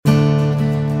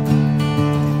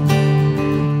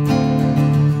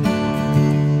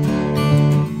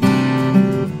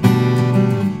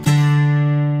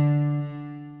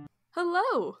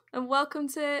Hello, and welcome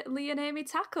to Lee and Amy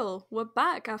Tackle. We're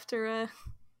back after a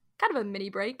kind of a mini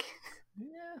break.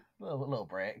 Yeah, a little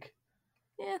break.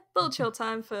 Yeah, little chill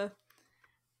time for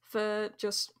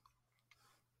just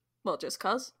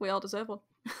cause we all deserve one.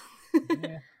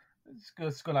 Yeah,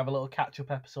 it's gonna have a little catch-up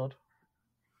episode.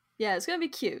 Yeah, it's gonna be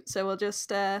cute. So we'll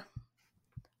just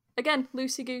again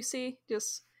loosey goosey,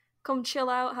 just come chill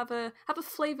out, have a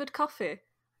flavored coffee,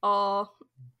 or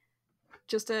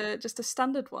just a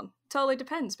standard one. Totally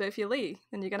depends. But if you're Lee,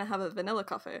 then you're gonna have a vanilla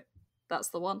coffee. That's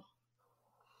the one.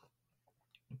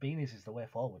 Beanies is the way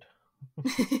forward.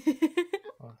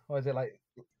 What is it, like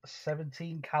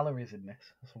 17 calories in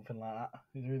this, or something like that?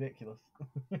 It's ridiculous.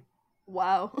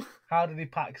 Wow. How did he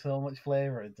pack so much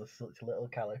flavour into such little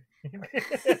calorie?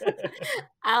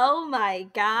 Oh my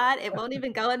god, it won't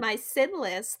even go in my sin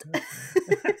list.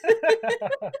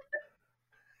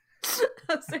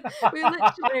 we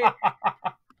literally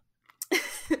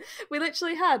we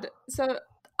literally had, so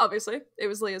obviously it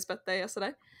was Leah's birthday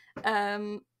yesterday,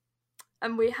 and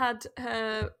we had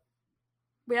her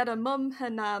mum, her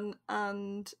nan,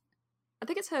 and I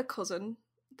think it's her cousin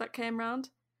that came round.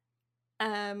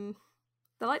 They're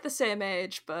like the same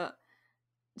age, but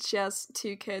she has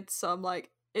two kids, so I'm like,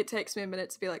 it takes me a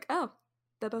minute to be like, oh,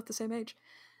 they're both the same age.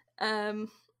 But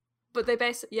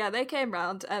they came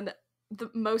round, and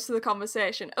most of the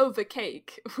conversation over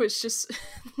cake was just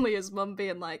Leah's mum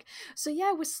being like, so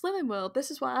yeah, with Slimming World, this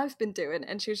is what I've been doing,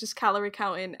 and she was just calorie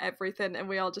counting everything, and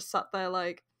we all just sat there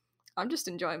like, I'm just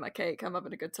enjoying my cake, I'm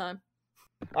having a good time.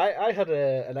 I had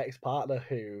an ex-partner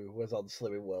who was on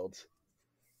Slimming World.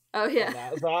 Oh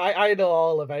yeah. So I know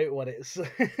all about what it's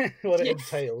what it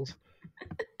entails.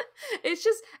 It's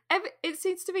just it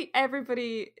seems to be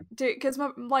everybody do, because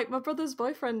my brother's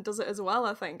boyfriend does it as well.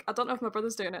 I think, I don't know if my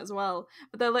brother's doing it as well,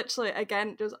 but they're literally,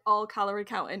 again, just all calorie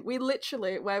counting. We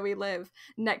literally, where we live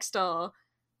next door,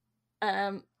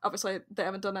 obviously they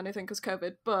haven't done anything because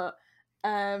COVID, but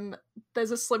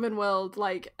there's a Slimming World,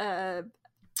 like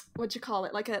what do you call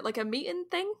it, like a meeting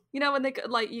thing, you know, when they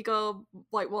like, you go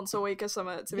like once a week or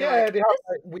something to be like, they have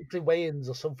like weekly weigh-ins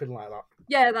or something like that.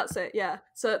 yeah, that's it, yeah.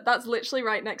 So that's literally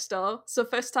right next door. So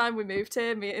first time we moved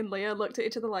here, me and Leah looked at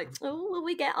each other like, oh, will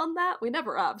we get on that? We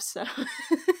never have, so.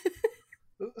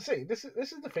 See, this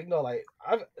is the thing though. Like,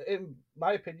 in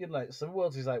my opinion, like Slimming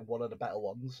Worlds is like one of the better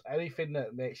ones. Anything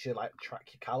that makes you like track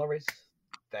your calories,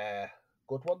 they're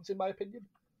good ones in my opinion.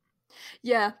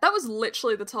 Yeah, that was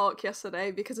literally the talk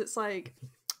yesterday, because it's like,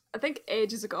 I think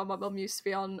ages ago my mum used to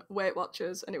be on Weight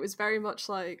Watchers, and it was very much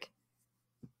like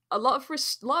a lot of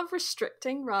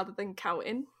restricting rather than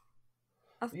counting.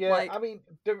 I mean,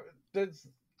 there's,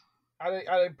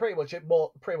 I pretty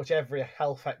much every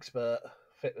health expert,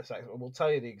 fitness expert will tell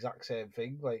you the exact same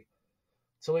thing. Like,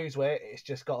 to lose weight, it's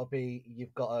just got to be,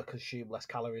 you've got to consume less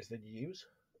calories than you use.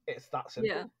 It's that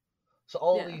simple. Yeah. So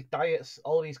all these diets,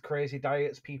 all these crazy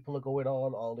diets people are going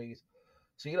on, all these.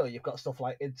 So, you know, you've got stuff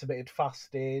like intermittent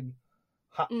fasting,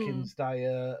 Atkins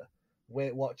diet,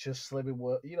 Weight Watchers, Slimming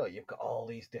World. You know, you've got all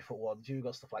these different ones. You've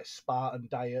got stuff like Spartan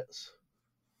diets.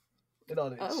 You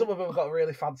know, some of them have got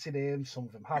really fancy names, some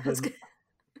of them haven't.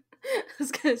 I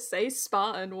was gonna say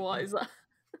Spartan. What is that?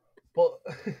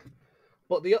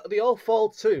 But they all fall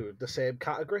to the same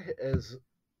category as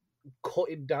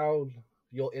cutting down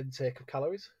your intake of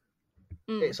calories.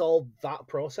 It's all that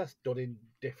process done in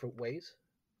different ways.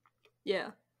 Yeah.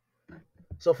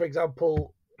 So, for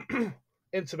example,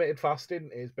 intermittent fasting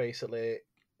is basically,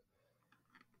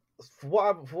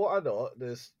 for what I know,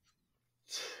 there's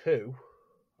two,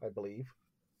 I believe.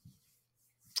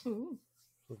 Ooh.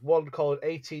 There's one called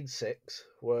 18-6,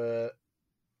 where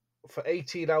for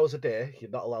 18 hours a day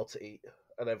you're not allowed to eat,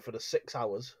 and then for the 6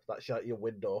 hours, that's your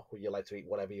window where you're allowed to eat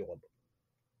whatever you want.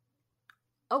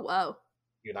 Oh wow.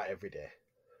 You're not every day.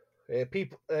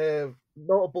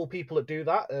 Notable people that do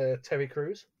that, Terry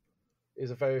Crews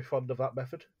is very fond of that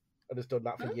method and has done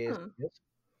that for years and years.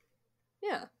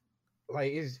 Yeah.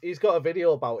 Like, he's got a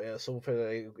video about it or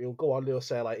something. He'll go on, he'll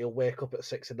say, like, he'll wake up at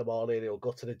 6 a.m, he'll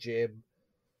go to the gym,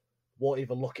 won't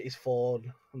even look at his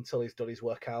phone until he's done his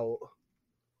workout.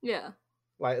 Yeah.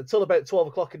 Like, until about 12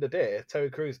 o'clock in the day, Terry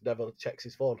Crews never checks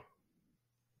his phone.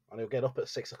 And he'll get up at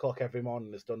 6 o'clock every morning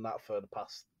and has done that for the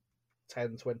past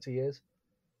 10, 20 years.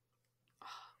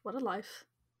 What a life.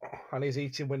 And his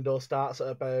eating window starts at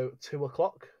about 2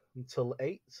 o'clock until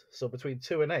 8. So between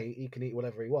 2 and 8, he can eat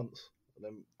whatever he wants. And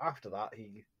then after that,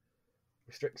 he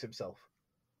restricts himself.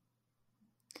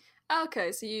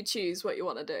 Okay, so you choose what you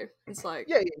want to do. It's like...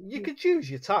 Yeah, you can choose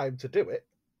your time to do it.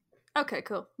 Okay,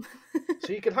 cool.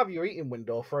 So you can have your eating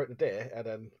window throughout the day, and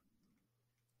then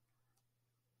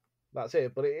that's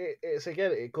it. But it's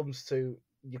again, it comes to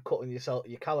you're cutting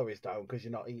your calories down because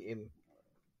you're not eating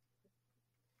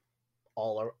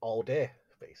all day,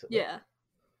 basically. Yeah.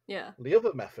 Yeah. The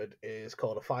other method is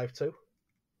called a 5-2.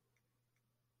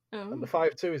 And the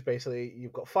 5-2 is basically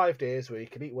you've got 5 days where you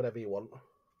can eat whatever you want,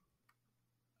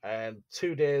 and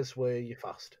 2 days where you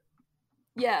fast.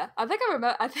 Yeah, I think I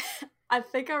remember. I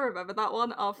think I remember that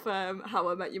one off How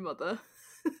I Met Your Mother.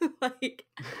 Like,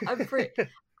 I'm pretty.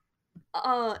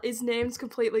 His name's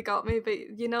completely got me,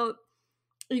 but you know,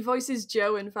 he voices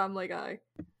Joe in Family Guy.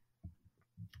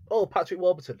 Oh, Patrick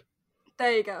Warburton.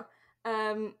 There you go.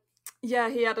 Yeah,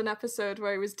 he had an episode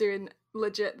where he was doing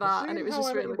legit that, and it was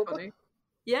just really funny.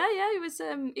 Yeah,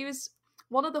 he was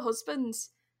one of the husbands.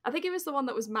 I think he was the one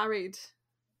that was married.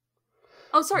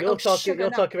 Oh, sorry. You're talking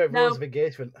about Rules of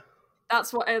Engagement.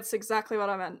 It's exactly what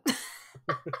I meant.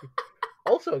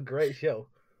 Also a great show.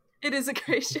 It is a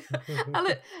great show.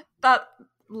 That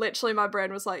literally, my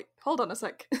brain was like, hold on a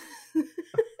sec.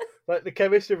 Like, the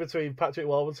chemistry between Patrick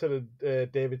Warburton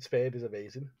and David Spade is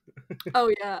amazing.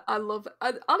 Oh yeah, I love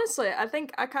it. Honestly, I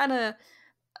think I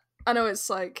know it's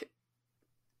like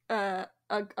a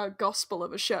gospel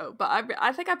of a show, but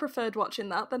I think I preferred watching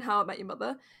that than How I Met Your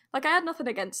Mother. Like, I had nothing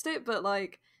against it, but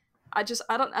like I just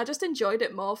enjoyed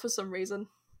it more for some reason.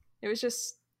 It was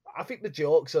just, I think the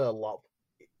jokes are a lot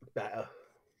better.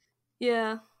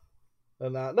 Yeah.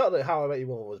 And not that How I Met Your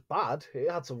Mother was bad. It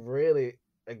had some really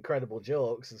incredible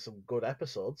jokes and some good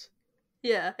episodes.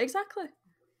 Yeah, exactly.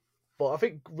 But I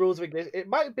think Rules of Engagement, it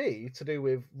might be to do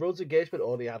with Rules of Engagement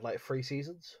only had like 3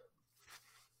 seasons.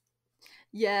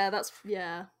 Yeah,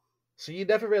 So you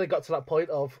never really got to that point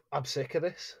of, I'm sick of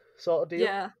this sort of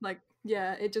deal.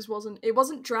 Yeah, it just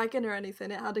wasn't dragging or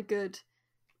anything. It had a good,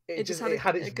 it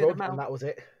had its run amount. And that was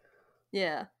it.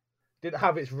 Yeah. Didn't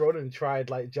have its run and tried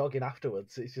like jogging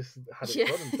afterwards. It's just had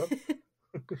its run and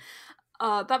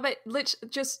done. That made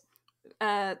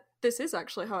this is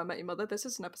actually How I Met Your Mother. This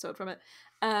is an episode from it.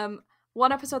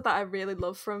 One episode that I really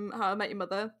love from How I Met Your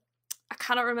Mother, I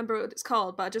cannot remember what it's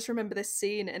called, but I just remember this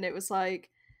scene, and it was like,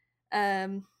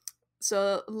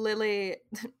 so Lily,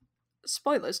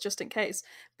 spoilers just in case,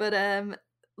 but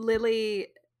Lily,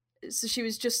 so she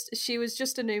was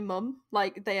just a new mum,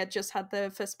 like they had just had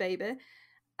their first baby,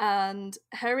 and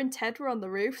her and Ted were on the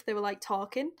roof. They were like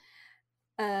talking.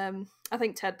 I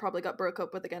think Ted probably got broke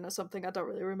up with again or something. I don't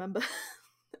really remember.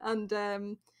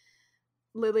 And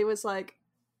Lily was like,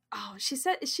 she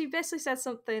basically said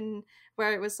something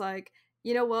where it was like,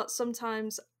 you know what,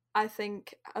 sometimes I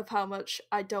think of how much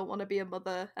I don't want to be a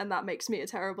mother, and that makes me a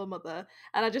terrible mother.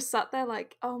 And I just sat there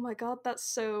like, oh my god, that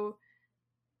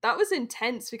was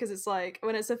intense, because it's like,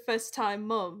 when it's a first time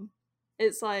mum,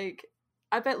 it's like,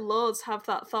 I bet loads have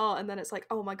that thought, and then it's like,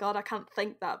 oh my god, I can't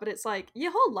think that. But it's like,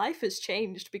 your whole life has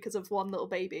changed because of one little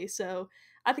baby, so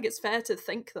I think it's fair to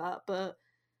think that. But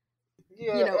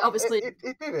yeah, you know, obviously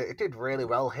it did really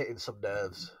well, hitting some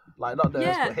nerves, like not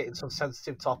nerves, but hitting some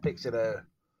sensitive topics in a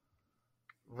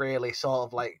really sort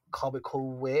of like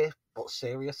comical way, but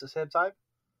serious at the same time.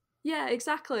 Yeah,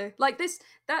 exactly. Like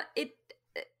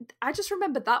I just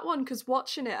remember that one, because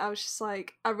watching it, I was just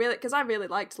like, I really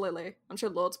liked Lily. I'm sure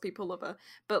loads of people love her,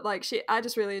 but like I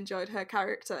just really enjoyed her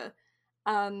character,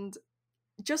 and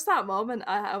just that moment,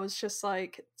 I was just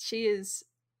like, she's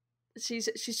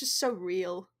just so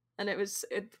real, and I want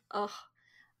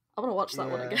to watch that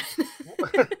one again.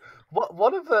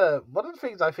 One of the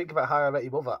things I think about How I Met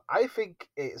Your Mother, I think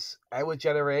it's our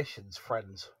generation's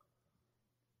Friends.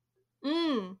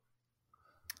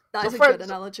 That is a good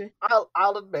analogy.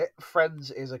 I'll admit, Friends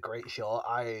is a great show.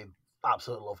 I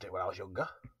absolutely loved it when I was younger.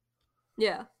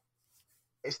 Yeah.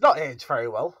 It's not aged very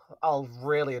well. I'll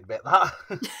really admit that.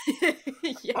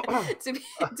 Yeah.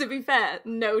 To be fair,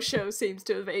 no show seems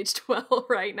to have aged well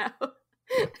right now.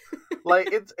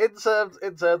 Like, in terms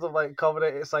of like comedy,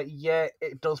 it's like, yeah,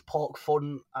 it does poke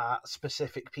fun at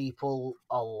specific people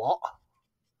a lot.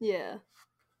 Yeah.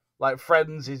 Like,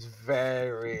 Friends is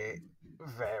very,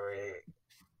 very.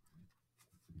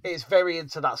 It's very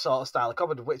into that sort of style of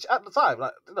comedy, which at the time,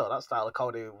 like, you know, that style of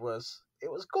comedy was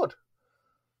good.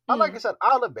 And like I said,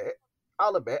 I'll admit,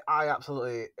 I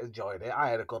absolutely enjoyed it. I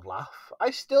had a good laugh.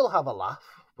 I still have a laugh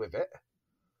with it.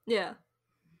 Yeah.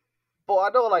 But I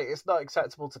know, like, it's not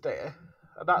acceptable today,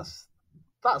 and that's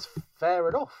fair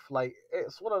enough. Like,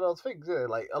 it's one of those things, isn't it?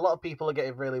 Like, a lot of people are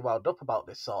getting really wound up about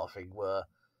this sort of thing, where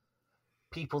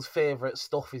people's favourite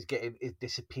stuff is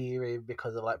disappearing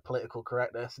because of like political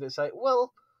correctness, and it's like,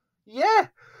 well, yeah.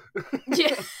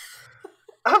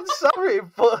 I'm sorry,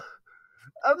 but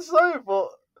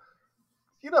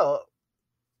you know,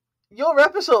 your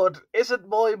episode isn't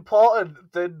more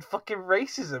important than fucking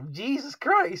racism. Jesus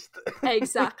Christ.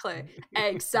 Exactly.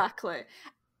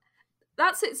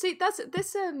 That's it. See, that's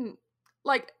this.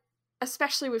 Like,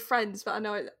 especially with Friends, but I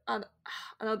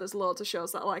know there's loads of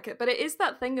shows that are like it, but it is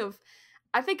that thing of.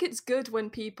 I think it's good when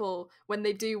people, when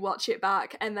they do watch it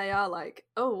back, and they are like,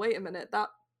 "Oh, wait a minute,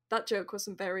 that joke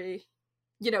wasn't very."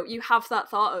 You have that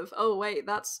thought of, "Oh, wait,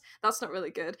 that's not really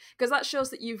good," because that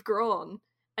shows that you've grown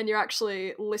and you're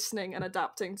actually listening and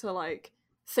adapting to like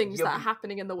things You're that are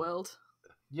happening in the world.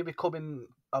 you're becoming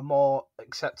a more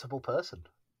acceptable person.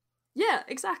 Yeah,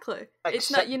 exactly.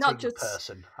 It's not, you're Accepting not just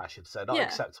person, I should say, not yeah.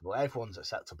 acceptable. Everyone's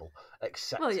acceptable. Well,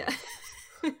 Accepting. yeah.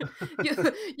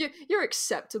 You're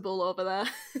acceptable over there.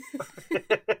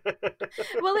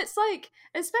 Well, it's like,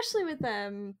 especially with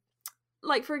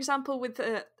like for example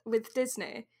with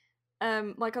Disney,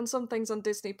 like on some things on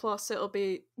Disney Plus, it'll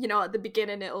be, at the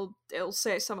beginning it'll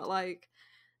say something like,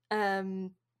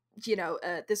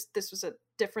 this was a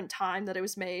different time that it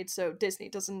was made, so Disney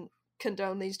doesn't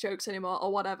condone these jokes anymore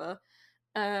or whatever.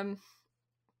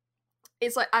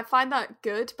 It's like, I find that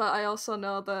good, but I also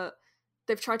know that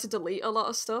they've tried to delete a lot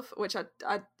of stuff, which I'm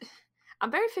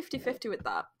very 50-50 with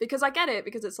that, because I get it,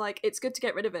 because it's like, it's good to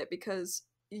get rid of it because,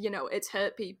 it's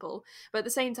hurt people, but at the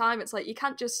same time, it's like, you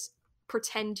can't just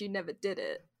pretend you never did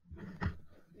it.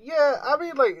 Yeah, I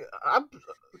mean, like,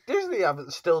 Disney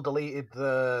haven't still deleted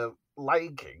the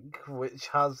Lion King, which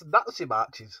has Nazi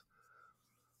marches.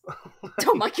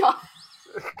 Oh my god.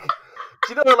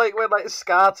 Do you know, like, when, like,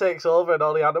 Scar takes over and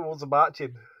all the animals are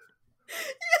marching?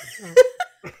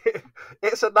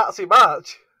 It's a Nazi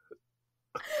march.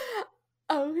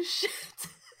 Oh shit.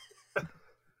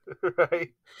 Right?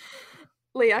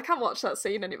 Lee, I can't watch that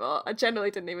scene anymore. I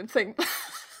generally didn't even think.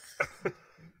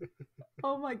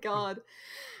 Oh my god.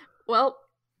 Well,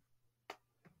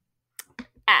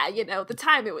 the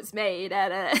time it was made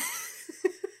at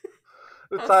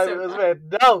The time it was made.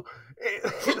 No!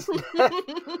 It's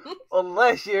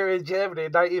unless you're in Germany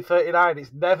in 1939,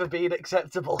 it's never been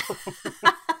acceptable.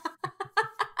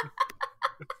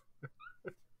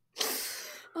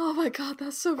 Oh my god,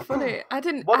 that's so funny. I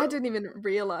didn't even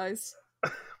realise.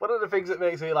 One of the things that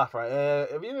makes me laugh, right?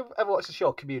 Have you ever watched the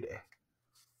show Community?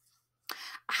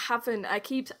 I haven't. I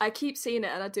keep seeing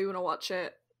it, and I do want to watch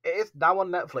it. It is now on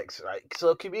Netflix, right?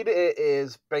 So Community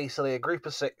is basically a group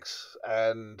of 6,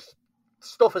 and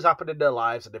stuff has happened in their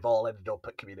lives, and they've all ended up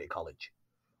at community college.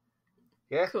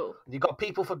 Yeah? Cool. You've got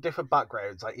people from different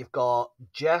backgrounds. Like, you've got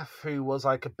Jeff, who was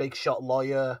like a big shot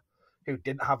lawyer who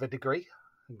didn't have a degree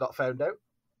and got found out.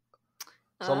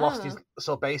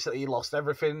 So basically he lost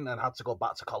everything and had to go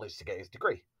back to college to get his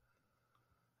degree.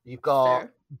 You've got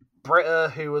Fair.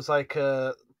 Britta, who was like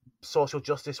a social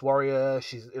justice warrior.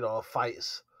 She's,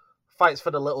 fights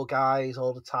for the little guys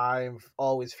all the time,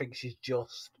 always thinks she's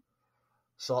just,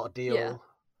 sort of deal. Yeah.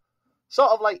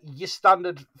 Sort of like your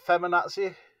standard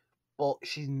feminazi, but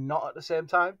she's not at the same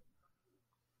time.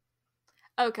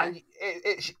 Okay.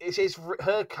 And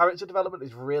her character development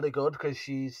is really good, because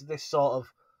she's this sort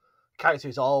of character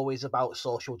who's always about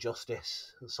social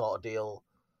justice sort of deal,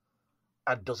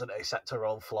 and doesn't accept her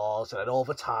own flaws, and then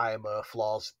over time her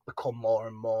flaws become more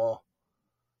and more,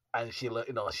 and she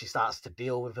starts to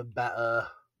deal with them better,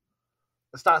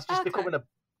 and starts just becoming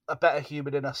a better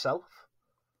human in herself.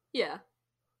 Yeah.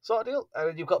 Sort of deal. And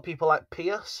then you've got people like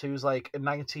Pierce, who's like a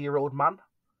 90-year-old man.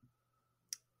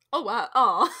 Oh wow.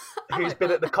 Oh. Who's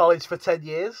been at the college for 10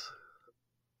 years.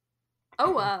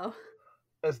 Oh wow.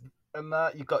 And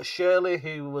you've got Shirley,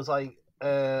 who was like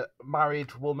a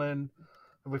married woman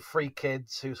with 3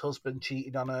 kids, whose husband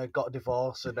cheated on her, got a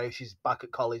divorce, and now she's back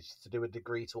at college to do a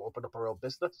degree to open up her own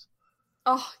business.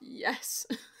 Oh, yes.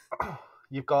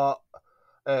 You've got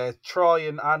Troy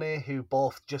and Annie, who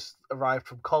both just arrived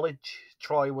from college.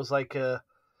 Troy was like a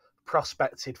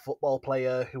prospected football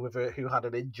player who had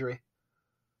an injury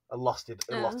and lost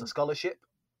a scholarship.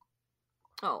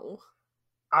 Oh.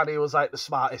 Annie was like the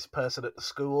smartest person at the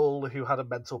school who had a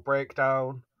mental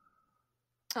breakdown.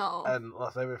 Oh. And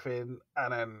lost everything.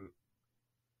 And then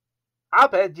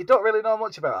Abed, you don't really know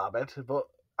much about Abed, but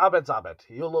Abed's Abed.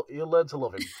 You'll learn to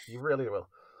love him. You really will.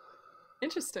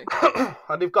 Interesting.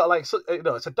 And you've got like,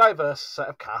 it's a diverse set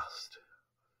of cast.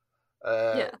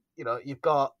 Yeah. You've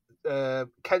got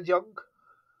Ken Jeong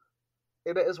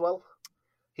in it as well.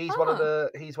 He's one of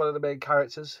the main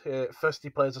characters. First he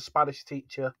plays a Spanish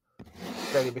teacher,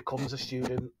 then he becomes a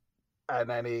student, and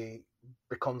then he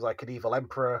becomes like an evil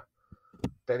emperor.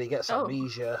 Then he gets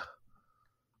amnesia.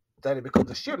 Then he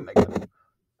becomes a student again.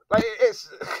 Like, it's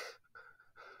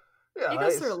he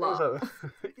goes through a lot.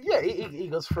 He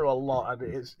goes through a lot,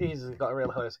 and he's got a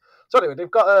real hilarious. So anyway, they've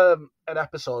got an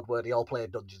episode where they all play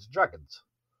Dungeons and Dragons.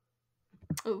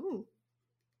 Ooh.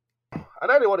 And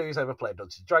anyone who's ever played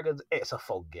Dungeons and Dragons, it's a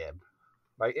fun game.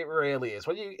 Like it really is.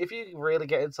 If you really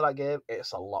get into that game,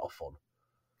 it's a lot of fun.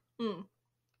 Mm.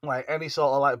 Like any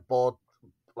sort of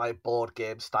board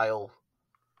game style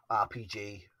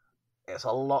RPG, it's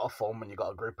a lot of fun when you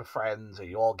got a group of friends and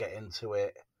you all get into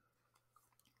it.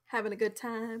 Having a good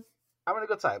time. Having a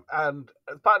good time. And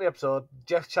as part of the episode,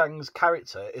 Jeff Chang's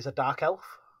character is a dark elf.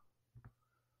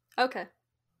 Okay.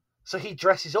 So he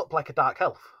dresses up like a dark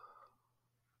elf.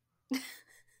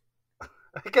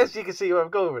 I guess you can see where I'm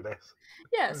going with this.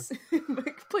 Yes.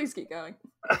 Please keep going.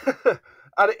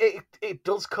 And it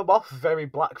does come off very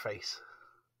blackface.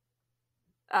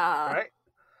 Right?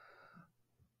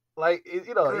 Like,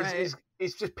 you know,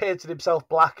 he's just painted himself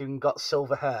black and got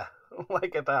silver hair,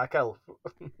 like a dark elf.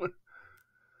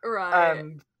 Right.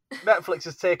 And Netflix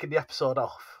has taken the episode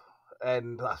off,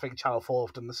 and I think Channel 4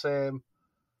 have done the same.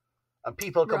 And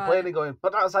people are complaining, going,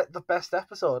 but that was like the best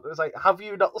episode. It's like, have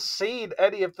you not seen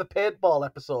any of the paintball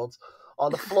episodes?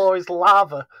 Or the floor is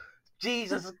lava?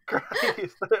 Jesus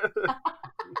Christ.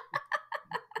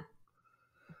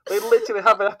 They literally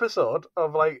have an episode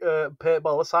of like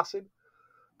Paintball Assassin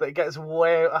that gets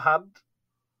way out of hand.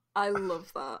 I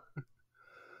love that.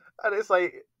 And it's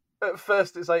like, at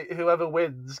first it's like whoever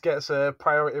wins gets a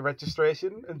priority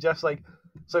registration, and Jeff's like,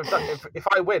 so if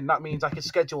I win, that means I can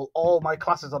schedule all my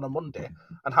classes on a Monday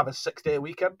and have a 6-day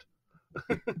weekend.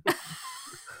 And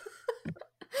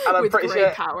I'm with pretty great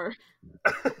sure power.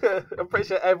 I'm pretty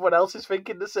sure everyone else is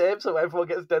thinking the same, so everyone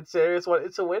gets dead serious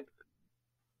wanting to win.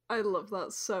 I love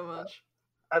that so much.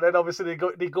 And then obviously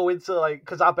they go into like,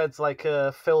 because Abed's like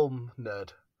a film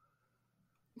nerd.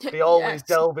 They always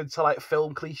delve into like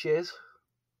film cliches.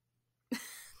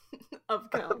 Of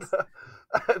course.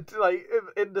 And, like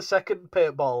in the second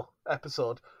paintball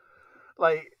episode,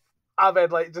 like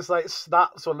Abed like just like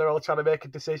snaps when they're all trying to make a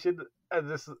decision,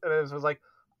 and it was like,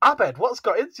 Abed, what's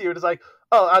got into you? And it's like,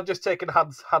 oh, I'm just taking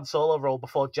Han Solo role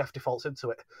before Jeff defaults into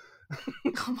it.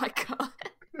 Oh my god.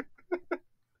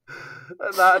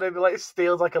 And then he like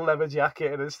steals like a leather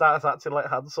jacket and then starts acting like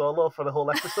Han Solo for the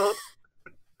whole episode.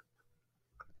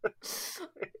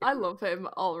 I love him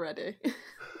already.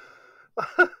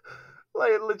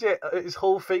 Like legit, his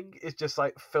whole thing is just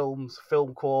like film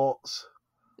quotes,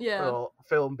 or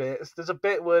film bits. There's a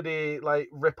bit where they like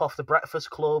rip off the Breakfast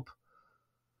Club.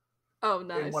 Oh,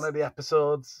 nice. In one of the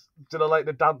episodes, do you know, like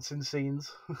the dancing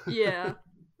scenes? Yeah.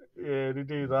 Yeah, they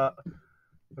do that,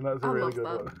 and that's a really good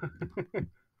one.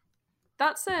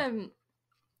 That's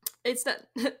it's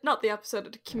not the episode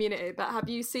of Community, but have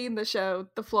you seen the show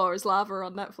The Floor is Lava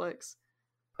on Netflix?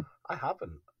 I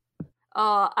haven't.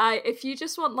 If you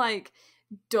just want like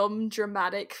dumb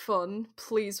dramatic fun,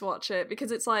 please watch it,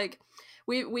 because it's like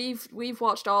we've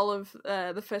watched all of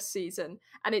the first season,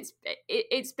 and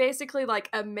it's basically like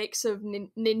a mix of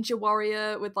Ninja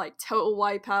Warrior with like Total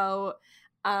Wipeout,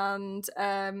 and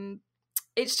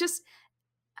it's just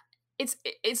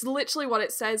it's literally what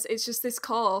it says. It's just this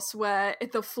course where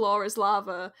the floor is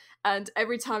lava, and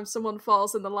every time someone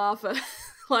falls in the lava,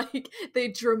 like they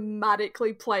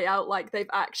dramatically play out like they've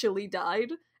actually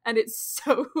died, and it's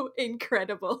so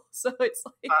incredible. So it's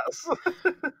like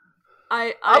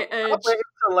I urge. I'm waiting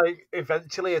till like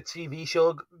eventually a TV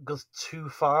show goes too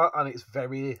far and it's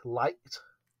very liked.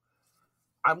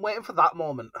 I'm waiting for that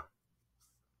moment.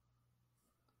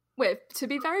 Wait, to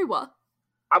be very what?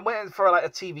 I'm waiting for like a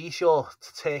TV show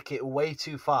to take it way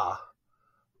too far,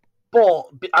 but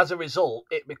as a result,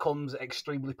 it becomes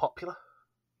extremely popular.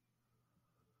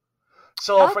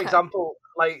 So, for example,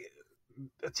 like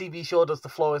a TV show does The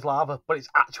Floor is Lava, but it's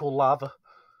actual lava.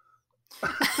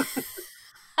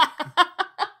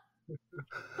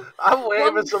 I'm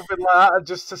waiting for something like that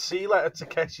just to see like a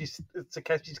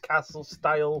Takeshi's Castle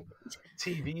style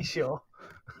TV show.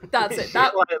 That's it.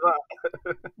 That like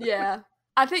that. Yeah.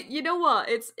 I think, you know what,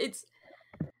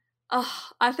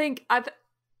 I think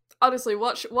honestly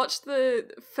watch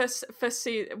the first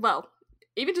season. Well,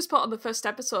 even just put on the first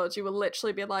episode, you will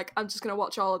literally be like, I'm just gonna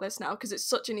watch all of this now because it's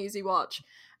such an easy watch.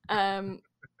 The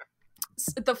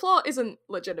floor isn't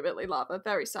legitimately lava,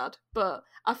 very sad, but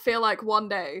I feel like one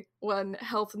day when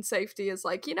health and safety is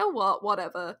like, you know what,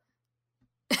 whatever,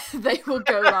 they will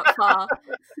go that far.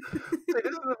 See, this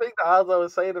is the thing that I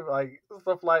was saying of like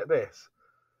stuff like this.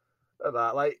 And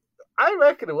that, like, I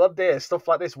reckon one day stuff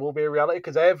like this will be a reality,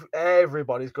 because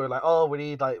everybody's going like, oh, we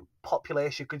need like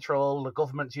population control. The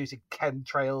government's using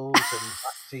chemtrails and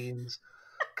vaccines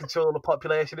control the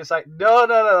population. It's like,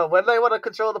 no. When they want to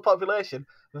control the population,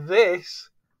 this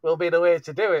will be the way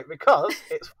to do it, because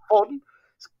it's fun,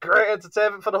 it's great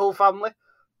entertainment for the whole family,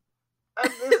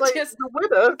 and it's like the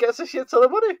winner gets a shit ton of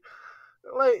money.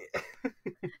 Like,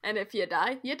 And if you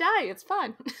die, you die. It's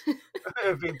fine.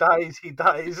 if he dies, he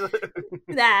dies.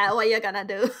 Nah, what you gonna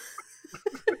do?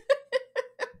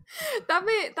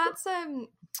 That's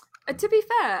to be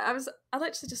fair, I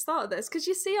literally just thought of this because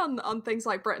you see on things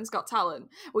like Britain's Got Talent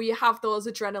where you have those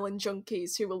adrenaline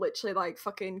junkies who will literally like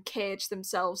fucking cage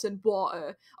themselves in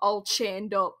water, all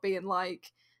chained up, being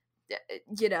like,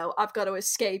 you know, I've got to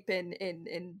escape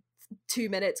in 2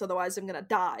 minutes, otherwise I'm gonna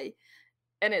die.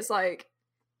 And it's like,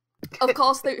 of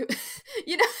course they,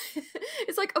 you know,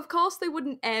 it's like, of course they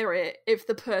wouldn't air it if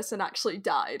the person actually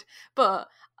died. But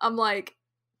I'm like,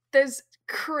 there's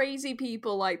crazy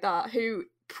people like that who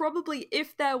probably,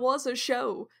 if there was a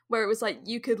show where it was like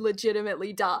you could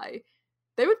legitimately die,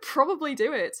 they would probably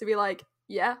do it to be like,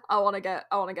 yeah, I want to get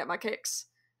my kicks.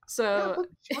 So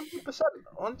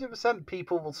 100%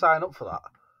 people will sign up for that.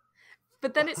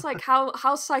 but then it's like,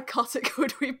 how psychotic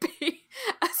would we be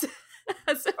as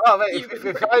Oh, mate,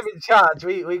 if I'm in charge,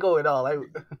 we going all out.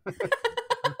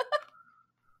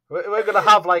 We're going to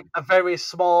have like a very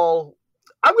small,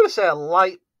 I'm going to say a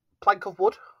light plank of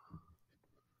wood.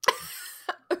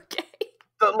 Okay.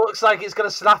 That looks like it's going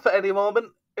to snap at any moment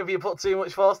if you put too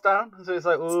much force down. So it's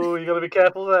like, oh, you got to be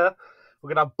careful there.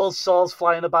 We're going to have buzzsaws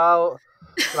flying about.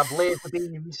 We're going to have laser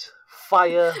beams,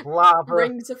 fire, lava.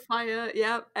 Rings of fire,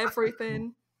 yeah,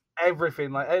 everything.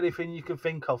 Everything, like anything you can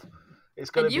think of. It's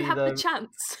going to be you have the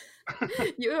chance.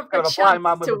 You have Kind the of a blind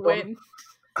man chance with to a gun.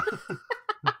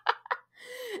 win.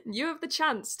 You have the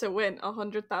chance to win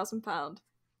 £100,000.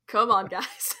 Come on,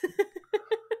 guys.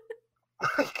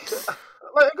 like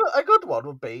a good one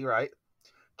would be, right?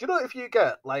 Do you know if you've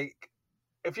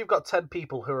got 10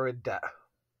 people who are in debt,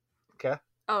 okay?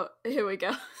 Oh, here we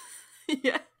go.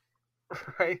 Yeah.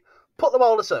 Right? Put them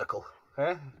all in a circle,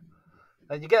 okay?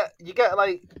 And you get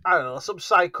like, I don't know, some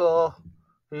psycho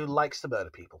who likes to murder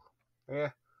people. Yeah.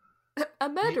 A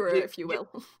murderer, if you will.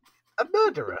 A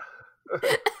murderer.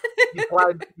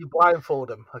 You blindfold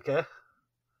them, okay?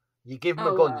 You give them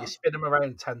a gun, wow. you spin them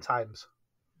around 10 times.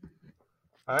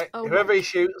 Alright? Oh Whoever he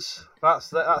shoots, that's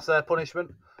their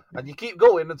punishment. And you keep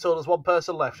going until there's one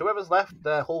person left. Whoever's left,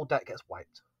 their whole deck gets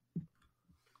wiped.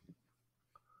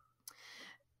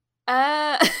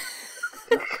 I'm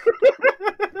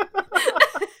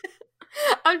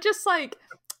just like,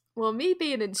 well, me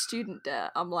being in student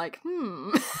debt, I'm like,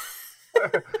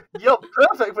 You're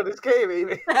perfect for this game,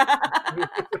 Amy.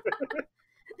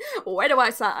 Where do I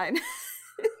sign?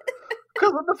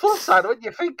 Because on the plus side, when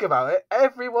you think about it,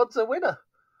 everyone's a winner.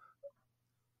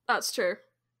 That's true.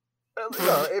 You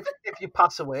know, if you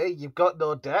pass away, you've got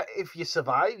no debt. If you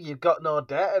survive, you've got no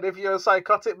debt. And if you're a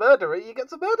psychotic murderer, you get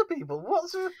to murder people.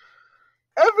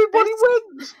 Everybody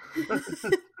wins.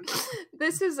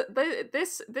 This is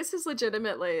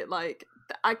legitimately like,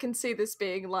 I can see this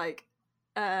being like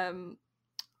an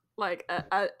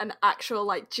actual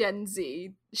like Gen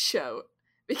Z show,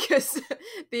 because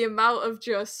the amount of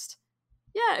just,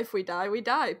 yeah, if we die, we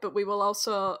die, but we will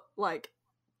also like,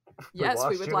 yes,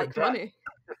 we would like money.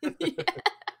 Yeah. It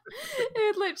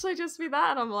would literally just be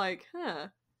that, and I'm like,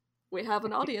 we have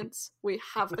an audience, we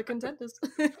have the contenders.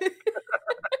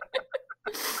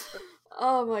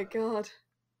 Oh my god.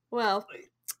 Well,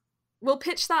 we'll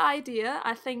pitch that idea.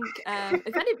 I think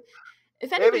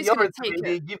if anybody's going to take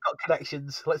it, you've got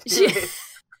connections. Let's do it.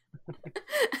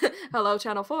 Hello,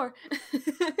 Channel 4.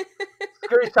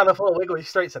 Screw Channel 4. We're going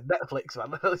straight to Netflix,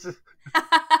 man.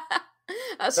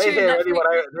 That's they true. hear Netflix. anyone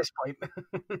out at this point.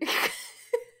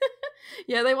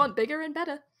 Yeah, they want bigger and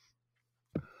better.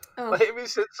 Oh. Like, have you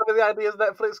seen some of the ideas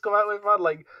Netflix come out with, man?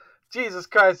 Like, Jesus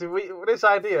Christ, with this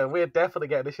idea, we're definitely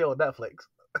getting a show on Netflix.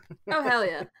 Oh, hell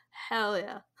yeah. Hell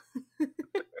yeah.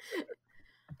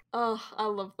 Oh, I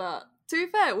love that. To be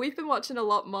fair, we've been watching a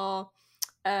lot more,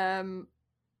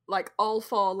 like, All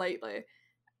Four lately.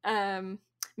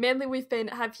 Mainly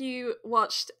have you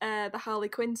watched the Harley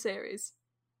Quinn series?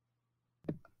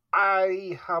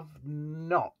 I have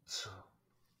not.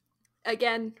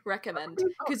 Again, recommend.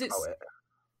 Because it's...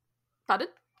 Pardon?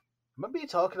 Remember you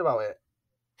talking about it?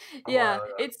 Yeah,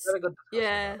 it's...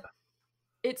 Yeah.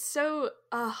 It's so...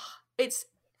 It's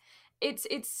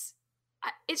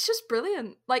just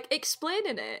brilliant. Like,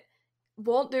 explaining it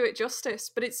won't do it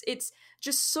justice, but it's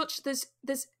just such... There's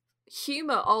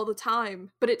humor all the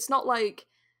time, but it's not like...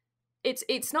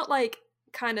 It's not like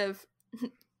kind of...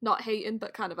 not hating,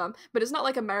 but kind of but it's not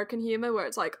like American humor where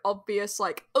it's like obvious,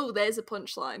 like, oh, there's a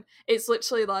punchline. It's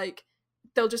literally like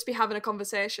they'll just be having a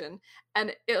conversation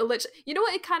and it'll literally, you know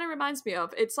what it kind of reminds me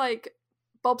of? It's like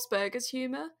Bob's Burgers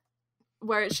humor,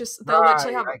 where it's just they'll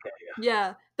literally have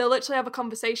they'll literally have a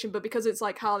conversation, but because it's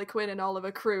like Harley Quinn and all of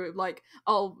her crew, like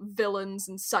all villains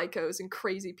and psychos and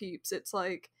crazy peeps, it's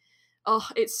like, oh,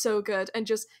 it's so good. And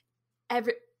just I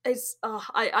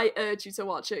urge you to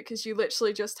watch it, because you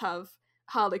literally just have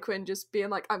Harley Quinn just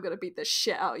being like, I'm gonna beat the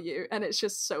shit out of you, and it's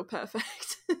just so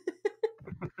perfect.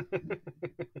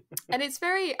 And it's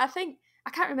very, I think, I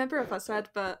can't remember if I said,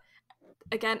 but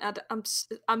again, I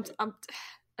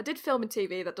did film and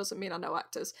TV. That doesn't mean I know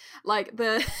actors. Like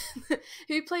the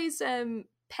who plays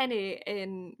Penny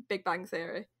in Big Bang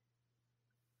Theory.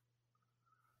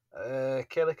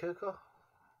 Kaylee Cuoco.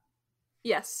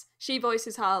 Yes, she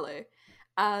voices Harley.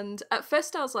 And at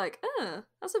first I was like,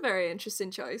 that's a very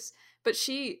interesting choice. But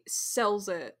she sells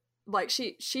it. Like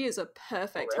she is a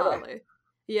perfect really? Harley.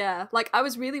 Yeah. Like I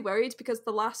was really worried because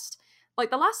the last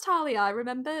Harley I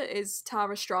remember is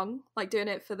Tara Strong, like doing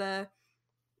it for the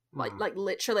like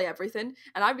literally everything.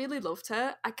 And I really loved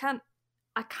her. I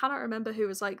cannot remember who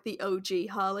was like the OG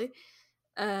Harley.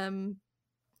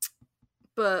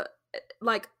 But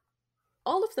like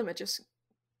all of them are just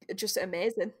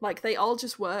amazing. Like they all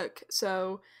just work.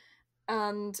 So,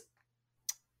 and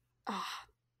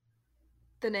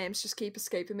the names just keep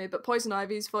escaping me. But Poison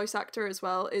Ivy's voice actor as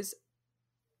well is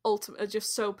ultimate,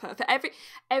 just so perfect.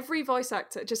 Every voice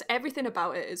actor, just everything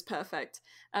about it is perfect.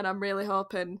 And I'm really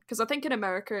hoping, because I think in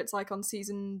America it's like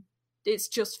it's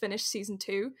just finished season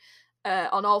 2.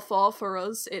 On all 4 for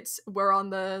us, we're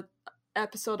on the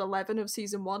episode 11 of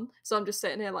season 1. So I'm just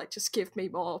sitting here like, just give me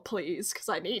more, please, because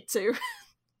I need to.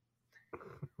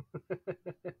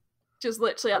 Just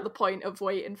literally at the point of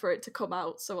waiting for it to come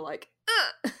out. So we're like,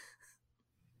 ugh!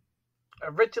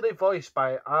 Originally voiced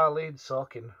by Arlene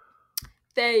Sorkin.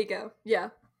 There you go.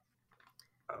 Yeah.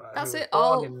 That's it.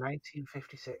 Born in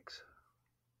 1956.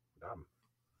 Damn.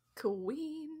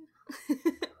 Queen.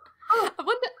 I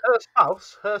wonder.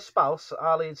 Her spouse,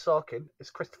 Arlene Sorkin, is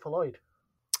Christopher Lloyd.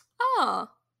 Ah.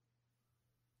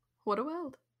 What a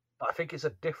world. But I think it's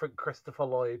a different Christopher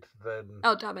Lloyd than.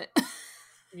 Oh, damn it.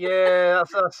 Yeah,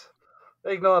 that's.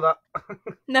 Ignore that.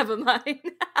 Never mind.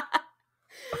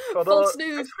 False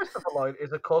news. Christopher Lloyd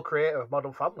is a co-creator of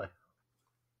Modern Family.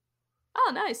 Oh,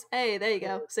 nice. Hey, there you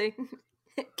go. See?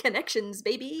 Connections,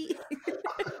 baby.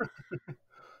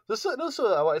 There's something else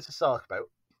I wanted to talk about.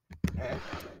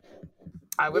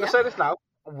 I'm going to say this now.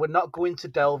 We're not going to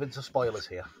delve into spoilers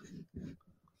here.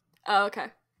 Oh,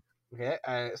 okay. Okay,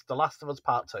 it's The Last of Us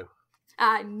Part 2.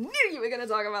 I knew you were going to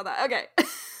talk about that.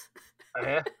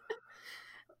 Okay.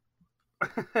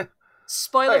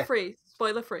 Spoiler free.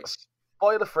 Spoiler free.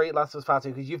 Spoiler free, Last of Us Part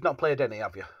 2, because you've not played any,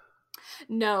 have you?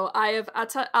 No, I have.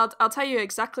 I'll tell you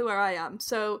exactly where I am.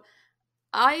 So,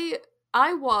 I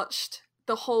watched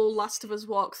the whole Last of Us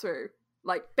walkthrough,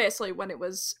 like basically when it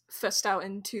was first out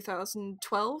in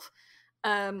 2012.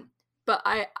 But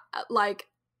I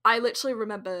literally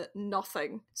remember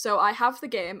nothing. So I have the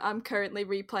game. I'm currently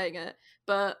replaying it,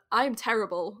 but I'm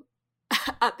terrible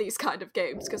at these kind of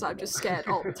games because I'm just scared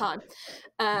all the time.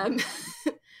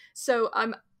 So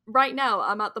I'm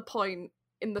at the point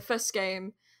in the first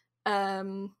game.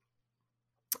 I've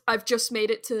just made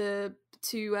it to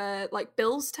like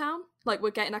Bill's town. Like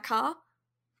we're getting a car.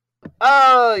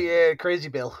 Oh yeah, crazy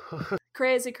Bill.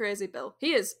 crazy Bill.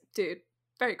 He is, dude,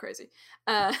 very crazy.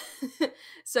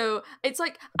 So it's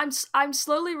like I'm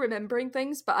slowly remembering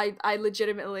things, but I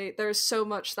legitimately, there is so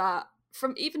much that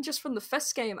from the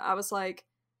first game I was like,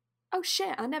 oh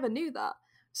shit, I never knew that.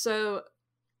 So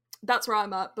that's where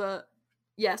I'm at. But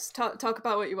yes, talk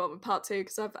about what you want with part 2,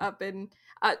 because I've been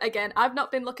I've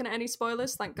not been looking at any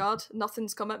spoilers, thank God.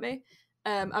 Nothing's come at me.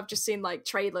 I've just seen like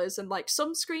trailers and like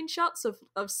some screenshots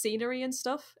of scenery and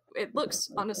stuff. It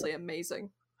looks honestly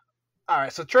amazing.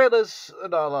 Alright, so trailers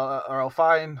and all are all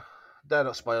fine. They're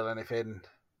not spoiling anything.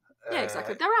 Yeah,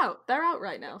 exactly. They're out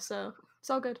right now, so it's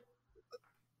all good.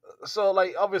 So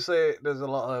like obviously there's a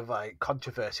lot of like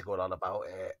controversy going on about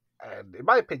it, and in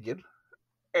my opinion,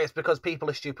 it's because people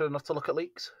are stupid enough to look at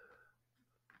leaks.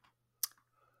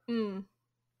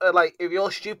 Like if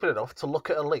you're stupid enough to look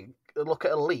at a leak,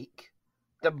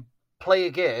 then play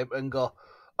a game and go,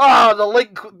 "Oh, the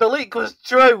leak was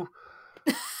true."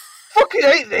 Fucking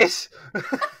hate this.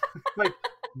 Like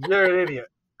you're an idiot.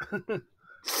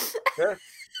 Yeah.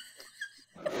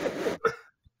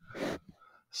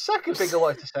 Second thing I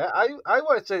wanted to say, I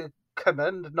wanted to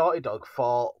commend Naughty Dog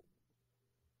for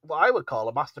what I would call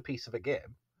a masterpiece of a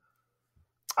game.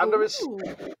 And there is,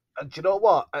 and do you know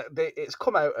what? It's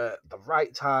come out at the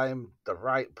right time, the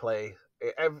right play.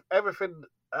 Everything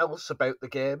else about the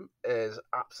game is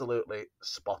absolutely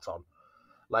spot on.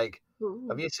 Like,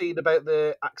 have you seen about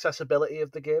the accessibility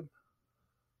of the game?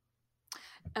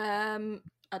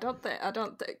 I don't think.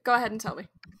 Go ahead and tell me.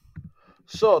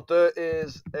 So there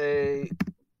is a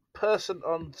person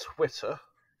on Twitter.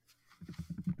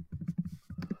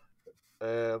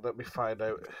 Let me find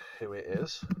out who it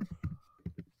is.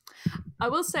 I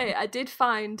will say I did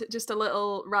find just a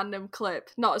little random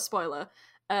clip, not a spoiler,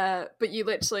 but you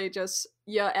literally just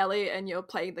you're Ellie and you're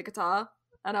playing the guitar,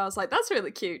 and I was like, that's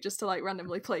really cute, just to like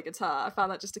randomly play guitar. I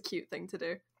found that just a cute thing to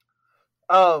do.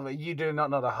 Oh, you do not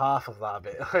know the half of that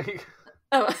bit.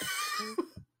 Oh.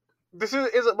 This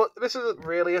isn't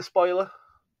really a spoiler,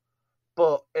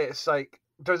 but it's like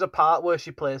there's a part where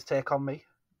she plays "Take on Me."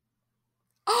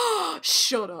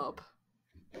 Shut up.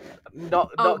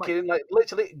 Not kidding. Like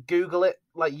literally, Google it,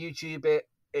 like YouTube it.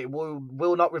 It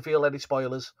will not reveal any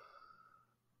spoilers,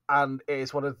 and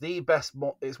it's one of the best.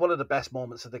 It's one of the best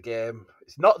moments of the game.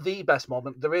 It's not the best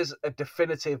moment. There is a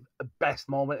definitive best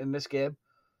moment in this game,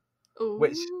 Ooh.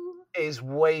 which is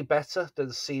way better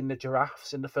than seeing the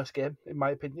giraffes in the first game, in my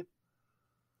opinion.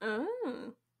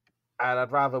 Oh. And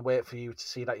I'd rather wait for you to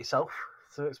see that yourself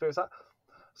to experience that.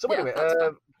 So Yeah, anyway, that's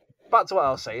fine. back to what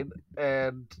I was saying.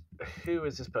 And who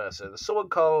is this person? Someone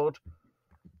called.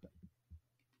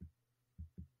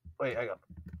 Wait, hang on.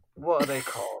 What are they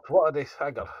called? What are they?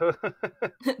 Hang on.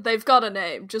 They've got a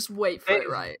name. Just wait for it,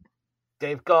 right?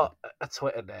 They've got a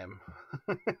Twitter name.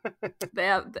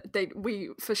 We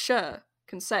for sure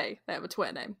can say they have a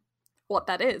Twitter name. What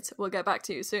that is, we'll get back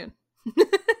to you soon.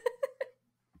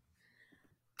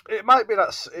 It might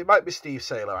be Steve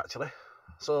Saylor actually.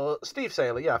 So Steve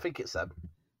Saylor, yeah, I think it's them.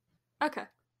 Okay.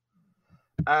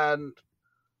 And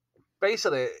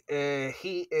basically,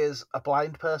 he is a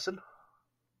blind person.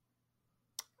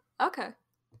 Okay.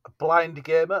 A blind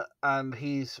gamer, and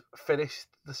he's finished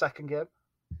the second game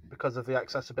because of the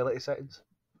accessibility settings.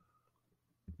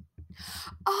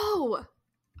 Oh,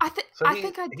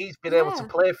 he's been able to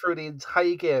play through the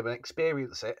entire game and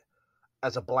experience it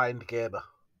as a blind gamer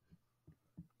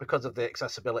because of the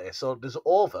accessibility. So there's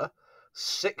over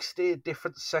 60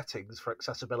 different settings for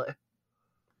accessibility.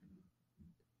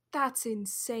 That's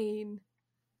insane.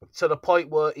 To the point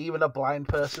where even a blind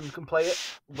person can play it,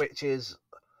 which is...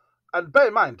 And bear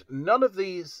in mind, none of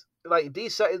these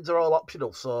settings are all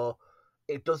optional, so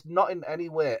it does not in any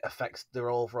way affect their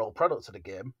overall product of the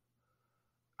game.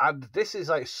 And this is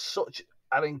like such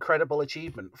an incredible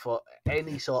achievement for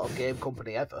any sort of game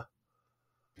company ever.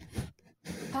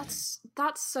 That's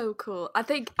so cool. I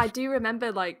think I do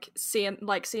remember seeing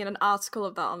an article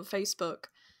of that on Facebook,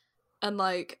 and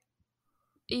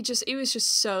he was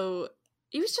just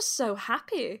so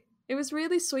happy. It was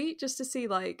really sweet just to see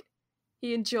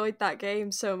he enjoyed that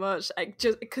game so much,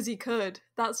 just because he could.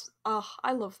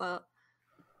 I love that.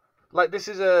 This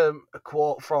is a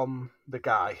quote from the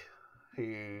guy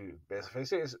who basically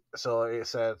says, so it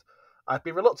said, "I'd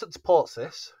be reluctant to post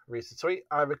this," reads the tweet.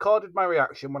 "I recorded my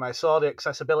reaction when I saw the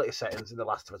accessibility settings in The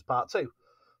Last of Us Part 2.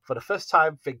 For the first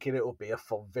time, thinking it would be a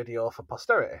fun video for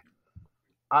posterity.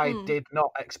 I did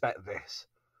not expect this.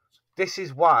 This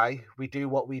is why we do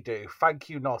what we do. Thank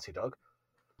you, Naughty Dog.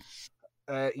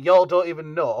 Y'all don't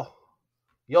even know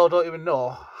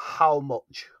how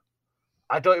much.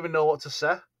 I don't even know what to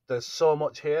say. There's so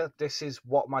much here. This is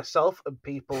what myself and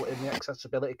people in the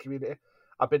accessibility community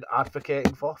have been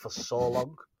advocating for so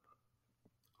long."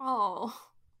 Oh.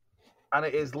 And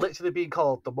it is literally being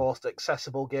called the most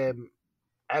accessible game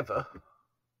ever.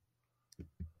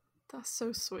 That's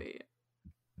so sweet.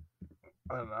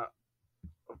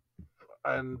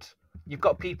 And you've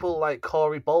got people like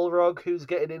Cory Balrog who's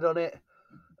getting in on it.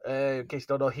 In case you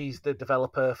don't know, he's the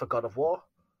developer for God of War.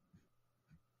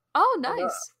 Oh,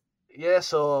 nice. Yeah,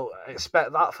 so I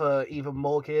expect that for even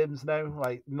more games now.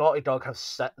 Naughty Dog have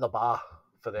set the bar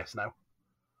for this now.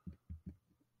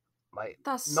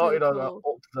 That's Naughty so Dog cool. are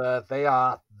up there. They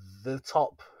are the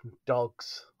top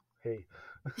dogs. Hey.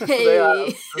 They are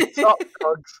the top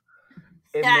dogs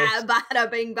in this.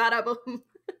 Bada bing, bada boom.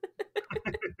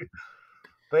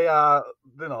 They are,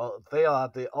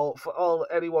 for all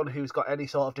anyone who's got any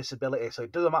sort of disability. So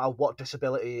it doesn't matter what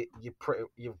disability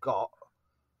you've got.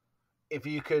 If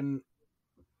you can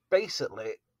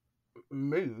basically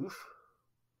move,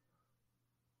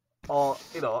 or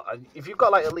if you've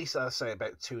got at least I'd say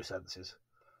about 2 senses.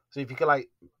 So if you can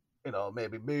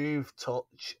maybe move,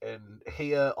 touch, and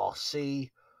hear or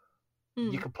see,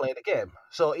 you can play the game.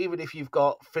 So even if you've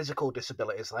got physical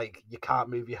disabilities, like you can't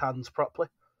move your hands properly.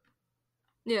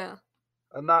 Yeah.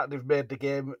 And that they've made the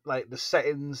game the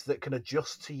settings that can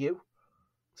adjust to you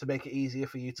to make it easier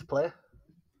for you to play.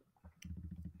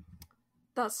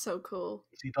 That's so cool.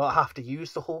 So you don't have to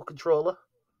use the whole controller.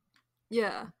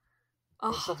 Yeah.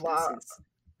 And stuff like that.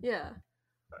 Yeah.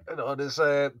 there's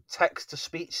text to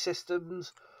speech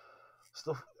systems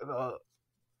stuff.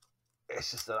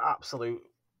 It's just an absolute.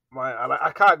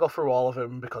 I can't go through all of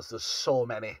them because there's so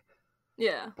many.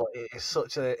 Yeah. But it is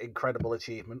such an incredible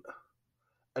achievement.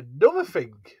 Another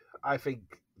thing I think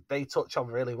they touch on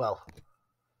really well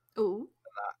Ooh.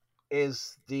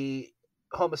 is the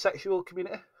homosexual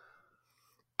community.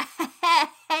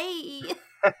 Hey.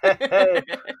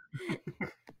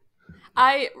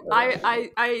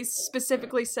 I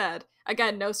specifically said,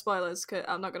 again, no spoilers, cause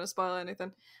I'm not going to spoil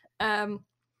anything.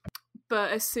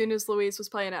 But as soon as Louise was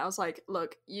playing it, I was like,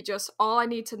 look, all I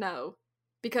need to know,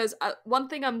 because one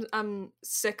thing I'm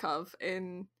sick of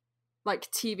in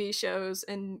like TV shows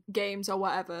and games or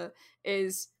whatever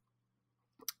is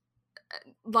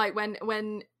like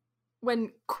when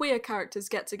queer characters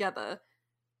get together,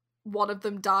 one of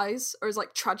them dies or is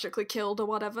like tragically killed or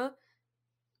whatever.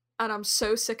 And I'm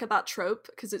so sick of that trope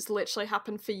because it's literally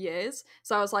happened for years.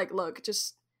 So I was like, look,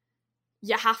 just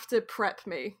you have to prep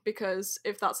me, because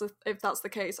if that's the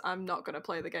case, I'm not going to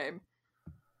play the game.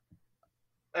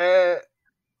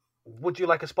 Would you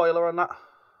like a spoiler on that?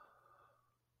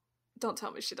 Don't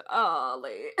tell me she died. Oh,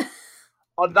 Lee.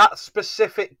 On that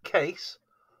specific case,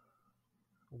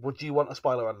 would you want a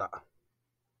spoiler on that?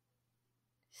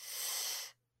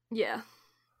 Yeah.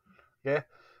 Yeah.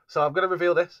 So I'm going to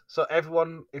reveal this. So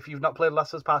everyone, if you've not played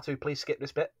Last of Us Part 2, please skip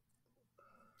this bit.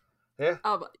 Yeah?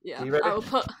 Yeah. You ready?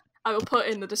 I will put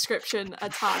in the description a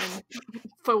time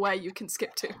for where you can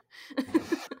skip to.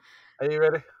 Are you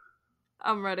ready?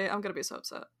 I'm ready. I'm going to be so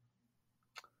upset.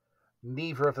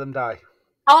 Neither of them die.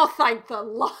 Oh, thank the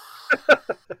Lord.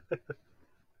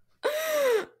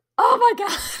 Oh my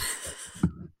God.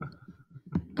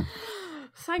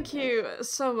 Thank you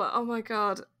so much. Oh my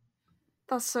God.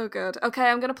 That's so good. Okay,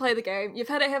 I'm gonna play the game. You've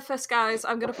heard it here first, guys.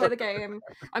 I'm gonna play the game.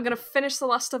 I'm gonna finish The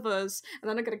Last of Us, and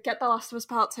then I'm gonna get The Last of Us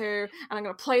Part 2, and I'm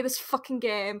gonna play this fucking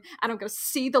game, and I'm gonna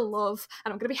see the love,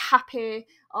 and I'm gonna be happy.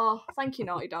 Oh, thank you,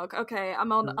 Naughty Dog. Okay,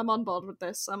 I'm on board with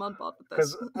this. I'm on board with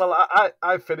this. Because, well,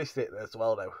 I finished it as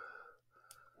well now.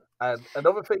 And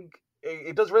another thing,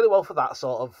 it does really well for that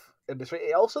sort of industry.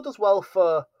 It also does well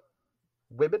for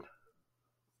women.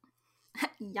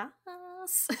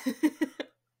 Yes.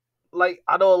 Like,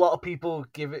 I know a lot of people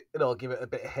give it a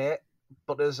bit of hate,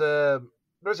 but there's a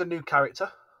new character.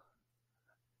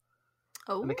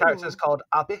 Oh. And the character is called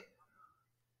Abby.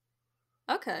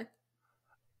 Okay.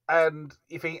 And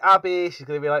you think Abby, she's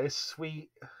gonna be like this sweet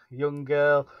young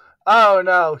girl. Oh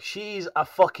no, she's a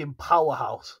fucking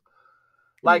powerhouse.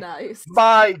 Like, nice.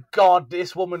 My God,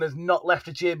 this woman has not left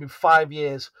a gym in 5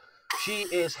 years. She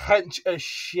is hench as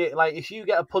shit. Like, if you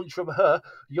get a punch from her,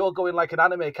 you're going like an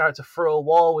anime character through a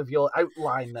wall with your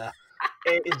outline there.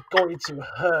 It is going to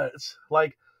hurt.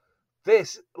 Like,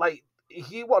 this, like, if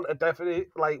you want a definite,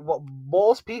 like, what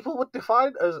most people would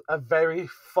define as a very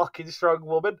fucking strong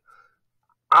woman,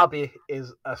 Abby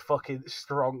is a fucking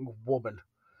strong woman.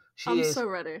 I'm so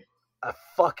ready. A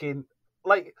fucking,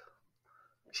 like,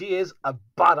 she is a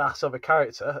badass of a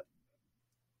character.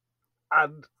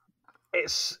 And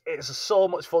it's so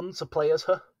much fun to play as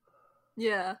her.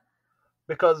 Yeah.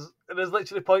 Because there's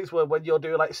literally points where when you're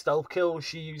doing like stealth kills,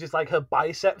 she uses like her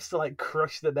biceps to like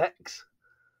crush the necks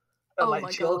and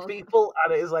like choke people,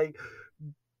 and it is like,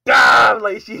 damn,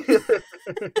 like she.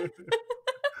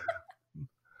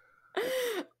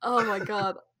 Oh my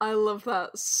God, I love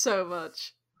that so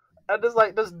much. And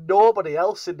there's nobody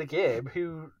else in the game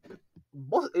who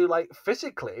like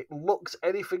physically looks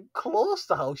anything close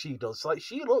to how she does. Like,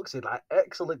 she looks in like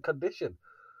excellent condition.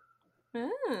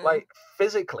 Like,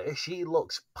 physically she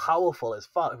looks powerful as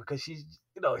fuck, because she's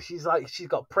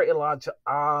got pretty large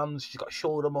arms, she's got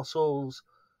shoulder muscles.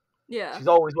 Yeah. She's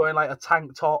always wearing like a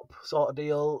tank top sort of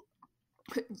deal.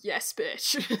 Yes,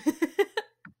 bitch.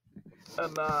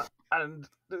 and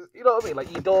you know what I mean? Like,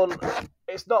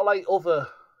 it's not like other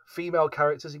female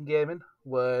characters in gaming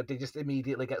where they just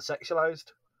immediately get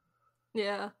sexualized.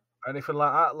 Yeah. Anything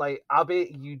like that. Like,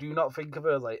 Abby, you do not think of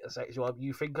her as like a sexual.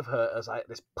 You think of her as like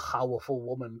this powerful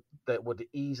woman that would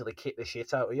easily kick the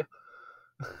shit out of you.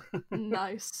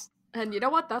 Nice. And you know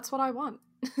what? That's what I want.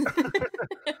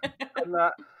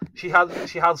 And she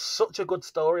has such a good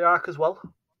story arc as well.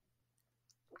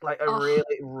 Like a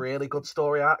really, really good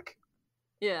story arc.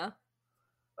 Yeah.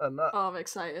 And I'm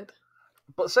excited.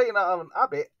 But saying that on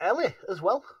Abby, Ellie as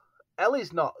well.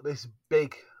 Ellie's not this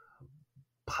big,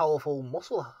 powerful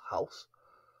muscle house.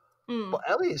 But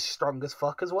Ellie is strong as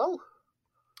fuck as well.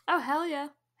 Oh, hell yeah.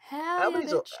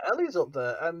 Ellie's up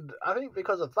there. And I think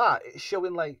because of that, it's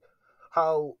showing like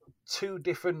how two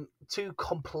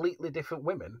completely different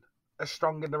women are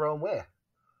strong in their own way.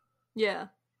 Yeah.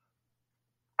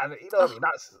 And you know what I mean?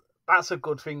 That's a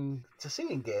good thing to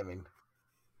see in gaming.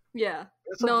 Yeah.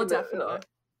 It's No, something that, definitely.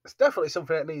 it's definitely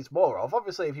something that needs more of.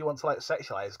 Obviously, if you want to like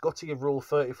sexualize, go to your Rule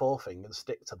 34 thing and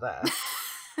stick to there.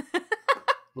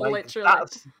 Like Literally.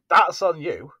 that's on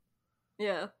you.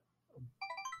 Yeah.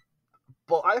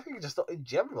 But I think just in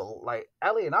general, like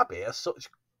Ellie and Abby are such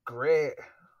great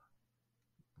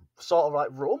sort of like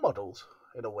role models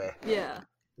in a way. Yeah.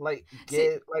 Like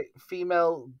See, like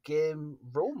female game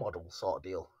role model sort of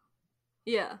deal.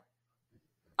 yeah.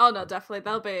 Oh no, definitely.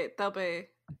 They'll be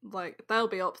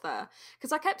up there.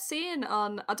 Because I kept seeing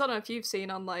on, I don't know if you've seen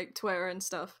on like Twitter and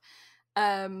stuff.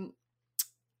 Um,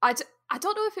 I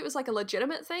don't know if it was like a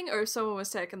legitimate thing or if someone was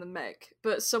taking the mic,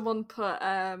 but someone put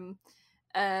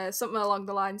something along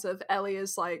the lines of Ellie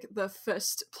is like the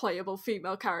first playable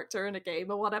female character in a game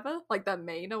or whatever, like their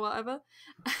main or whatever.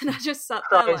 And I just sat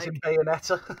there Cries in like,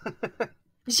 Bayonetta.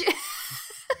 well,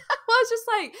 I was just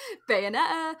like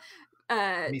Bayonetta,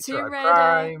 Tomb Meteorite Raider.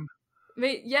 Prime.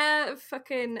 Yeah,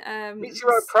 fucking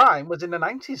Meteorite Prime was in the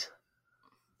 90s.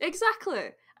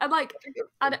 exactly. And like, I think it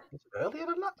and was earlier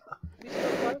than that.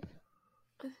 Meteorite Prime.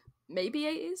 maybe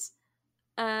 80s.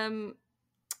 And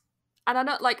I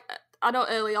know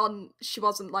early on she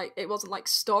wasn't like, it wasn't like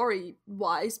story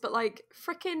wise, but like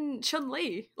freaking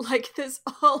Chun-Li, like there's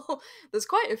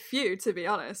quite a few, to be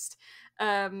honest.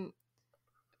 But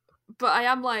I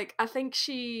am like, I think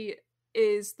she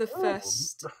is the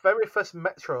first. The very first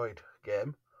Metroid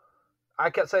game. I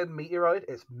kept saying Meteoroid,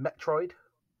 it's Metroid.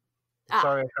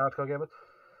 Sorry, hardcore gamer.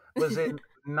 Was in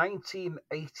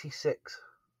 1986.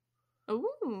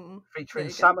 Ooh, Featuring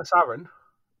Samus Aran,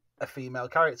 a female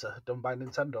character, done by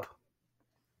Nintendo.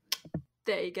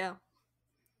 There you go.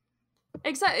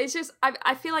 Exactly. It's just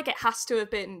I feel like it has to have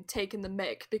been taking the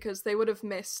mick because they would have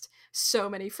missed so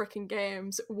many freaking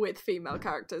games with female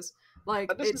characters. Like,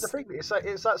 and this is the thing. It's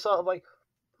that sort of like,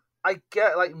 I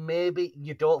get like maybe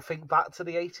you don't think back to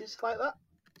the 80s like that.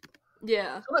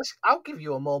 Yeah. So I'll give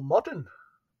you a more modern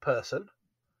person,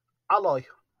 Aloy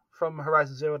from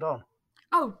Horizon Zero Dawn.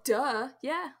 Oh, duh.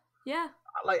 Yeah. Yeah.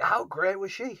 Like, how great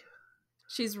was she?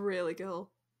 She's really cool.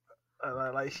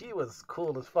 Like, she was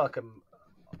cool as fuck, and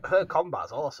her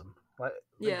combat's awesome. Like,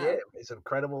 the game is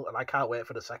incredible, and I can't wait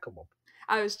for the second one.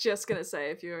 I was just gonna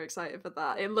say, if you were excited for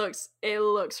that, it looks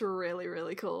really,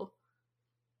 really cool.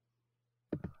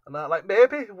 And like,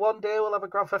 maybe one day we'll have a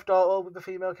Grand Theft Auto with a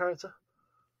female character.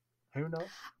 Who knows?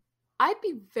 I'd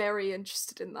be very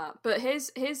interested in that. But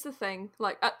here's the thing.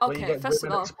 Like, okay, first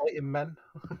of all, exploiting men.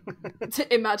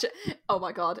 To imagine, oh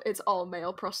my god, it's all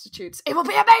male prostitutes. It will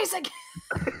be amazing.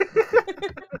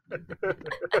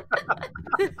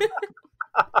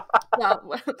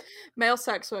 well, male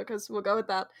sex workers, we'll go with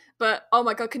that. But oh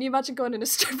my god, can you imagine going in a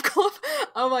strip club?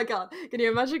 Oh my god, can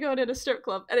you imagine going in a strip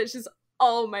club and it's just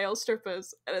all male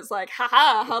strippers and it's like,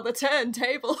 haha, how the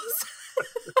turntables.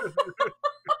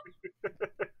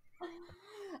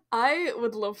 I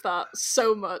would love that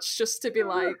so much, just to be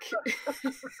like,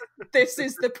 this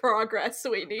is the progress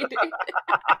we needed.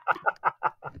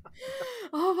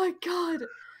 Oh my god.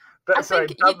 Sorry,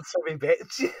 dance for me,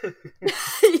 bitch.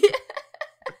 Yeah.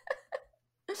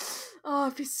 Oh,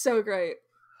 it'd be so great.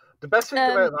 The best thing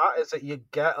about that is that you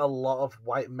get a lot of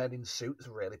white men in suits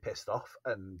really pissed off,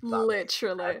 and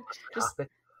literally just happy.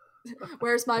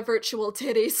 Where's my virtual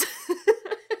titties?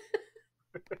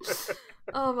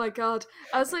 Oh my god.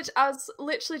 I was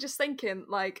literally just thinking,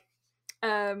 like,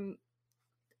 right,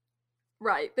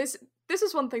 this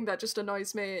is one thing that just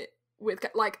annoys me with,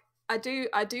 like, I do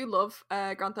love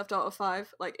Grand Theft Auto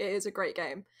 5, like, it is a great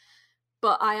game,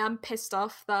 but I am pissed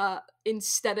off that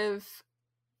instead of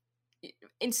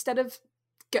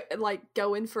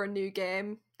going for a new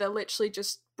game, they're literally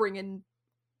just bringing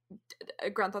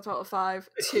Grand Theft Auto 5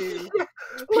 to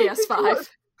PS5.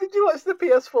 Did you watch the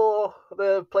PS4,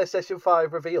 the PlayStation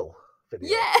 5 reveal video?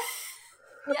 Yeah.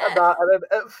 Yeah. And then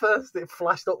at first it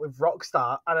flashed up with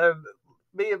Rockstar, and then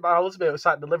me and my husband were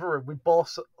sat in the living room. We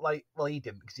both, like, well, he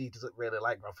didn't because he doesn't really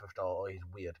like Grand Theft Auto. He's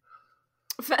weird.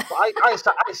 But I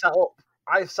sat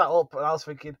up and I was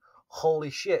thinking,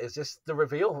 holy shit, is this the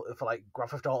reveal for like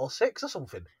Grand Theft Auto 6 or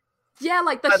something? Yeah,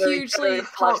 like the hugely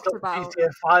talked about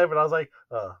GTA 5, and I was like,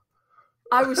 oh.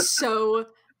 I was so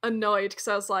annoyed because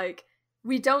I was like,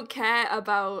 we don't care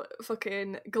about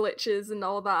fucking glitches and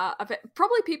all that.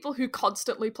 Probably people who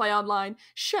constantly play online,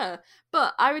 sure,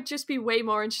 but I would just be way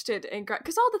more interested in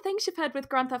because all the things you've heard with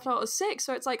Grand Theft Auto 6,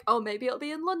 so it's like, oh, maybe it'll be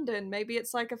in London, maybe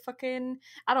it's like a fucking,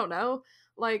 I don't know,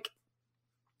 like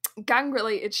gang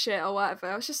related shit or whatever.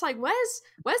 I was just like, where's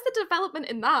the development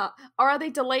in that? Or are they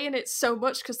delaying it so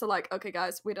much because they're like, okay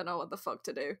guys, we don't know what the fuck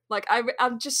to do. Like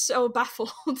I'm just so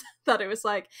baffled that it was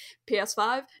like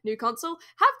PS5 new console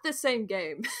have the same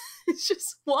game. It's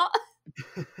just what.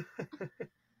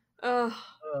 But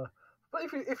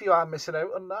if you are missing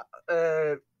out on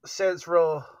that, Saints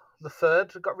Row the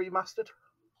Third got remastered.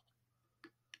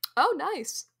 Oh,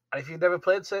 nice. And if you've never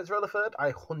played Saints Row the Third,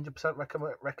 I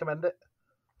 100% recommend it.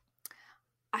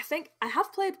 I think I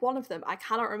have played one of them. I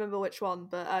cannot remember which one,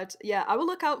 but I will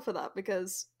look out for that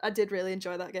because I did really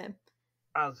enjoy that game.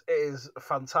 As it is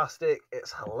fantastic,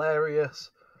 it's hilarious.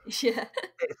 Yeah,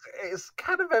 it's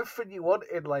kind of everything you want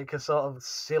in like a sort of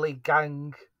silly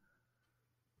gang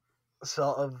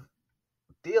sort of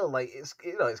deal. Like it's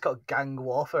got gang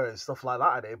warfare and stuff like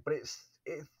that in it, but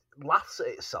it laughs at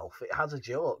itself. It has a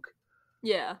joke.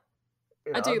 Yeah.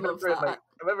 I do love that. I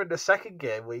remember in the second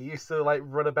game we used to like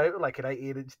run about with like an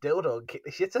 18-inch dildo and kick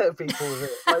the shit out of people with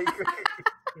it. Like,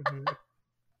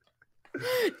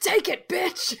 take it,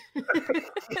 bitch. Yeah,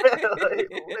 like,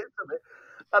 literally.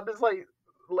 And it's like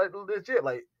legit,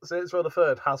 like Saints Row the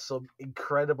Third has some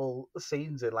incredible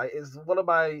scenes in. Like, it's one of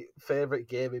my favorite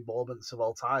gaming moments of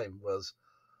all time. Was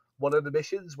one of the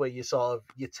missions where you're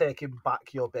taking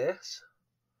back your base.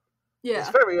 Yeah,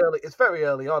 It's very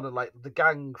early on, and like the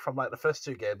gang from like the first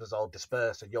two games is all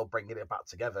dispersed, and you're bringing it back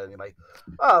together. And you're like,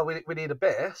 oh, we need a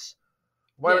base.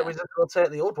 Why don't we just go take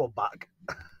the old one back?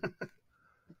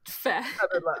 Fair.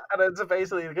 And then so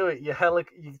basically you do it. You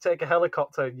take a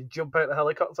helicopter and you jump out the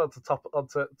helicopter onto top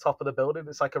of the building.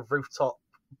 It's like a rooftop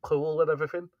pool and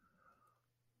everything.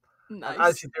 Nice. And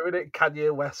as you're doing it,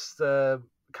 Kanye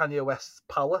West's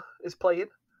Power is playing.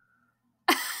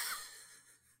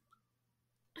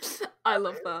 I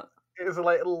love that. It's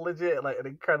like legit, like an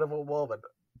incredible moment.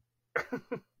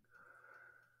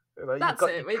 That's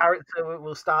got it. Your character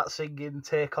will start singing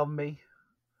 "Take on Me"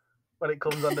 when it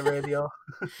comes on the radio.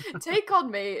 Take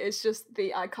on Me is just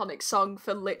the iconic song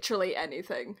for literally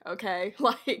anything. Okay,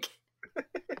 like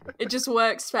it just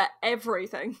works for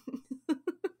everything.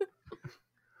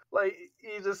 Like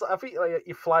I think like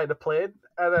you fly in a plane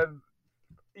and then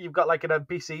you've got like an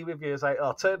NPC with you. It's like,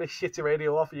 oh, turn this shitty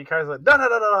radio off, and your character's like,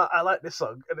 no, I like this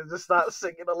song, and it just starts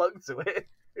singing along to it.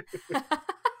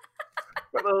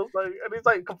 And he's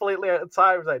like completely out of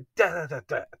time. It's like da da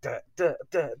da da da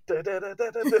da da da da da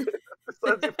da. It's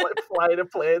like flying a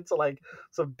plane to like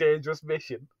some dangerous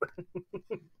mission.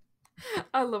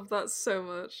 I love that so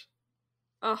much.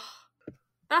 Oh,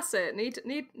 that's it. Need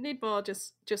more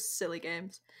just silly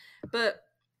games, but.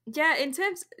 Yeah, in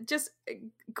terms, just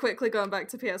quickly going back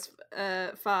to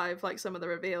PS5, like some of the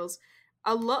reveals,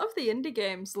 a lot of the indie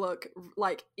games look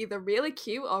like either really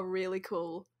cute or really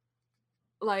cool.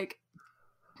 Like,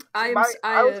 I was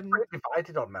pretty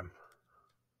divided on them.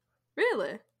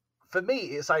 Really? For me,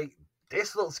 it's like,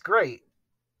 this looks great.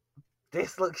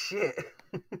 This looks shit.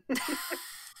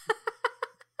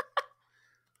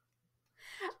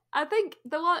 I think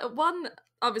the one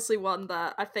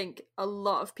that I think a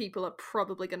lot of people are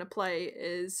probably going to play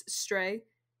is Stray,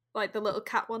 like the little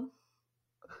cat one.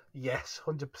 Yes,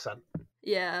 100%.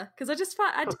 Yeah, because I just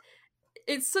find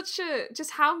it's such a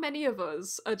just how many of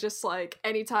us are just like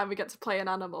anytime we get to play an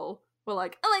animal, we're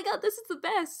like, oh my god, this is the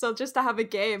best. So just to have a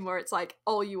game where it's like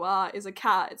all you are is a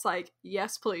cat, it's like,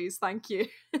 yes, please, thank you.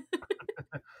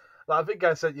 I think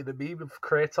I sent you the meme of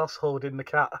Kratos holding the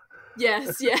cat.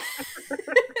 Yes, yeah.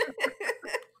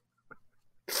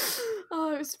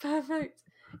 Oh, it was perfect.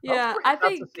 Yeah, I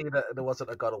think to see that there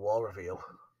wasn't a God of War reveal.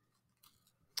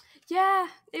 Yeah,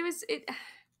 it was.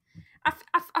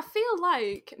 I feel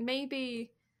like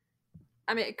maybe.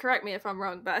 I mean, correct me if I'm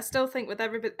wrong, but I still think with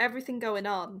everything going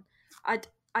on, I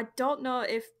don't know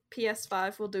if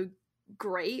PS5 will do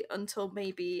great until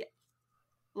maybe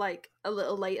like a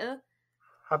little later.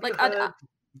 Have you heard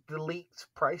the leaked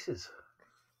prices?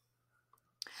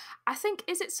 I think,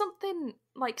 is it something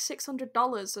like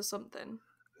 $600 or something?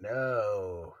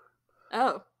 No.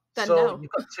 Oh, then so no. You've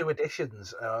got two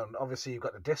editions. Obviously, you've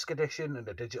got the disc edition and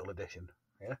the digital edition.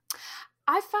 Yeah.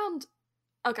 I found.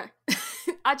 Okay,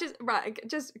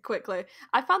 just quickly.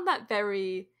 I found that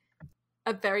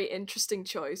a very interesting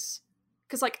choice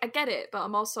because, like, I get it, but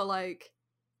I'm also like,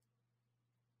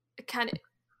 I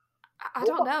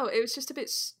don't know. It was just a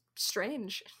bit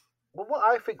strange. Well, what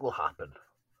I think will happen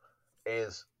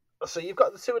is. So you've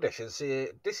got the two editions. See,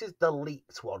 this is the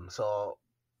leaked one. So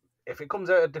if it comes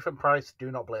out at a different price,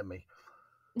 do not blame me.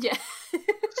 Yeah.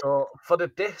 So for the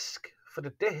disc,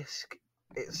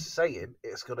 it's saying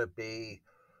it's going to be,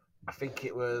 I think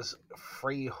it was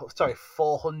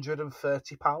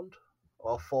 £430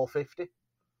 or £450.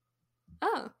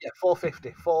 Oh, Yeah,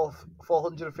 £450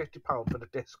 for the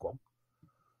disc one,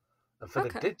 and for the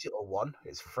okay. digital one,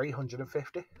 it's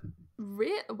 £350.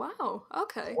 Wow.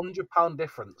 Okay. £100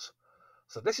 difference.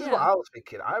 So this is what Yeah. I was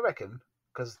thinking. I reckon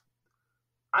because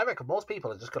I reckon most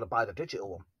people are just going to buy the digital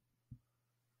one.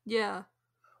 Yeah.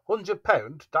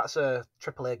 £100. That's a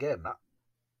AAA game. That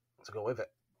to go with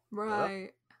it. You know,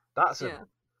 Right. that's a. Yeah.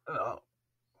 You know,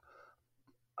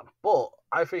 but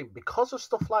I think because of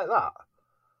stuff like that,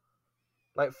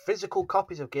 like physical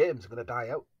copies of games are going to die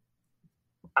out,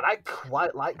 and I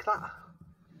quite like that.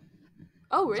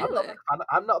 Oh, So really?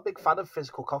 I'm not a big fan of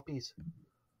physical copies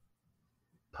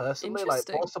personally. Like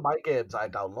Interesting. most of my games, I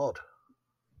download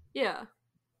Yeah.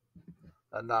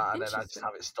 and then I just Interesting.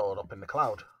 have it stored up in the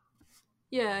cloud.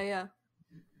 Yeah. Yeah.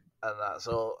 And that,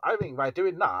 so I think by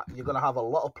doing that, you're going to have a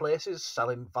lot of places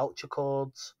selling voucher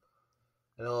codes,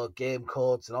 game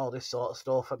codes and all this sort of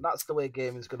stuff, and that's the way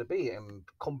gaming's going to be. And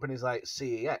companies like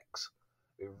CEX,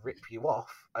 who rip you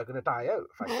off, are going to die out.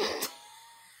 Frankly.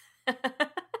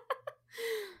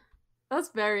 That's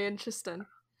very interesting.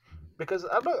 Because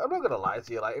I'm not going to lie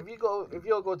to you. Like if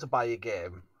you're going to buy a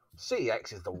game,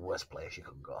 CEX is the worst place you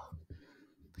can go.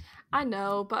 I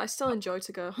know, but I still enjoy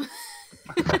to go.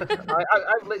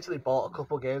 I've literally bought a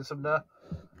couple games from there,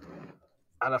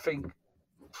 and I think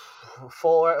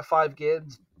 4 out of 5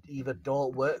 games either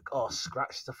don't work or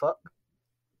scratch the fuck.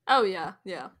 Oh yeah,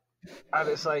 yeah. And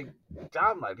it's like,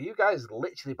 damn, like, you guys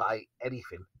literally buy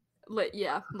anything.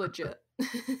 Yeah, legit.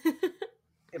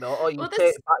 Or you Well, take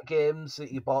this. back games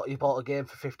that you bought a game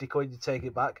for £50, you take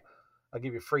it back. I'll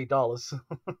give you $3.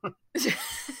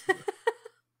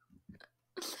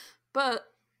 But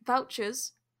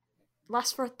vouchers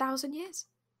last for 1,000 years.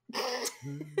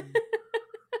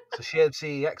 So shared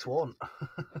CEX won't.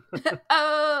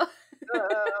 Oh.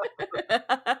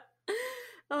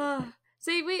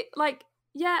 See,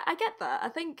 yeah, I get that. I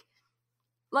think,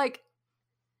 like,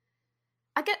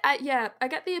 I get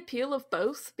the appeal of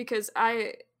both because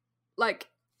like,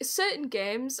 certain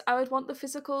games I would want the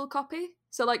physical copy.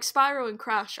 So, like, Spyro and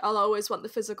Crash, I'll always want the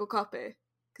physical copy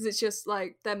because it's just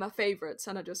like they're my favorites,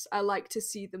 and I like to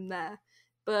see them there.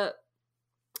 But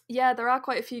yeah, there are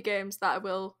quite a few games that I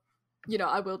will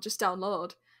just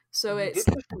download. So You it's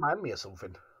did just remind me of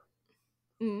something.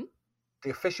 mm, The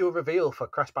official reveal for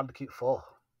Crash Bandicoot 4.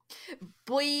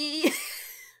 boy.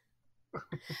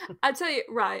 I tell you,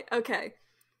 right? Okay,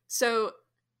 so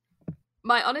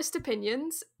my honest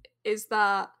opinions is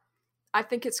that I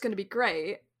think it's going to be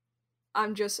great.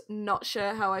 I'm just not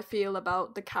sure how I feel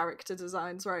about the character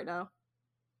designs right now.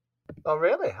 Oh,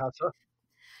 really? How so?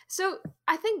 So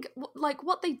I think like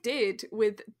what they did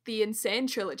with the Insane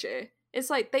trilogy, it's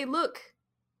like they look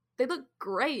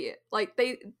great. Like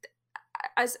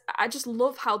as I just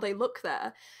love how they look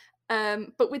there.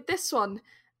 But with this one,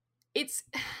 it's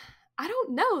I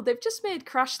don't know. They've just made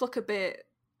Crash look a bit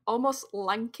almost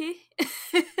lanky.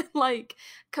 Like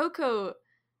Coco.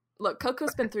 Look,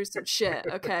 Coco's been through some shit.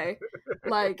 Okay,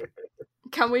 like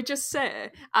can we just say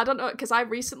I don't know because I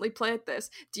recently played this.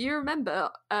 Do you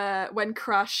remember when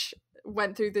Crash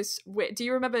went through this? Do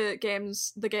you remember the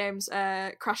games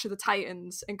Crash of the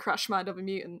Titans and Crash Mind of a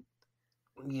Mutant?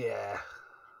 Yeah.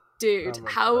 Dude,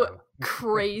 how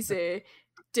crazy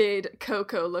did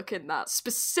Coco look in that?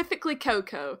 Specifically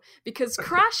Coco, because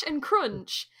Crash and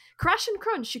Crunch,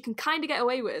 you can kind of get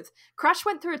away with. Crash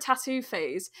went through a tattoo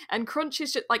phase, and Crunch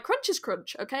is just like Crunch is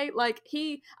Crunch, okay? Like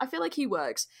I feel like he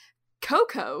works.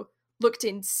 Coco looked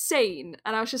insane,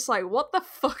 and I was just like, "What the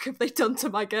fuck have they done to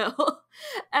my girl?"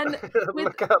 And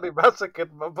with Look,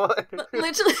 massacred my boy.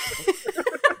 literally.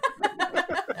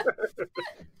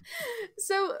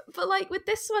 So, but like with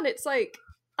this one, it's like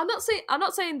I'm not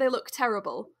saying they look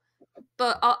terrible,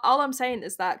 but all I'm saying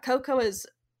is that Coco is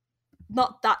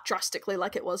not that drastically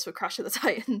like it was for Crash of the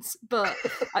Titans, but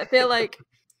I feel like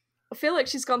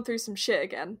she's gone through some shit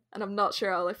again, and I'm not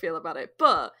sure how I feel about it.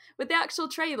 But with the actual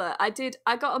trailer, I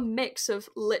got a mix of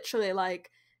literally like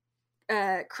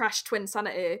Crash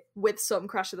Twinsanity with some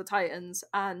Crash of the Titans,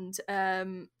 and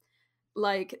and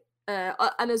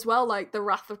as well like the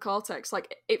Wrath of Cortex.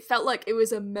 Like it felt like it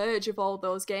was a merge of all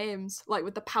those games, like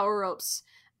with the power-ups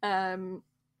and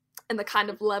the kind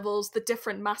of levels, the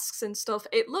different masks and stuff.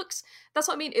 That's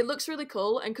what I mean, it looks really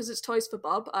cool, and because it's Toys for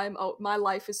Bob, my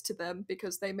life is to them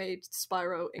because they made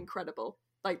Spyro incredible.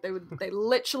 Like they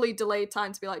literally delayed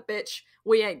time to be like, bitch,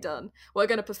 we ain't done, we're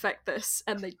gonna perfect this,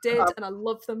 and they did, and I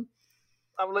love them.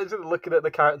 I'm literally looking at the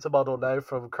character model now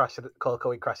from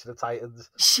Coco and Crash of the Titans.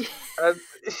 And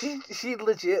she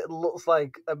legit looks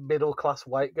like a middle class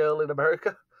white girl in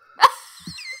America.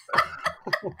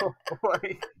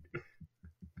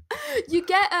 You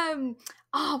get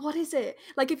what is it?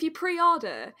 Like if you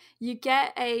pre-order, you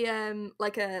get a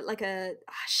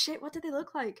shit. What do they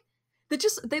look like?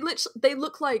 They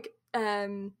look like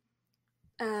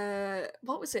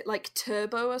what was it, like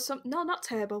Turbo or something? No, not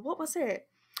Turbo. What was it?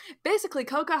 Basically,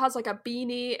 Coco has like a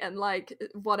beanie and like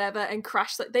whatever, and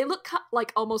Crash. They look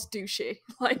like almost douchey.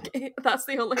 Like that's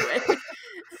the only way.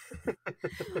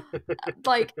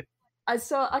 Like I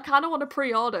kind of want to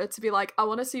pre-order to be like, I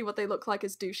want to see what they look like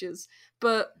as douches,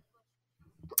 but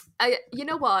you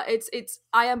know what?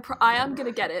 I am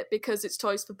gonna get it because it's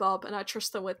Toys for Bob and I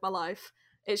trust them with my life.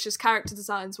 It's just character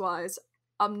designs wise,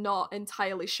 I'm not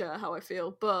entirely sure how I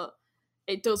feel, but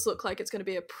it does look like it's gonna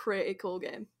be a pretty cool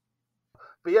game.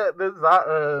 But yeah, there's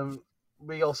that.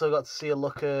 We also got to see a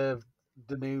look of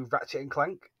the new Ratchet and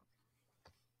Clank.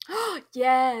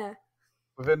 Yeah.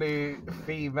 With a new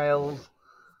female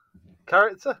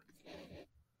character.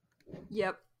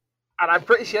 Yep. And I'm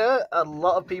pretty sure a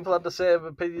lot of people had the same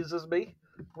opinions as me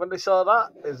when they saw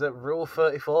that, is that Rule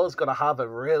 34 is going to have a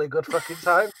really good fucking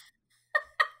time.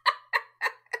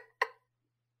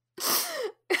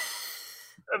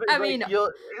 I mean,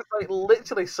 it's like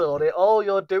literally, Sony, all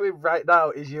you're doing right now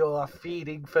is you're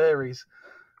feeding furries.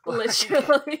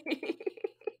 Literally.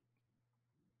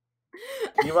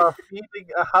 You are feeding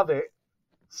a habit.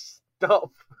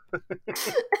 Stop.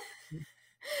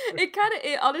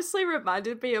 It honestly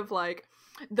reminded me of like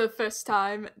the first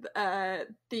time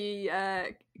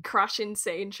the Crash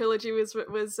Insane trilogy was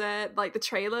like the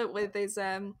trailer with his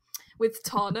with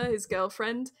Tawna, his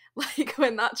girlfriend, like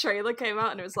when that trailer came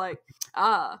out and it was like,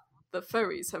 the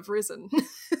furries have risen.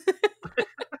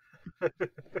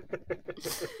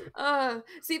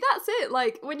 See, that's it.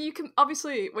 Like when you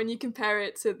compare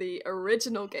it to the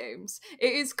original games,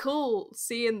 it is cool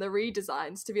seeing the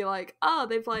redesigns to be like,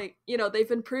 they've like, they've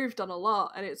improved on a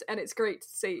lot, and it's great to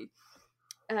see.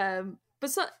 But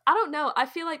so I don't know. I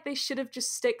feel like they should have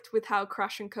just sticked with how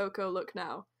Crash and Coco look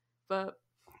now. But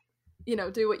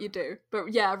do what you do.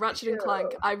 But yeah, Ratchet and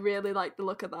Clank, I really like the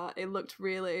look of that. It looked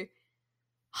really.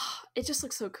 It just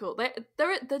looks so cool.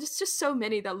 There's just so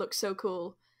many that look so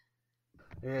cool.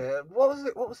 Yeah, what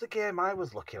was the game I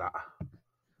was looking at?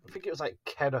 I think it was like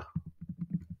Kenna,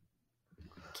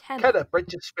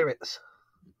 Bridge of Spirits.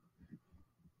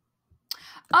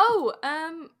 Oh,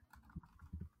 and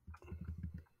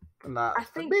that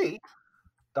for me,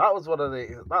 that was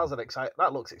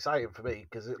that looks exciting for me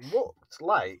because it looked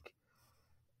like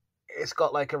it's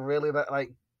got like a really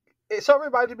like it sort of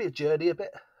reminded me of Journey a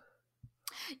bit.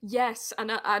 Yes, I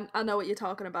know what you're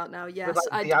talking about now. Yes,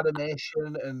 like the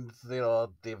animation and the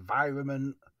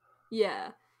environment.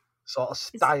 Yeah, sort of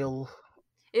style.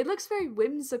 It looks very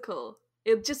whimsical.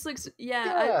 It just looks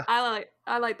I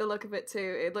like the look of it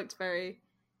too. It looked very.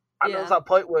 And there's that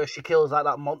point where she kills like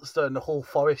that monster and the whole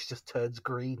forest just turns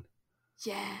green.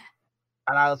 Yeah.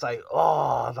 And I was like,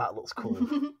 oh, that looks cool.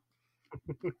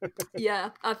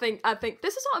 Yeah, I think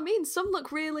this is what I mean. Some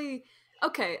look really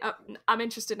okay. I'm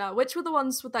interested now. Which were the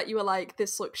ones that you were like,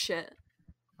 this looks shit?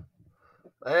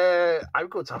 I'm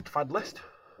going to have to find a list.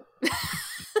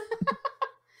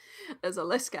 There's a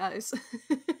list, guys.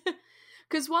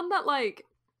 Because one that like,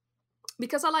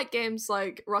 because I like games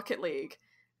like Rocket League.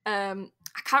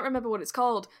 I can't remember what it's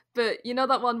called, but you know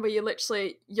that one where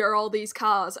you're all these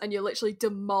cars and you're literally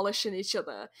demolishing each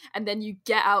other, and then you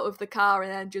get out of the car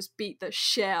and then just beat the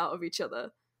shit out of each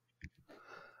other.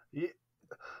 Yeah.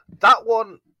 That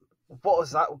one, what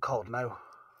was that one called now?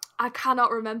 I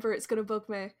cannot remember. It's gonna bug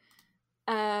me.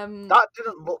 That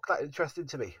didn't look that interesting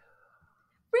to me.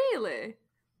 Really?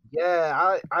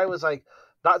 Yeah, I was like,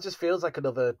 that just feels like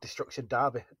another Destruction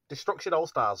Derby. Destruction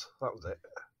All-Stars, that was it.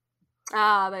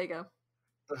 There you go.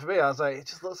 But for me, I was like, it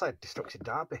just looks like Destruction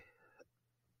Derby.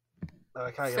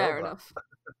 Fair enough.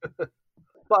 But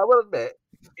I will admit,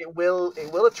 it will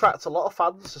attract a lot of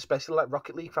fans, especially like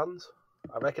Rocket League fans.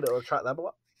 I reckon it will attract them a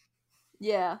lot.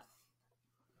 Yeah.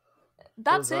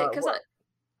 That's it, because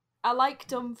I like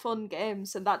dumb fun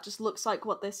games, and that just looks like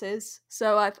what this is.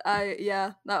 So I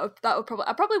that would probably,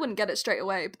 I probably wouldn't get it straight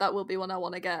away, but that will be one I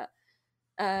want to get.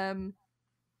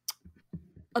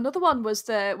 Another one was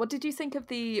what did you think of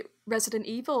the Resident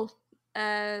Evil?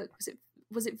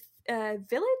 Was it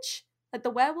Village? Like the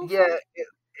werewolf? Yeah,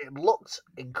 it looked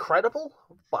incredible,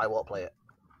 but I won't play it.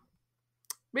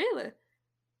 Really?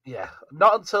 Yeah,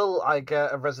 not until I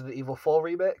get a Resident Evil 4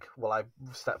 remake will I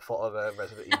step foot on a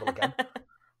Resident Evil again.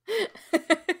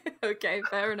 Okay,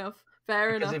 fair enough.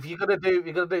 Because if you're gonna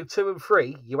do 2 and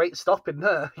 3, you ain't stopping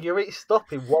there. You ain't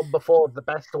stopping one before the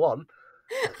best one.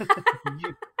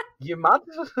 You mad?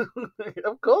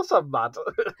 Of course I'm mad.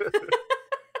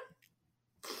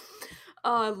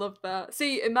 Oh, I love that.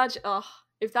 See, imagine. Oh,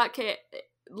 if that came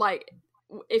like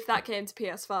if that came to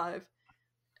PS5,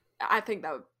 I think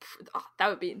that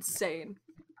would be insane.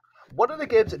 One of the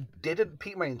games that didn't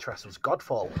pique my interest was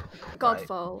Godfall. Right?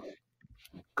 Godfall.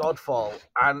 Godfall,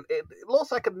 and it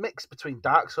looks like a mix between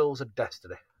Dark Souls and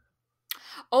Destiny.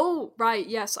 Oh, right,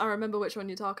 yes, I remember which one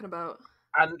you're talking about.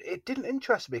 And it didn't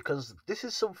interest me because this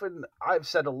is something I've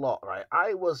said a lot, right?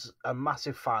 I was a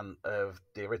massive fan of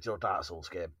the original Dark Souls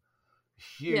game.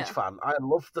 Huge fan. I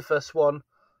loved the first one.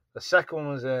 The second one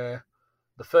was the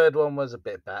third one was a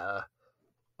bit better.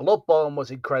 Bloodborne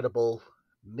was incredible.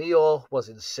 Neo was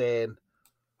insane.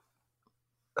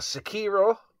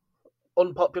 Sekiro,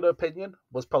 unpopular opinion,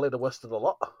 was probably the worst of the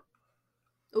lot.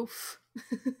 Oof.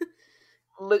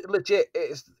 Legit,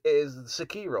 it is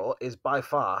Sekiro is by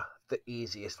far the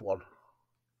easiest one.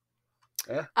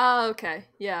 Yeah. Okay.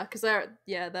 Yeah, because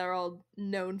they're all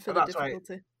known for the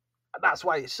difficulty. That's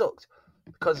why it sucked,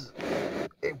 because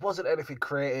it wasn't anything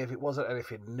creative, it wasn't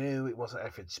anything new, it wasn't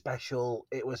anything special.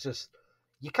 It was just,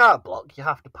 you can't block, you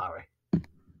have to parry.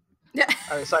 Yeah.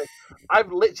 And it's like,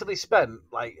 I've literally spent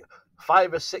like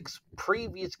 5 or 6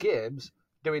 previous games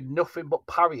doing nothing but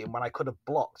parrying when I could have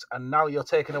blocked, and now you're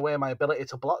taking away my ability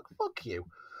to block. Fuck you.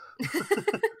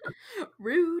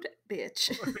 Rude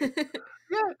bitch.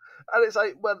 Yeah, and it's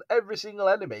like, when every single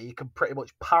enemy you can pretty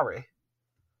much parry,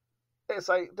 it's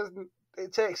like,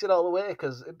 it takes it all away,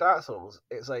 because in Dark Souls,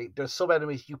 it's like, there's some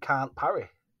enemies you can't parry.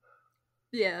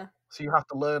 Yeah. So you have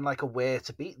to learn like a way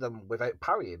to beat them without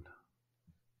parrying.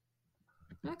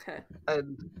 Okay.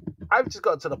 And I've just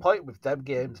got to the point with them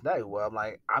games now where I'm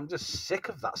like, I'm just sick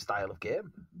of that style of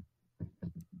game.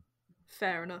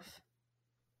 Fair enough.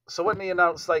 So when they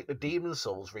announced like the Demon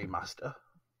Souls remaster,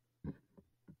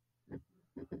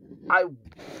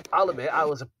 I'll admit I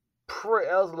was a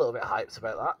little bit hyped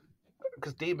about that,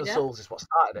 because Demon Souls is what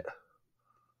started it.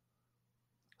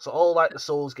 So all like the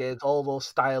Souls games, all those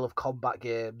style of combat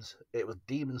games, it was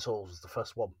Demon Souls was the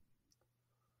first one.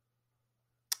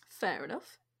 Fair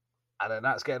enough. And then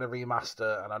that's getting a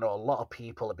remaster, and I know a lot of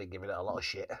people have been giving it a lot of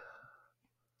shit.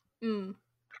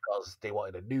 Because they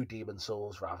wanted a new Demon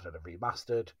Souls rather than a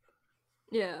remastered.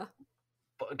 Yeah.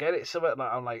 But again, it's something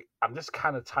that I'm just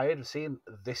kind of tired of seeing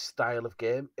this style of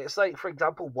game. It's like, for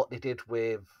example, what they did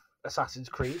with Assassin's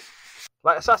Creed.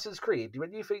 Like Assassin's Creed,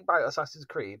 when you think about Assassin's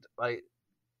Creed, like,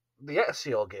 the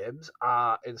Ezio games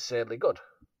are insanely good.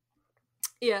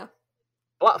 Yeah.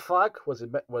 Black Flag was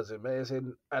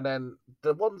amazing, and then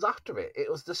the ones after it, it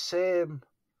was the same.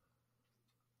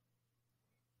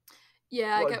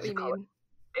 Yeah, I get what you mean.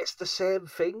 It's the same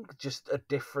thing, just a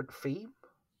different theme.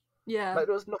 Yeah. Like,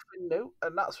 there was nothing new,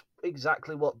 and that's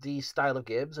exactly what these style of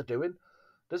games are doing.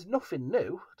 There's nothing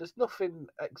new. There's nothing,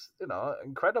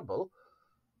 incredible,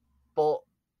 but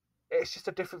it's just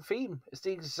a different theme. It's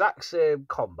the exact same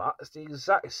combat. It's the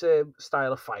exact same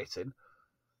style of fighting.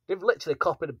 They've literally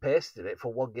copied and pasted it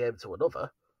from one game to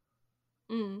another.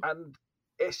 And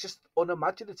it's just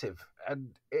unimaginative.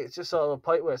 And it's just sort of a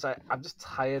point where it's like, I'm just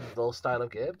tired of those style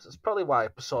of games. It's probably why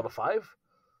Persona 5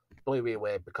 blew me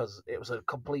away, because it was a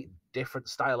complete different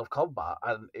style of combat,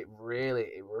 and it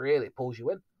really pulls you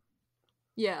in.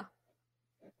 Yeah.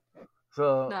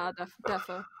 So, nah,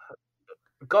 defo.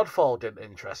 Godfall didn't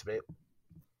interest me.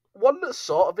 One that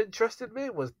sort of interested me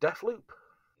was Deathloop.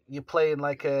 You're playing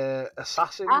like a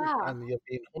assassin, and you're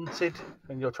being hunted,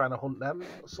 and you're trying to hunt them,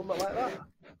 or something like that.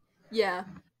 Yeah.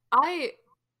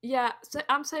 So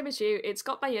I'm same as you. It's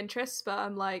got my interests, but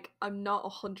I'm not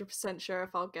 100% sure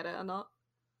if I'll get it or not.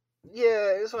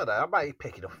 Yeah, it's like that. I might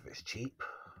pick it up if it's cheap.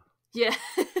 Yeah.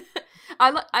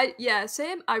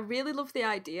 Same. I really love the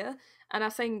idea, and I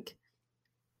think,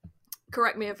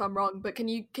 correct me if I'm wrong, but can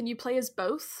you play as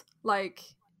both? Like,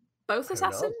 both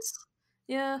assassins?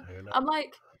 Yeah. I'm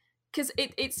like, because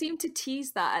it seemed to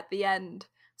tease that at the end,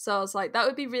 so I was like, that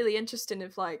would be really interesting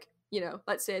if, like,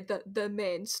 let's say the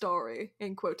main story,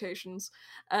 in quotations,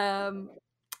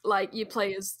 like, you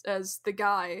play as the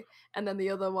guy, and then the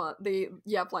other one, you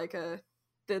have like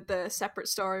the separate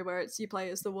story where it's you play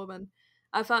as the woman.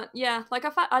 I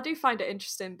do find it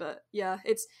interesting, but yeah,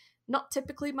 it's not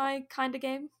typically my kind of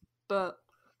game, but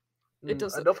it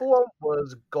does. Another one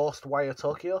was Ghostwire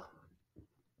Tokyo.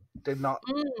 Did not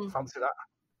fancy that.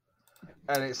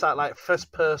 And it's that like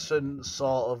first person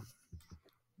sort of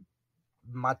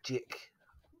magic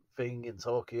thing in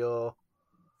Tokyo.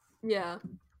 Yeah.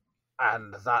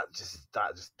 And that just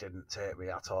didn't take me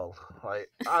at all. Like,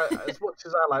 as much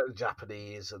as I like the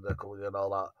Japanese and the Korean and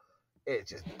all that, it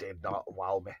just did not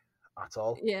wow me at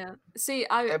all. Yeah. See,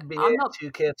 NBA I'm not...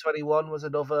 2K21 was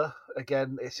another.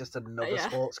 Again, it's just another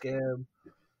sports game.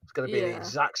 It's going to be the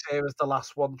exact same as the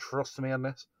last one. Trust me on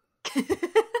this.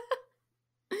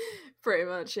 Pretty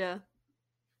much, yeah.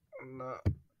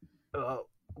 No.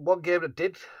 One game that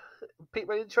did pique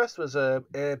my interest was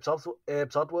Abe's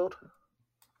Oddworld,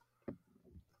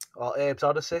 or Abe's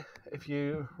Odyssey, if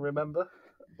you remember.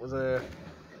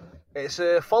 It's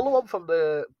a follow-on from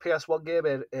the PS1 game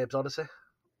Abe's Odyssey.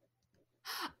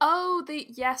 Oh,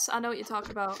 yes, I know what you're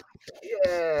talking about.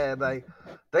 Yeah,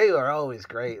 they were always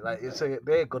great. Like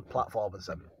they're good platformers,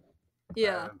 and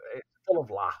Yeah, it's full of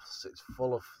laughs. It's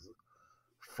full of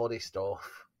funny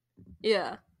stuff,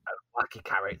 yeah. wacky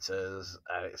characters,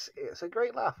 and it's a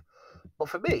great laugh. But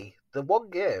for me, the one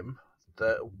game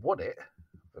that won it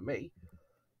for me.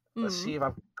 Let's see if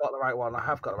I've got the right one. I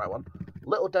have got the right one.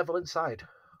 Little Devil Inside.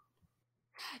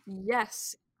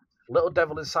 Yes. Little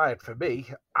Devil Inside, for me,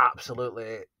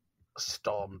 absolutely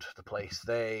stormed the place.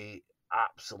 They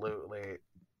absolutely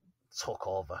took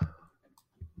over.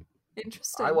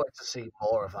 Interesting. I wanted to see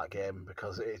more of that game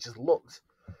because it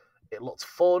looked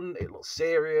fun, it looked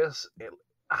serious, it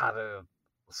had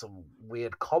some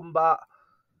weird combat.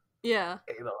 Yeah.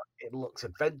 It looked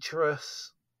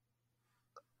adventurous.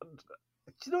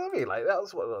 Do you know what I mean? Like,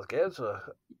 that's what those games were.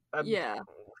 And yeah.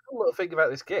 a little thing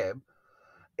about this game,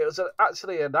 it was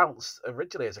actually announced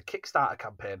originally as a Kickstarter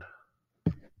campaign.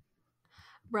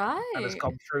 Right. And has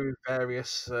gone through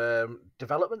various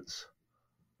developments.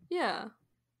 Yeah.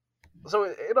 So,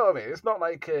 you know what I mean? It's not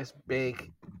like this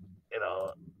big,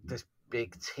 this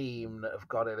big team that have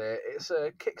got in it. It's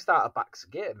a Kickstarter backs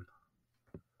again.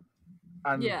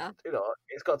 And,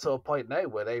 it's got to a point now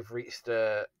where they've reached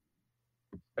an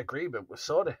agreement with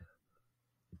Sony.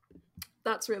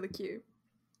 That's really cute.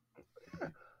 Yeah.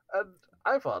 And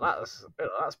I thought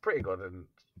that's pretty good. And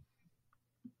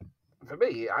for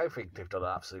me, I think they've done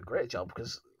an absolute great job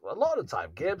because a lot of the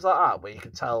time, games like that where you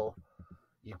can tell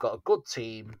you've got a good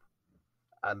team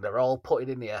and they're all putting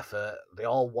in the effort, they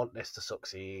all want this to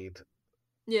succeed.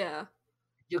 Yeah.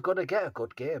 You're going to get a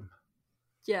good game.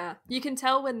 Yeah. You can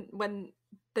tell when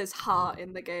there's heart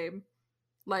in the game.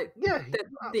 Like, yeah.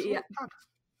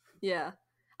 Yeah.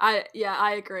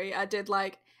 I agree. I did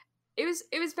like it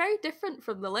was very different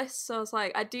from the list, so I was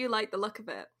like, I do like the look of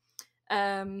it.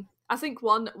 I think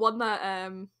one that one that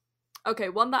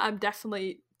I'm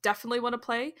definitely want to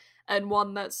play, and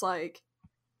one that's like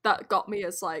that got me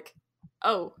as like,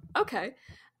 oh, okay.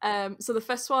 So the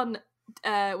first one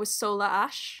was Solar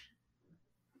Ash.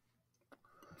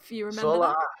 If you remember Solar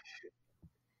that. Ash.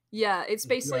 Yeah, it's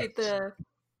basically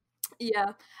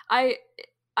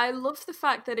I love the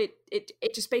fact that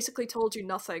it just basically told you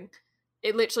nothing.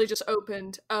 It literally just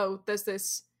opened, oh,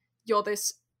 you're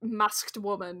this masked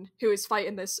woman who is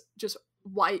fighting this just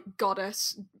white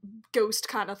goddess ghost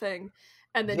kind of thing.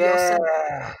 And then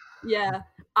yeah,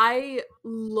 I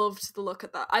loved the look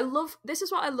at that. This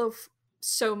is what I love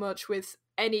so much with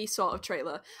any sort of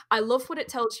trailer. I love when it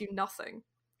tells you nothing.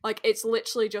 Like, it's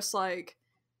literally just like,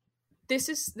 this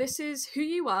is who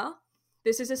you are.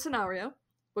 This is a scenario.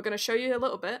 We're going to show you a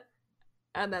little bit,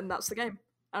 and then that's the game.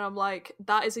 And I'm like,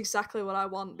 that is exactly what I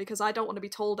want, because I don't want to be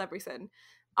told everything.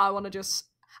 I want to just...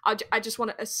 I just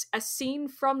want a scene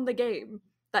from the game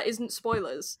that isn't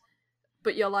spoilers,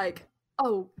 but you're like,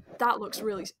 oh, that looks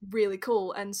really, really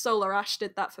cool, and Solar Ash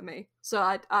did that for me. So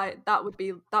that would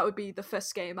be the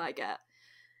first game I get.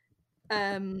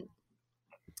 Again,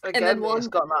 and then it's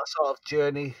got that sort of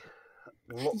journey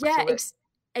look to it.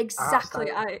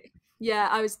 Exactly.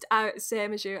 I was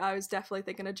same as you. I was definitely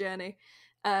thinking a Journey.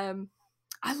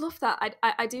 I love that.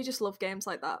 I do just love games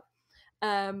like that.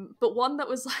 But one that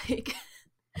was like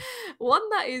one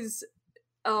that is,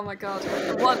 oh my god,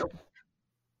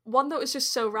 one that was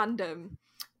just so random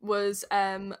was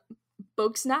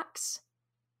Bugsnax.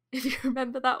 If you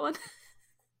remember that one.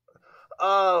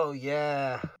 Oh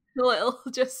yeah. Little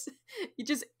you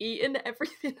just eating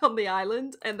everything on the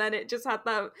island, and then it just had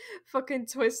that fucking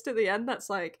twist at the end that's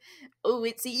like, oh,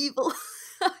 it's evil.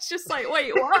 I was just like,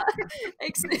 wait, what?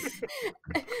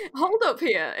 Hold up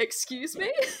here, excuse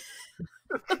me.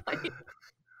 Like,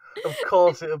 of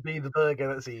course it'll be the burger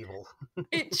that's evil.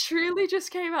 It truly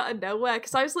just came out of nowhere,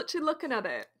 because I was literally looking at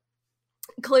it.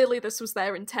 Clearly this was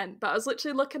their intent, but I was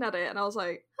literally looking at it and I was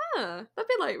like, that'd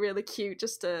be like really cute,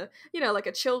 just to, like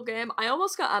a chill game. I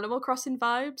almost got Animal Crossing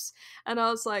vibes, and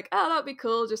I was like, oh, that'd be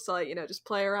cool, just to, like, just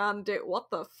play around and do it. What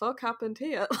the fuck happened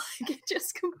here? Like, it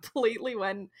just completely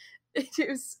went,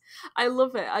 I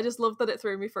love it. I just love that it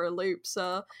threw me for a loop,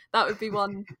 so that would be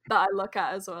one that I look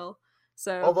at as well.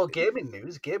 So, although gaming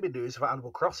news for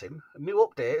Animal Crossing, a new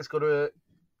update is going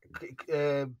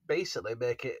to basically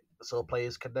make it so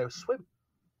players can now swim.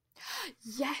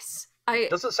 Yes,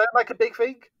 doesn't sound like a big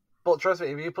thing, but trust me,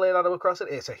 if you play Animal Crossing,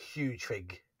 it's a huge thing.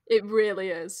 It really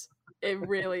is. It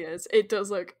really is. It does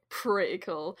look pretty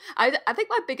cool. I think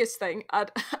my biggest thing, I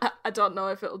don't know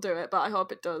if it'll do it, but I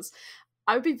hope it does.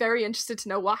 I would be very interested to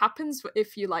know what happens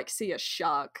if you like see a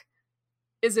shark.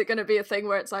 Is it going to be a thing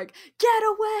where it's like, get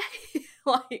away,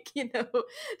 like, you know,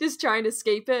 just try and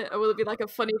escape it, or will it be like a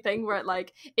funny thing where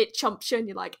it chomps you and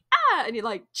you're like, ah, and you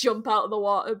like jump out of the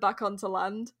water back onto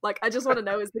land? Like, I just want to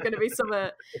know, is there going to be something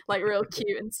like real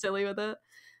cute and silly with it?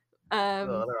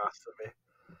 No, there has to be.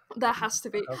 There has to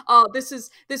be. Oh, this was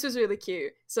really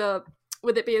cute. So,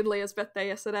 with it being Leah's birthday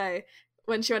yesterday,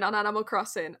 when she went on Animal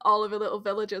Crossing, all of her little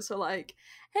villagers were like,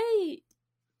 "Hey,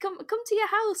 come to your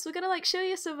house. We're gonna like show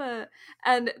you something."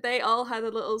 And they all had a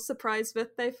little surprise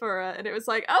birthday for her, and it was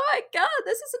like, "Oh my god,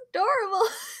 this is adorable!"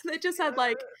 They just had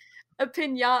like a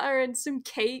piñata and some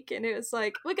cake, and it was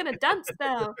like, "We're gonna dance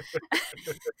now."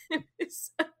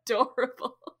 It's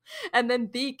adorable. And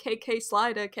then the KK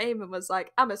Slider came and was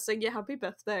like, "I'm gonna sing you happy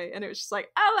birthday," and it was just like,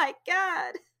 "Oh my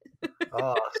god!"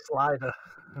 Oh, Slider.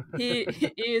 he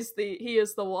is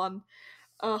the one.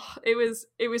 Oh, it was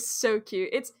so cute.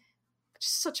 It's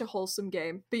such a wholesome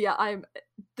game. But yeah,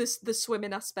 the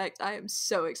swimming aspect I am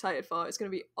so excited for. It's gonna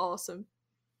be awesome.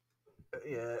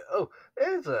 Yeah. Oh,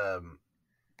 there's I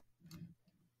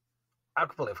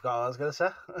completely forgot what I was gonna say.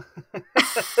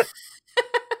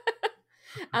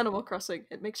 Animal Crossing.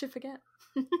 It makes you forget.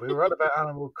 We were on about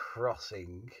Animal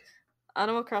Crossing.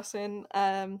 Animal Crossing.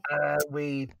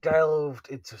 We delved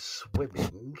into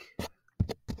swimming.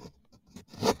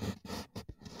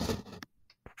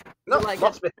 No, like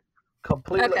lost me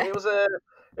completely. Okay. It was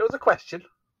a question.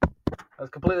 I was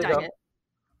completely Dang gone. it.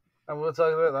 And we're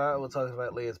talking about that. We're talking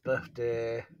about Leah's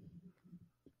birthday.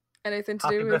 Anything to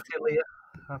Happy do with birthday, Leah.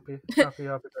 Happy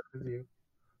birthday to you.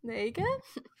 There you go.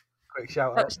 Quick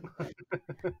shout out.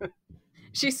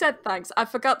 She said thanks. I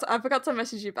forgot to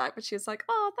message you back, but she was like,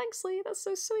 "Oh, thanks, Lee. That's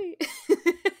so sweet."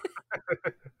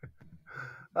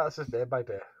 That's just day by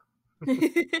day.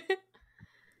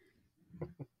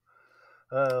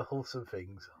 Wholesome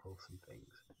things.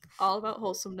 All about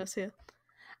wholesomeness here.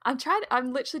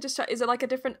 I'm literally just trying. Is it like a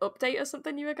different update or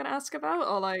something you were going to ask about,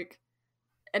 or like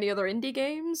any other indie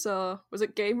games, or was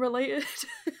it game related?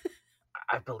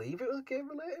 I believe it was game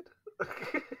related.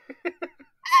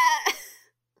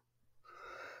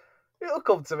 It'll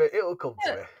come to me. It'll come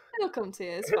to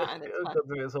you. It's fine. It's fine. Come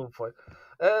to me at some point.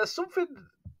 Something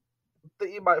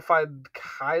that you might find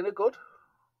kind of good,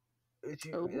 which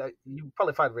you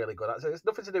probably find really good. Actually, it's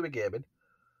nothing to do with gaming.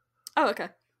 Oh, okay.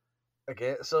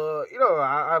 Okay, so you know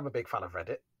I'm a big fan of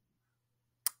Reddit.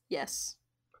 Yes.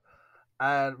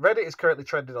 And Reddit is currently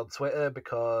trending on Twitter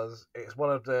because it's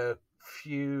one of the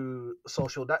few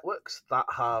social networks that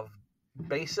have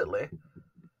basically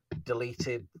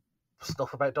deleted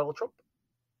stuff about Donald Trump.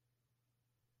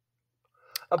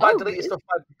 About deleting stuff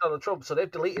about Donald Trump, so they've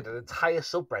deleted an entire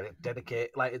subreddit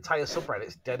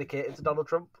subreddits dedicated to Donald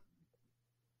Trump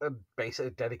and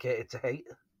basically dedicated to hate.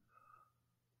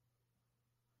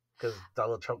 Because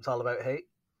Donald Trump's all about hate.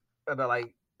 And they're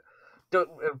like,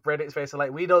 Reddit's basically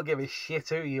like, we don't give a shit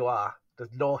who you are. There's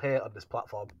no hate on this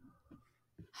platform.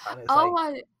 And it's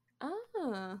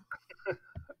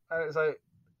and it's like,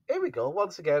 here we go.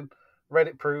 Once again,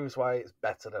 Reddit proves why it's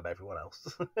better than everyone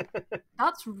else.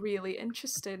 That's really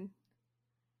interesting.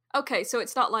 Okay, so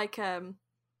it's not like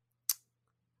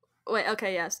wait,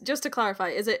 okay, yes. Just to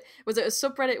clarify, was it a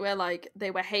subreddit where like they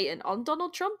were hating on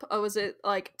Donald Trump, or was it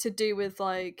like to do with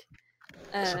like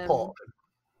support?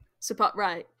 Support,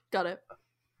 right? Got it.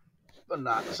 And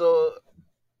that, so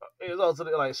it was also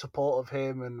like support of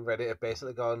him, and Reddit have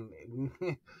basically gone,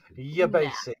 "You're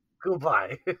basic,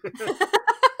 goodbye,"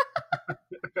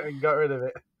 and got rid of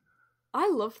it. I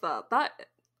love that.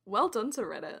 Well done to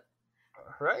Reddit.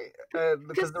 Right,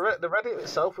 because the Reddit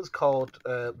itself was called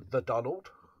The Donald.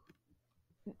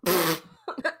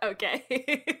 Okay.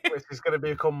 Which is going to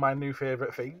become my new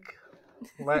favourite thing.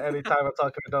 Like, anytime I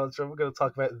talk about Donald Trump, we're going to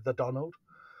talk about The Donald.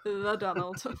 The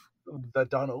Donald. The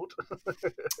Donald.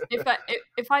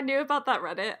 If I knew about that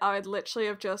Reddit, I would literally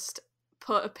have just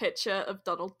put a picture of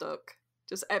Donald Duck.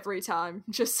 Just every time.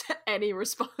 Just any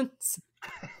response.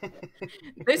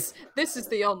 This is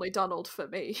the only Donald for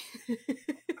me.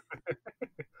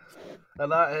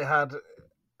 And that it had...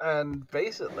 And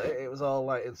basically, it was all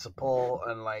like in support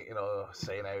and like, you know,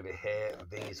 saying how they hate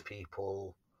these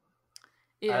people.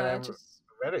 Yeah, and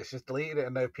Reddit's just deleted it,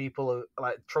 and now people are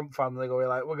like Trump fans are going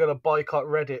like, we're gonna boycott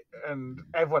Reddit, and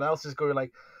everyone else is going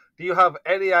like, do you have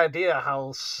any idea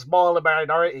how small a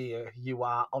minority you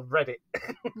are on Reddit?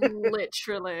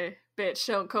 Literally, bitch,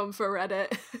 don't come for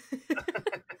Reddit.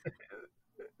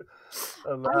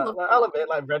 And I'll admit,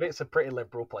 like Reddit's a pretty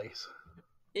liberal place.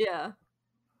 Yeah.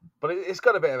 But it's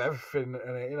got a bit of everything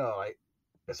in it, you know, like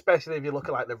especially if you look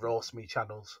at like the roast me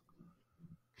channels,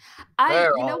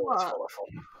 they're You know always what? full of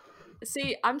fun.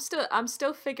 See, I'm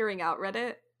still figuring out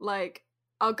Reddit. Like,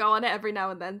 I'll go on it every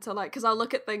now and then to like, because I'll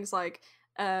look at things like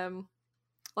the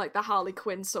Harley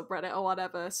Quinn subreddit or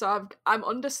whatever. So I'm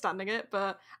understanding it,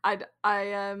 but I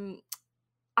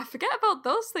forget about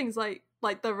those things like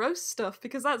the roast stuff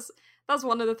because that's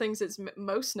one of the things it's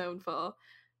most known for.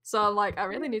 So I'm like, I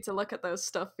really need to look at those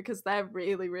stuff because they're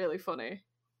really really funny.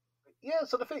 Yeah,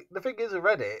 so the thing is, with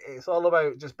Reddit, it's all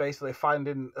about just basically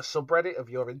finding a subreddit of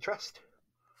your interest,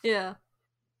 Yeah.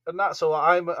 and that's so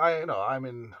I'm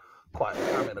in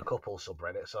a couple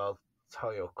subreddits. So I'll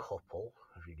tell you a couple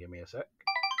if you give me a sec.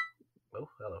 Oh,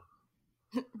 hello.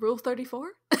 Rule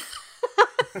 34.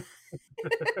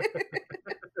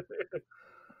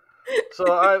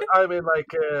 So I'm in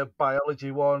like a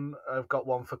biology one. I've got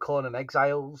one for Conan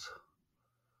Exiles.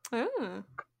 Oh.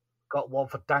 Got one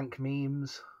for dank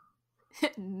memes.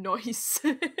 Nice.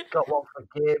 Got one for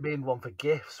gaming, one for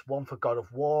gifts, one for God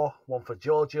of War, one for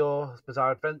JoJo's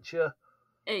Bizarre Adventure.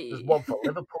 There's Hey. one for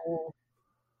Liverpool.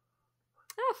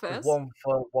 Ah, There's first. one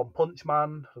for One Punch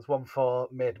Man. There's one for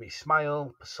Made Me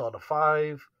Smile, Persona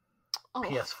 5, Oh.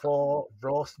 PS4,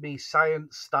 Roast Me,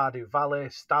 Science, Stardew Valley,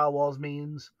 Star Wars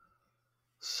memes,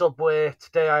 Subway,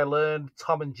 Today I Learned,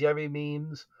 Tom and Jerry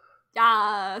memes.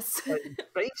 Yes. Like,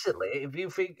 basically, if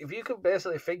you can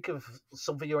basically think of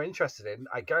something you're interested in,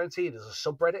 I guarantee there's a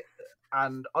subreddit,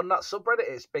 and on that subreddit,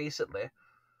 it's basically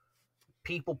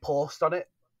people post on it,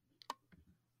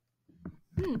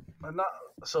 Hmm. and that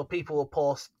so people will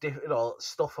post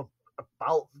stuff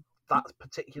about that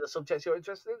particular subject you're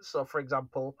interested in. So, for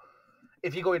example,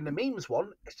 if you go in the memes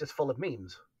one, it's just full of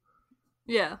memes.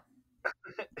 Yeah.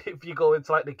 If you go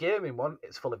into like the gaming one,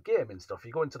 it's full of gaming stuff. If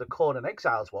you go into the Conan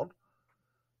Exiles one,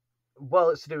 well,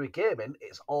 it's to do with gaming.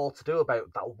 It's all to do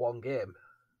about that one game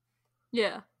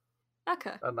Yeah.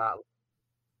 Okay. and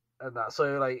that.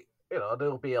 So like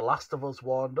there'll be a Last of Us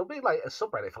one. There'll be like a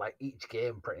subreddit for like each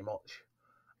game pretty much,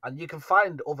 and you can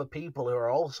find other people who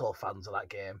are also fans of that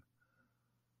game.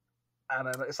 And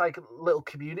then it's like little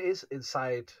communities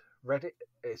inside Reddit.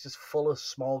 It's just full of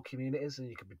small communities, and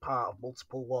you can be part of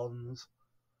multiple ones.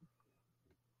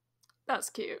 That's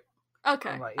cute. Okay.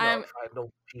 And like I'm find other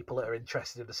people that are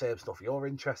interested in the same stuff you're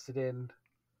interested in.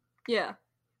 yeah.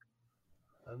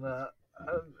 And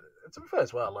to be fair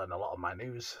as well, I learn a lot of my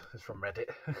news is from Reddit.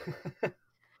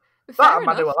 That Fair and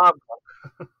my new enough. alarm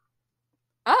clock.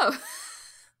 Oh.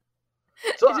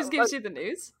 So, It just gives you the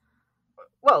news.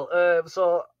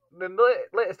 so the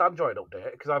latest Android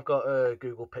update, because I've got a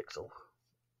Google Pixel,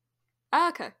 Ah,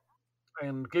 okay.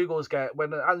 and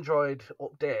when Android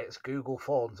updates, Google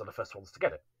phones are the first ones to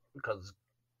get it because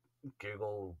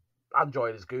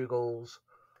Android is Google's,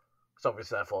 so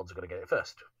obviously their phones are going to get it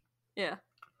first. Yeah.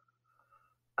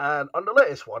 And on the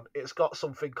latest one, it's got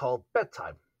something called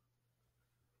bedtime.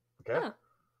 Okay, Huh.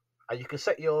 and you can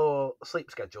set your sleep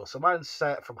schedule. So mine's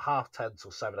set from 10:30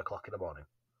 till 7 o'clock in the morning.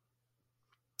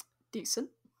 Decent.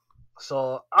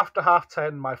 So after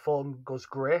 10:30, my phone goes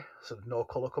grey, so no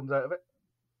colour comes out of it.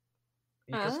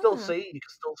 You can still Ah. see, you can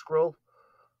still scroll,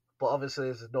 but obviously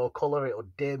there's no colour, it'll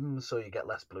dim, so you get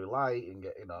less blue light and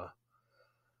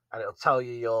and it'll tell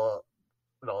you your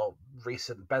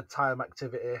recent bedtime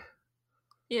activity.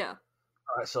 Yeah.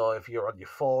 Right, so if you're on your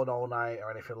phone all night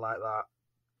or anything like that,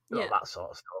 Yeah. that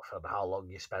sort of stuff, and how long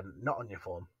you spent not on your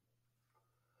phone.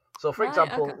 So, for Right, okay.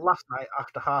 example, last night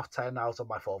after 10:30, I was on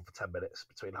my phone for 10 minutes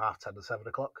between 10:30 and 7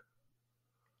 o'clock,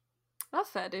 That's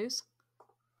fair dues.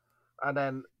 and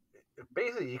then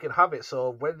basically you can have it so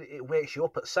when it wakes you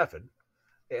up at 7,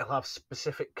 it'll have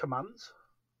specific commands.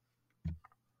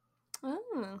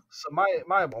 Oh. So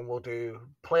my one will do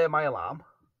play my alarm.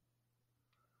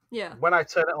 Yeah. When I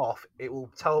turn it off, it will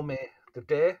tell me the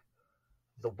day,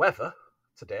 the weather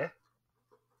today,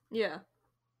 Yeah.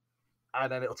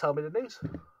 and then it'll tell me the news.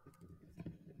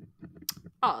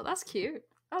 Oh, that's cute.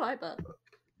 I like that.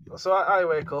 So I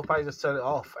wake up, I just turn it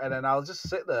off, and then I'll just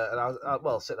sit there, and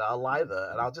I'll lie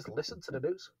there, and I'll just listen to the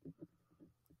news.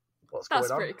 What's That's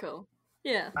going on? pretty cool.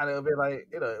 Yeah. And it'll be like,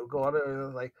 it'll go on,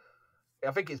 and like,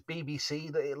 I think it's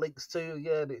BBC that it links to,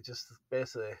 yeah, and it just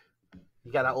basically,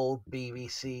 you get that old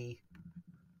BBC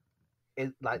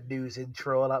like news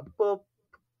intro, like, bump,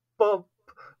 bump,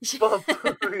 bump.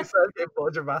 It starts getting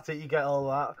more dramatic, you get all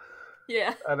that.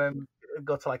 Yeah. And then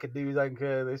go to like a news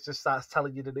anchor, and it just starts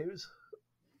telling you the news.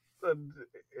 And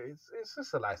it's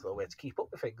just a nice little way to keep up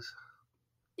with things.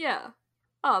 Yeah.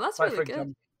 Oh, that's Like really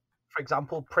good. for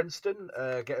example, Princeton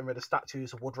getting rid of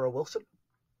statues of Woodrow Wilson.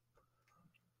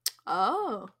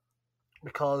 Oh.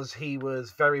 because he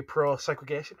was very pro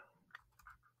segregation.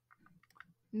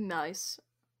 Nice.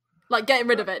 Like getting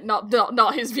rid of it,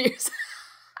 not his views.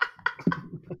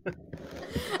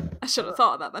 I should have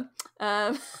thought of that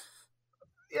then.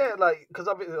 Yeah, like because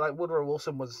obviously, like Woodrow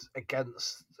Wilson was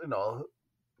against,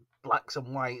 blacks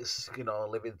and whites,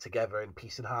 living together in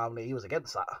peace and harmony. He was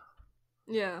against that.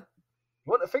 Yeah. You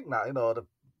wouldn't think that, the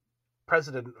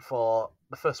president for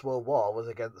the First World War was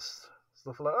against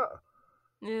stuff like that.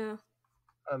 Yeah.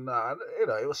 And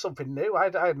it was something new.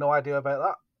 I had no idea about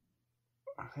that.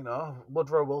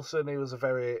 Woodrow Wilson, he was a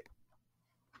very,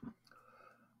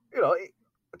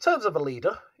 in terms of a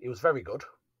leader, he was very good,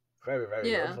 very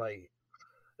very good. Like,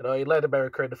 he led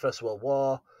America in the First World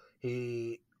War.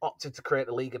 He opted to create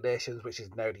the League of Nations, which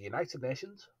is now the United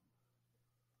Nations.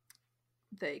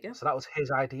 There you go. So that was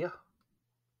his idea.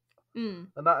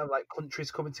 Mm. And that, like, countries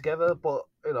coming together, but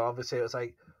obviously it was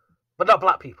like, but not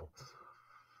black people.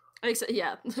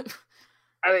 Yeah.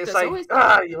 And it's like,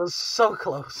 you were so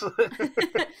close.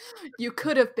 You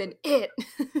could have been it.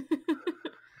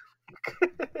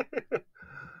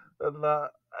 And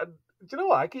do you know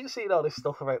what? I keep seeing all this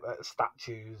stuff about like,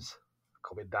 statues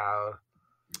coming down.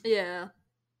 Yeah.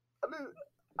 And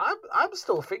I'm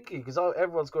still thinking, because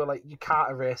everyone's going like, you can't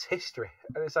erase history.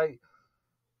 And it's like,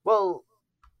 well,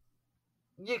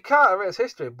 you can't erase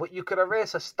history, but you can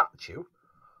erase a statue.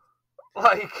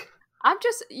 Like, I'm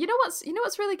just, you know what's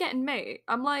really getting me?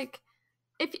 I'm like,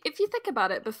 if you think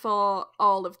about it, before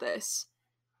all of this,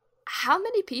 how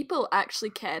many people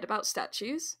actually cared about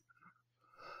statues?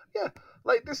 Yeah,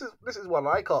 like this is one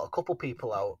I caught a couple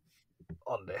people out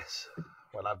on this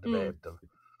when I've debated them,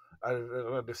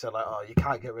 and they said like, oh, you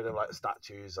can't get rid of like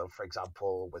statues of, for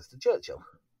example, Winston Churchill.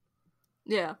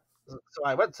 Yeah. So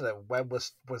I went to them. When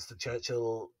was Winston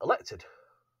Churchill elected?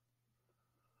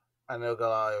 And they'll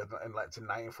go, oh, he was elected in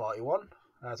 1941.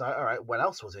 And I was like, all right, when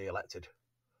else was he elected?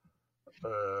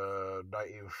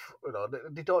 They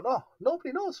don't know.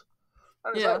 Nobody knows.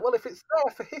 And it's like, well, if it's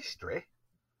there for history,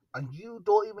 and you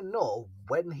don't even know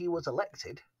when he was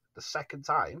elected the second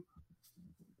time,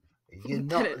 you're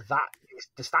not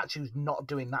the statue's not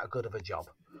doing that good of a job.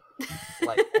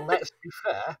 Like, let's be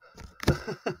fair.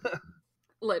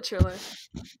 Literally.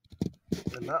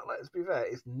 Let's be fair,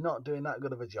 it's not doing that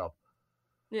good of a job.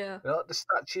 Yeah. The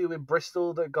statue in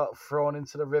Bristol that got thrown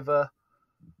into the river.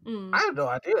 I have no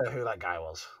idea who that guy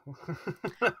was.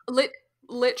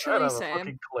 Literally I same. have a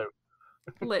fucking clue.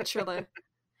 Literally.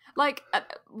 Like,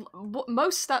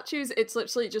 most statues, it's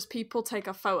literally just people take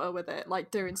a photo with it, like,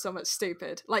 doing something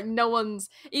stupid. Like, no one's...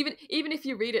 Even if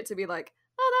you read it to be like,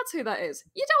 oh, that's who that is,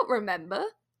 you don't remember.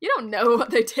 You don't know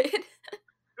what they did.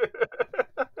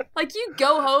 Like, you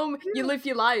go home, you live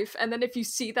your life, and then if you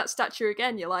see that statue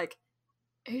again, you're like,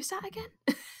 who's that again?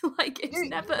 Like, it's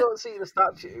never... You don't see the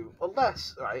statue,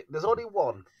 unless, right, there's only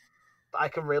one that I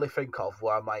can really think of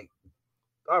where I'm like,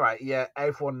 all right, yeah,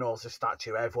 everyone knows the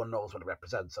statue, everyone knows what it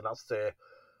represents, and that's the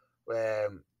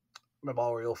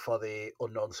memorial for the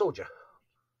unknown soldier.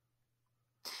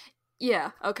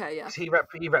 Yeah, okay, yeah.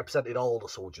 He represented all the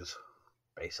soldiers,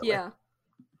 basically. Yeah.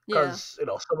 Because,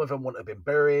 some of them wouldn't have been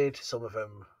buried, some of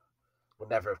them would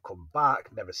never have come back,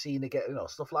 never seen again,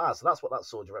 stuff like that. So that's what that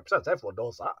soldier represents. Everyone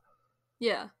knows that.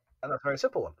 Yeah. And that's a very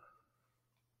simple one.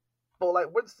 But,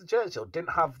 like, Winston Churchill didn't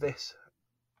have this...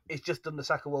 He's just done the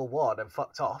Second World War and then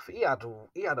fucked off. He had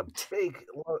a big,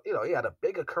 he had a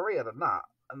bigger career than that,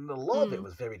 and a lot of it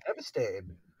was very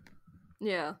devastating.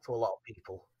 Yeah, to a lot of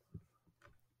people,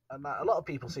 and a lot of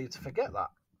people seem to forget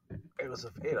that it was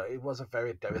a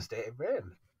very devastating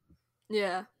reign.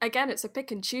 Yeah, again, it's a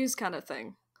pick and choose kind of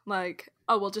thing. Like,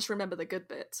 oh, we'll just remember the good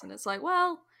bits, and it's like,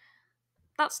 well,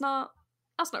 that's not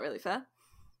really fair.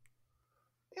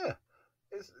 Yeah,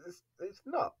 it's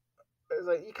not. It's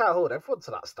like, you can't hold everyone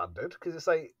to that standard, because it's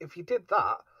like, if you did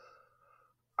that,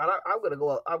 and I'm gonna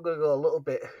go a little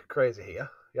bit crazy here.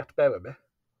 You have to bear with me.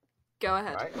 Go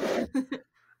ahead. Right?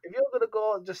 If you're gonna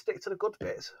go and just stick to the good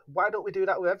bits, why don't we do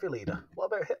that with every leader? What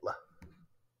about Hitler?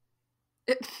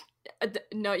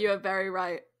 No, you are very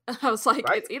right. I was like,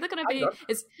 it's either gonna be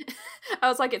it's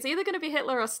either gonna be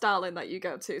Hitler or Stalin that you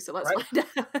go to. So let's find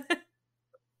out.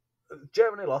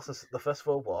 Germany lost the First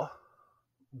World War.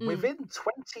 Within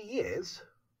 20 years,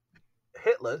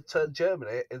 Hitler turned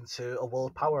Germany into a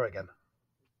world power again.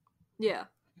 Yeah.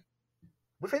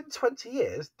 Within 20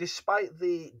 years, despite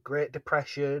the Great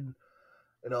Depression,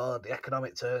 the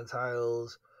economic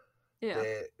turntiles,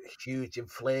 the huge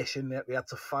inflation that we had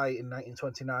to fight in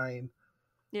 1929,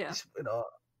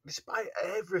 despite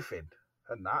everything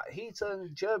and that, he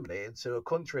turned Germany into a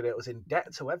country that was in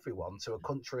debt to everyone, to a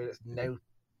country that's now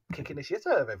kicking the shit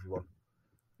out of everyone.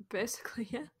 Basically,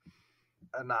 yeah.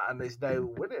 and is now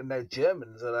winning. Now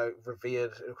Germans are now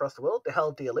revered across the world. They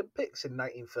held the Olympics in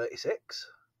 1936.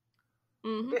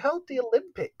 Mm-hmm. They held the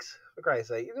Olympics, for Christ's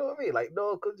sake. You know what I mean? Like,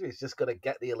 no country is just going to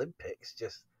get the Olympics.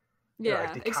 Just,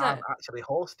 if they can't actually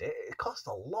host it, it costs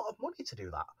a lot of money to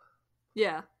do that.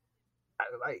 Yeah.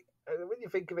 And when you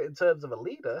think of it in terms of a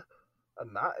leader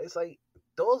and that, it's like,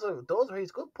 those are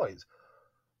his good points.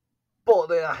 But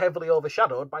they are heavily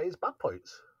overshadowed by his bad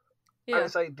points. Yeah. And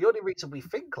it's like, the only reason we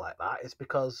think like that is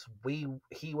because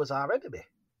he was our enemy.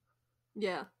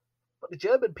 Yeah. But the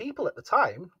German people at the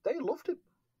time, they loved him.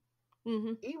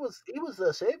 Mm-hmm. He was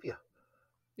their saviour.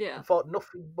 Yeah. And thought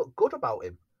nothing but good about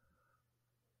him.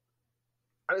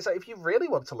 And it's like, if you really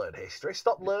want to learn history,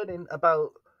 stop learning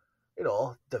about,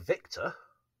 the victor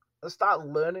and start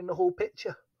learning the whole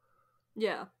picture.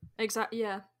 Yeah. Exactly.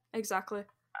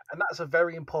 And that's a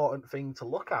very important thing to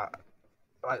look at,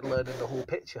 like learning the whole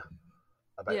picture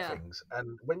about things.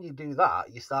 And when you do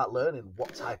that, you start learning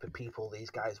what type of people these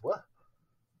guys were.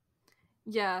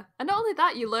 Yeah. And not only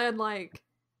that, you learn, like,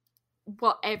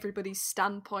 what everybody's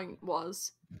standpoint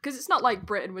was. Because it's not like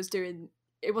Britain was doing...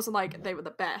 It wasn't like they were the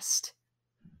best.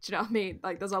 Do you know what I mean?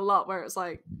 Like, there's a lot where it's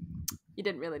like, you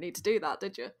didn't really need to do that,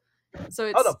 did you? So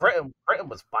it's... Oh, no, Britain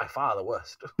was by far the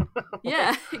worst.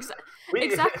 Yeah,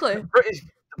 exactly. The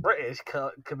British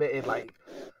committed, like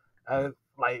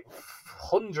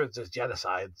hundreds of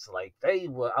genocides. Like, they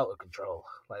were out of control.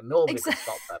 Like, nobody could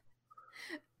stop them.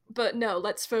 But no,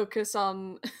 let's focus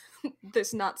on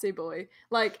this Nazi boy.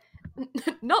 Like,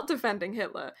 not defending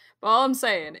Hitler, but all I'm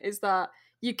saying is that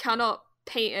you cannot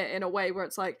paint it in a way where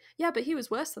it's like, yeah, but he was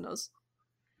worse than us.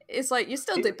 It's like, you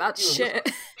still did bad shit.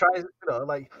 He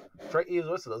was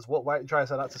worse than us. Why don't you try to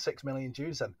say that to 6 million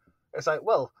Jews then? It's like,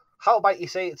 well, how about you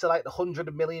say it to like the hundreds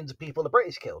of millions of people the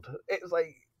British killed? It's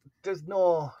like, there's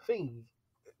no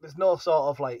sort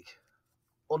of like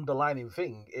underlining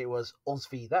thing. It was us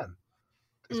v them.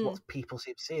 It's what people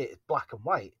seem to see it. It's black and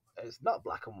white. It's not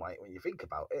black and white when you think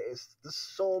about it. There's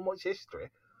so much history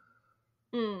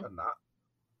and that.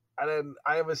 And then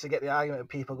I obviously get the argument of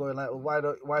people going like,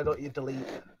 well, why don't you delete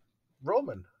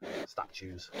Roman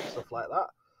statues, stuff like that?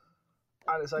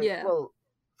 And it's like, well,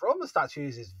 Roman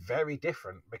statues is very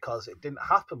different because it didn't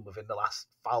happen within the last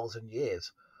 1,000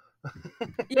 years.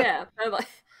 Yeah, they're like,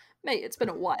 mate, it's been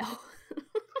a while.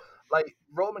 Like,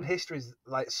 Roman history is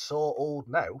like so old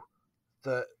now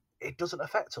that it doesn't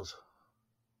affect us.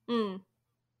 The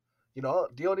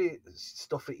only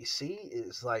stuff that you see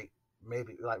is like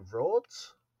maybe like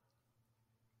roads.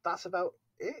 That's about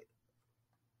it.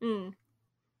 And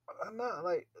that,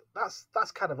 like,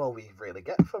 that's kind of all we really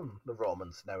get from the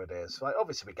Romans nowadays. Like,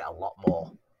 obviously we get a lot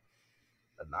more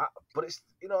than that, but it's,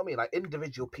 you know what I mean, like,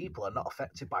 individual people are not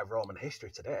affected by Roman history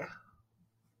today.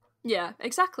 Yeah,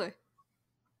 exactly.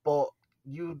 But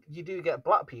you do get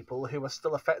black people who are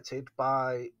still affected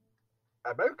by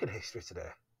American history today.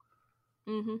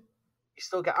 You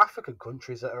still get African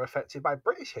countries that are affected by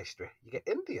British history. You get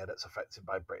India that's affected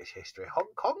by British history. Hong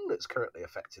Kong that's currently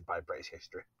affected by British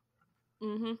history.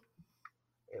 And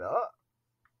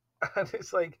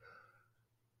it's like,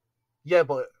 yeah,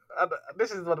 but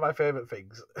this is one of my favourite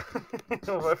things.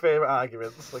 One of my favourite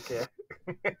arguments. Okay.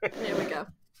 Here we go.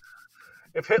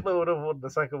 If Hitler would have won the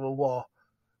Second World War,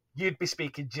 you'd be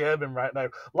speaking German right now.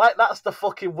 Like, that's the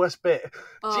fucking worst bit.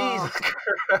 Oh. Jesus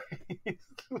Christ.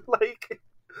 Like,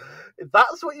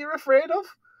 that's what you're afraid of?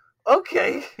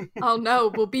 Okay. Oh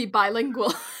no, we'll be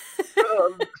bilingual.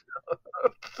 Oh,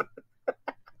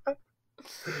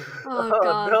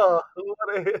 God. No.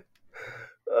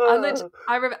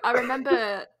 I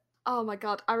remember. Oh my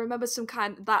God, I remember some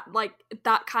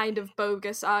that kind of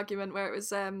bogus argument where it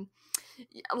was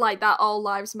like that All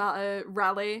Lives Matter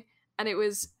rally, and it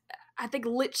was, I think,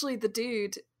 literally the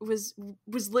dude was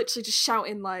literally just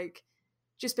shouting like,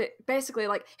 just basically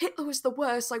like, Hitler was the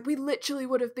worst, like we literally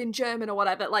would have been German or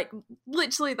whatever, like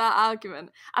literally that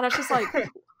argument. And I was just like,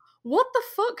 what the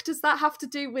fuck does that have to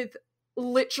do with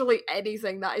literally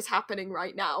anything that is happening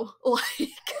right now? Like,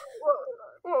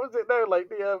 what was it now? Like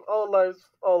the All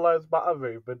Lives Matter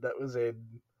movement that was in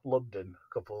London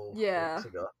a couple weeks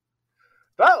ago.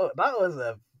 That was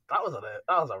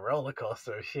a roller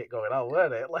coaster of shit going on,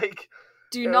 weren't it? Like,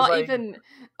 do not even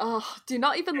lump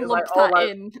that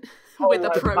in with a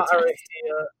protest.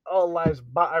 All Lives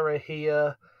Matter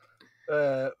here.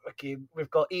 We've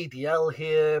got EDL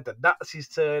here. The Nazis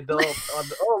turned up.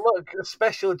 And, oh look, a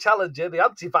special challenger. The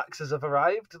anti-vaxxers have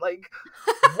arrived. Like,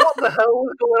 what the hell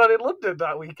was going on in London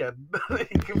that weekend?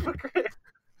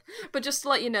 But just to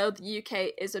let you know, the UK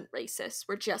isn't racist.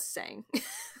 We're just saying.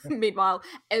 Meanwhile,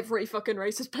 every fucking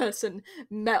racist person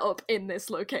met up in this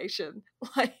location.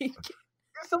 Like,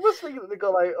 Someone's speaking, they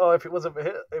go like, "Oh, if it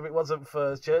wasn't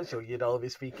for Churchill, you'd all be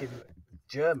speaking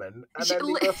German," and then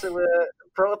they go to a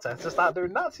protest and start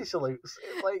doing Nazi salutes.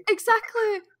 It's like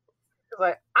exactly. It's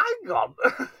like, hang on.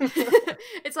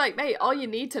 It's like, mate, all you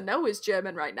need to know is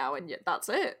German right now, and that's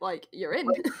it. Like, you're in.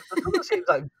 Like, something seems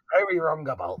like very wrong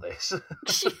about this.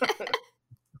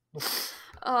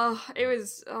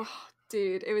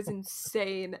 Dude, it was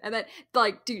insane. And then,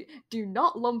 like, do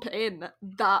not lump in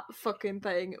that fucking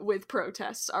thing with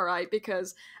protests, all right?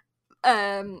 Because,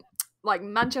 like,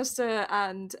 Manchester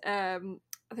and I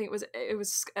think it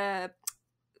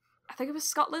was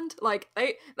Scotland. Like,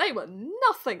 they were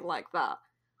nothing like that.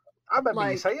 I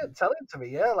remember you telling to me,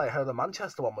 yeah, like how the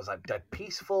Manchester one was like dead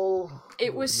peaceful.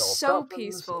 It was so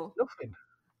peaceful. Nothing.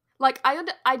 Like,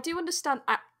 I do understand.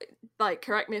 Like,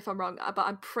 correct me if I'm wrong, but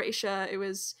I'm pretty sure it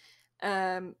was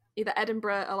either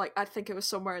Edinburgh or like I think it was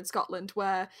somewhere in Scotland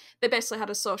where they basically had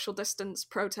a social distance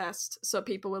protest. So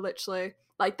people were literally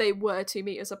like they were 2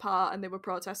 meters apart and they were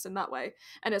protesting that way.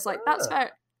 And it's like that's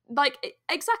fair. Like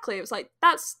exactly, it was like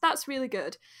that's really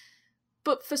good.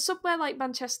 But for somewhere like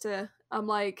Manchester, I'm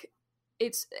like,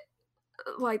 it's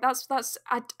like that's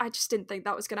I just didn't think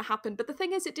that was going to happen. But the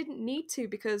thing is, it didn't need to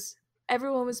because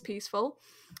everyone was peaceful,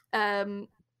 and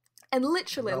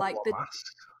literally like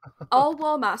all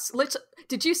wore masks.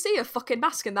 Did you see a fucking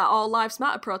mask in that All Lives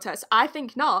Matter protest? I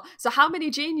think not. So how many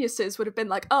geniuses would have been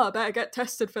like, oh, I better get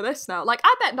tested for this now? Like,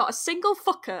 I bet not a single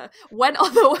fucker went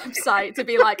on the website to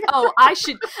be like, oh, I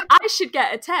should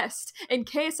get a test in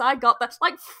case I got that.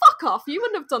 Like, fuck off. You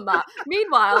wouldn't have done that.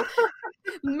 Meanwhile,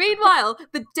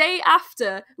 the day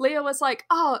after, Leo was like,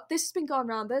 oh, this has been going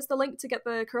around. There's the link to get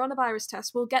the coronavirus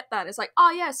test. We'll get that. It's like, oh,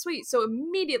 yeah, sweet. So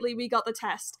immediately we got the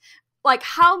test. Like,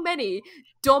 how many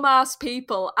dumbass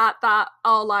people at that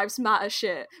All Lives Matter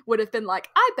shit would have been like,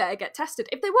 I better get tested?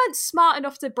 If they weren't smart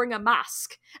enough to bring a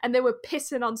mask and they were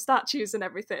pissing on statues and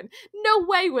everything, no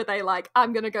way were they like,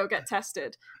 I'm gonna go get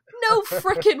tested. No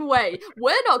freaking way.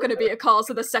 We're not going to be a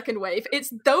cause of the second wave.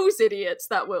 It's those idiots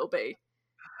that will be.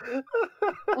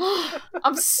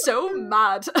 I'm so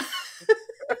mad.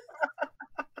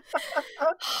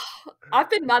 I've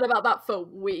been mad about that for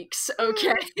weeks,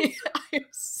 okay? I'm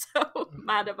so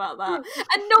mad about that.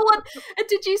 And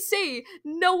did you see,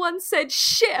 no one said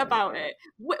shit about it.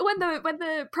 When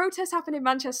the protest happened in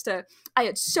Manchester, I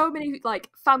had so many, like,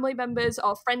 family members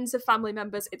or friends of family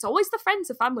members. It's always the friends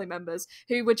of family members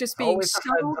who were just being always so...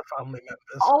 family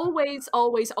members.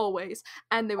 Always.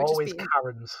 And they were always just being...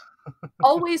 Karens.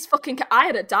 Always fucking... I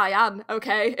had a Diane,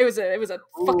 okay? It was a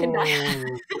fucking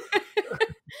Diane.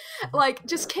 Like,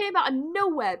 just came out of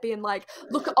nowhere being like,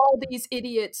 look at all these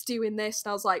idiots doing this. And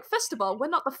I was like, first of all, we're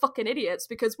not the fucking idiots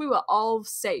because we were all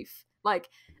safe. Like,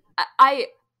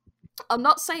 I'm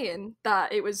not saying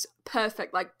that it was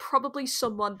perfect. Like, probably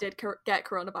someone did get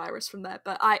coronavirus from there,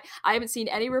 but I haven't seen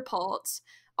any reports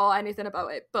or anything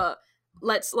about it. But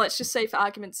let's just say, for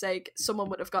argument's sake, someone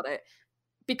would have got it.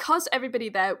 Because everybody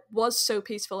there was so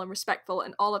peaceful and respectful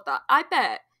and all of that, I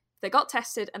bet they got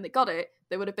tested and they got it,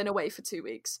 they would have been away for 2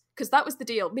 weeks. Because that was the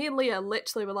deal. Me and Leah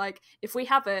literally were like, if we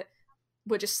have it,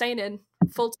 we're just staying in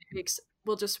full 2 weeks.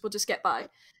 We'll just get by.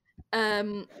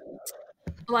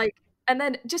 Like, and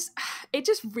then it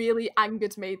just really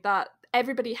angered me that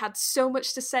everybody had so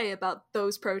much to say about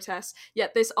those protests,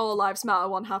 yet this All Lives Matter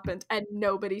one happened and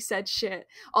nobody said shit.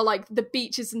 Or like the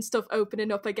beaches and stuff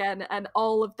opening up again and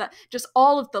all of that, just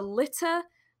all of the litter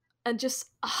and just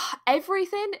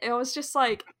everything. It was just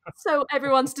like, so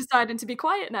everyone's deciding to be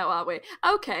quiet now, are we?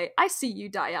 Okay, I see you,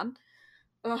 Diane.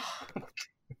 It's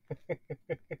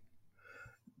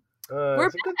a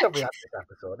good job we had this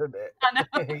episode, isn't it? I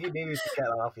know. You needed to get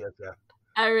that off you, Jeff.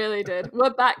 I really did. We're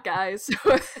back, guys.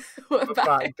 We're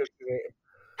back.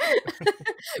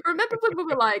 Remember when we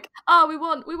were like, oh, we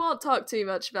won't talk too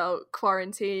much about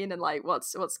quarantine and like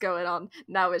what's going on.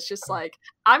 Now it's just like,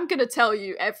 I'm gonna tell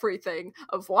you everything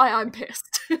of why I'm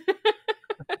pissed. The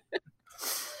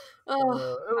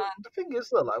thing is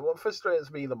though, like what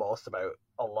frustrates me the most about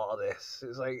a lot of this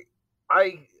is like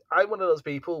I'm one of those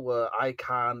people where I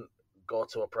can't go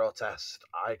to a protest,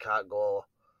 I can't go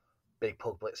big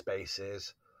public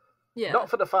spaces. Yeah. Not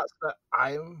for the fact that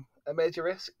I'm a major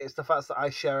risk, it's the fact that I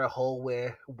share a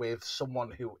hallway with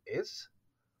someone who is.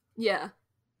 Yeah.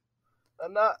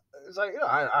 And that is like,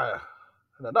 not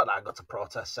that I go to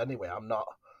protests anyway. I'm not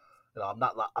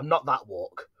that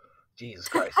woke. Jesus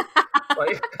Christ.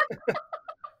 Like,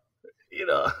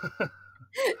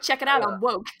 check it out, I'm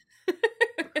woke.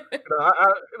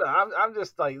 I'm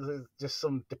just like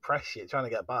some depressed shit trying to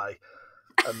get by.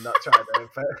 And not trying to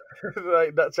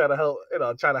not trying to help,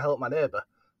 trying to help my neighbour.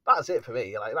 That's it for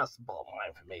me. Like that's the bottom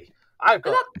line for me. I've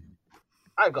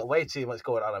I've got way too much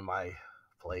going on my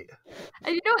plate.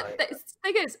 And you know what? The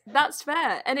thing is, that's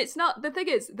fair. And it's not, the thing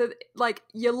is that, like,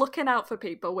 you're looking out for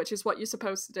people, which is what you're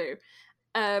supposed to do.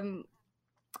 And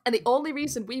the only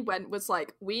reason we went was,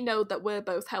 like, we know that we're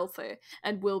both healthy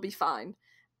and we'll be fine.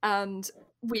 And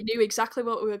we knew exactly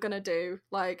what we were going to do.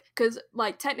 Like, because,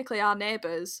 like, technically our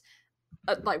neighbours,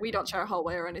 like, we don't share a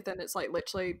hallway or anything. It's, like,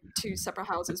 literally 2 separate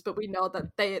houses, but we know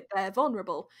that they're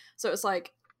vulnerable. So it's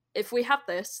like, if we have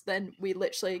this, then we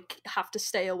literally have to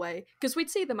stay away. Because we'd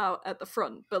see them out at the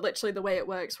front, but literally the way it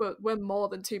works, we're more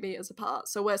than 2 meters apart.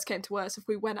 So worst came to worst, if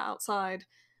we went outside,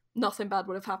 nothing bad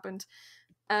would have happened.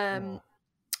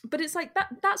 But it's like,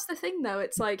 that's the thing, though.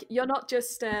 It's like, you're not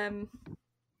just...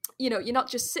 you're not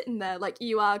just sitting there, like,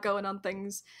 you are going on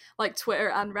things like Twitter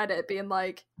and Reddit, being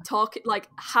like,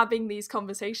 having these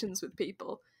conversations with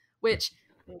people, which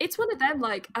it's one of them,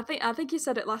 like, I think you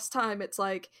said it last time, it's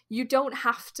like, you don't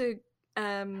have to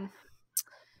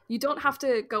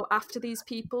go after these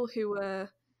people who are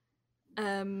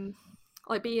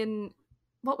like being,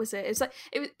 what was it? It's like,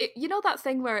 you know that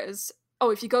thing where it was,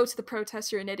 oh, if you go to the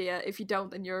protest, you're an idiot. If you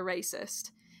don't, then you're a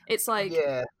racist. It's like,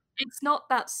 yeah. It's not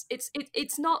that.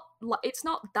 It's not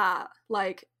that.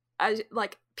 Like,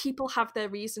 people have their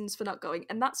reasons for not going,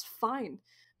 and that's fine.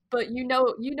 But you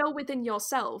know within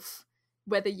yourself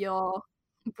whether you're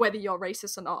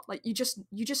racist or not. Like, you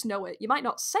just know it. You might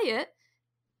not say it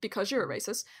because you're a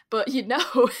racist, but you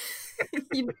know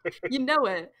you know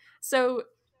it. So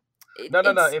no.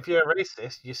 If you're a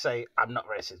racist, you say, I'm not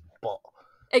racist, but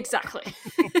exactly.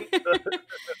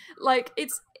 Like,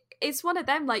 it's one of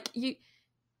them. Like, you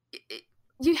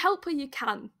help where you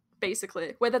can,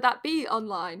 basically, whether that be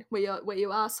online where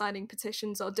you are signing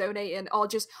petitions or donating or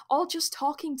just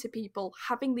talking to people,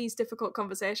 having these difficult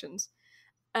conversations.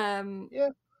 Yeah,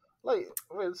 like,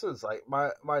 for instance, like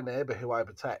my neighbor who I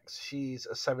protect, she's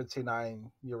a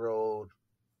 79-year-old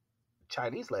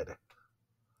Chinese lady.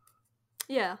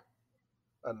 Yeah.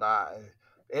 And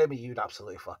Amy, you'd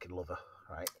absolutely fucking love her,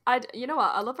 right? You know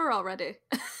what? I love her already.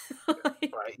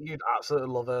 Right, you'd absolutely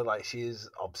love her. Like, she's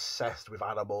obsessed with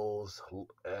animals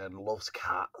and loves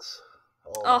cats.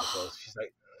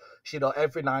 She's like,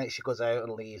 every night she goes out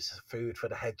and leaves food for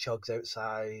the hedgehogs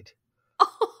outside.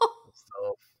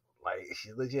 Stuff. Like,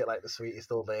 she's legit like the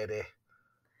sweetest old lady.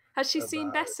 Has she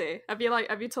seen Bessie? Have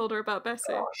you told her about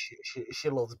Bessie? Oh, she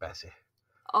loves Bessie.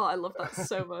 Oh, I love that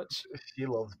so much. She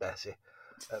loves Bessie,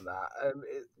 and that, and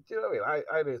do you know what I mean?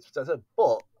 I know it's protect her,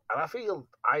 but. And I feel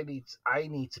I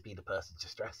need to be the person to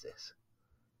stress this.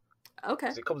 Okay.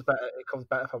 It comes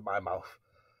better from my mouth.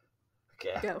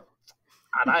 Okay. Go.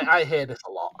 And I hear this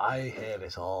a lot. I hear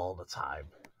this all the time.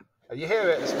 And you hear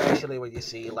it especially when you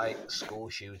see, like, school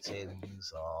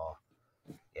shootings or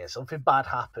something bad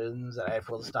happens and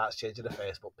everyone starts changing their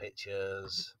Facebook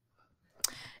pictures.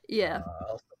 Yeah.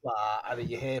 Stuff like that. And then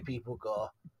you hear people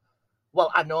go,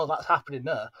 well, I know that's happening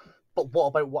there, but what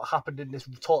about what happened in this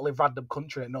totally random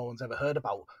country that no one's ever heard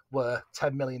about, where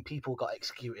 10 million people got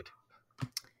executed?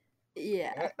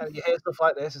 Yeah. And you hear stuff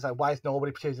like this. It's like, why is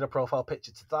nobody changing a profile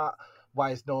picture to that?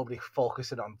 Why is nobody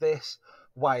focusing on this?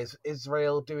 Why is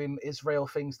Israel doing Israel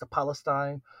things to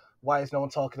Palestine? Why is no one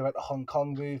talking about the Hong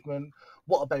Kong movement?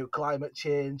 What about climate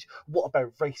change? What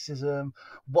about racism?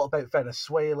 What about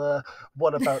Venezuela?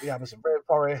 What about the Amazon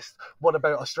rainforest? What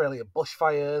about Australian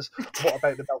bushfires? What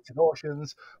about the melting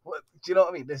oceans? Do you know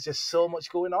what I mean? There's just so much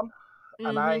going on. Mm-hmm.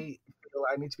 And I feel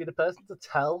I need to be the person to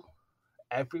tell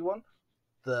everyone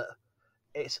that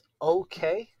it's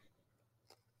okay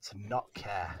to not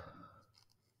care.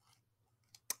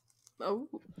 Oh.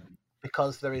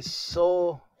 Because there is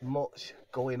so much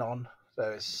going on.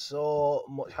 There is so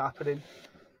much happening.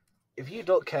 If you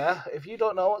don't care, if you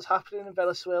don't know what's happening in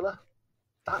Venezuela,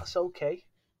 that's okay.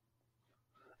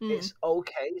 It's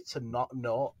okay to not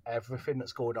know everything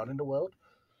that's going on in the world.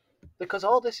 Because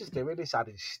all this is doing is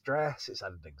adding stress, it's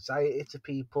adding anxiety to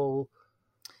people.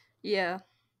 Yeah.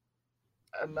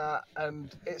 And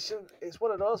it's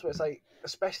one of those where it's like,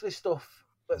 especially stuff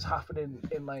that's happening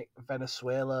in, like,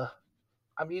 Venezuela.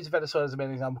 I'm using Venezuela as a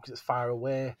main example because it's far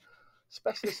away.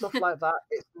 Especially stuff like that,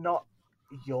 it's not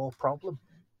your problem.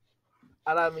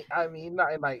 And I mean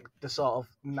that in, like, the sort of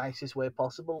nicest way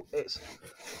possible. It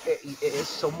is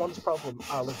someone's problem,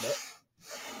 I'll admit.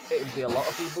 It would be a lot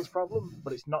of people's problem,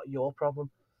 but it's not your problem.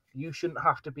 You shouldn't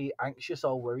have to be anxious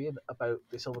or worrying about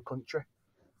this other country.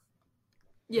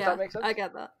 Yeah, does that make sense? I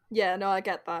get that. Yeah, no, I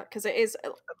get that. Because it is,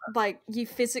 like, you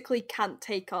physically can't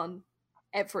take on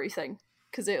everything.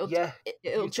 Because it'll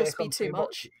just be too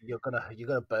much. You're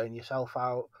gonna burn yourself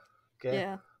out. Okay?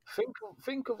 Yeah.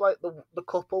 Think of like the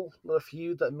couple, the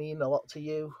few that mean a lot to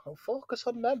you, and focus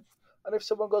on them. And if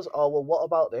someone goes, oh well, what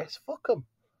about this? Fuck them.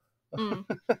 Mm.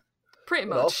 Pretty You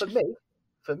know, much.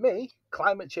 for me,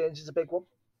 climate change is a big one.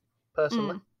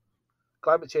 Personally,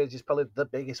 climate change is probably the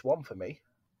biggest one for me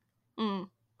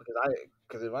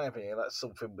because in my opinion, that's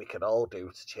something we can all do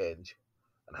to change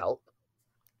and help.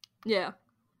 Yeah.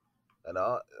 You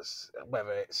know,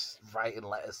 whether it's writing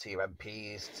letters to your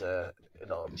MPs to, you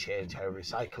know, change how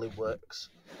recycling works,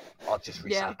 or just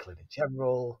recycling in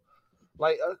general.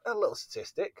 Like a little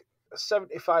statistic: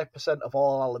 75% of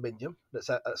all aluminium that's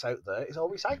out there is all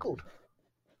recycled.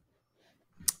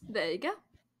 There you go.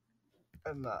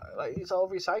 And like it's all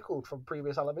recycled from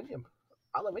previous aluminium.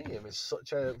 Aluminium is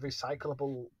such a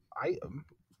recyclable item,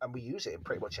 and we use it in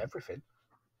pretty much everything.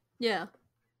 Yeah.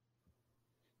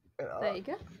 You know, There you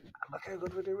go. look how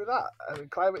good we do with that. I mean,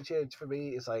 climate change for me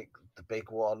is like the big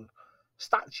one.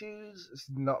 Statues, it's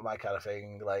not my kind of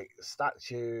thing. Like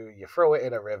statue, you throw it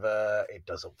in a river, it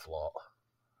doesn't float.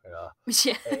 You know,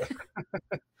 Yeah.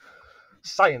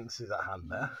 Science is at hand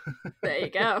there. There you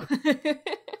go.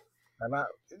 And that,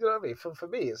 you know what I mean? For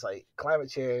me, it's like climate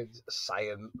change,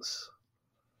 science.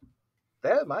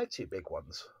 They're my two big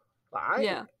ones. Like,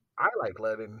 I like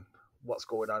learning what's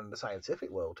going on in the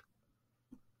scientific world.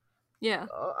 Yeah.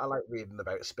 I like reading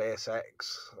about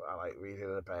SpaceX. I like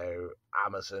reading about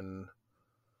Amazon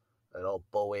and all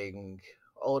Boeing,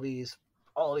 all these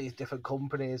different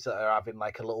companies that are having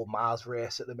like a little Mars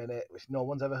race at the minute, which no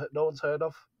one's heard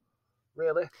of,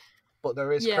 really. But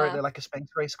there is currently like a space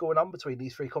race going on between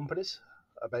these three companies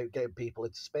about getting people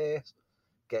into space,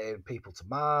 getting people to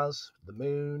Mars, the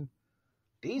moon.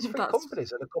 These three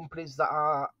companies are the companies that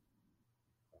are,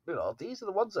 you know, these are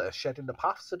the ones that are shedding the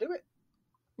paths to do it.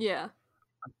 Yeah.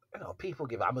 You know, people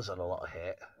give Amazon a lot of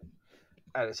hate,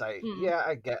 and it's like, yeah,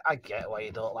 I get why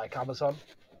you don't like Amazon.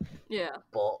 Yeah.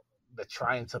 But they're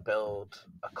trying to build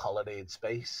a colony in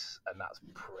space, and that's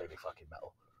pretty fucking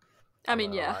metal. I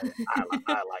mean, yeah.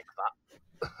 I like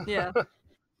that. Yeah.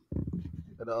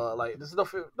 You know, like there's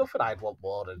nothing I'd want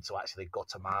more than to actually go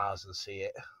to Mars and see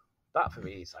it. That for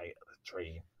me is like a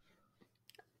dream.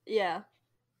 Yeah.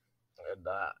 And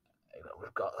you know,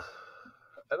 we've got,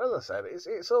 and as I said,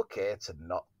 it's okay to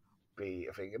not be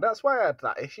a thing, and that's why I had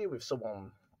that issue with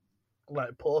someone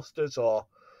like posters, or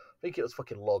I think it was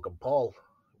fucking Logan Paul,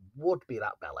 would be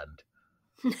that bell end.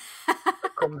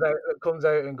 comes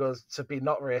out and goes, to be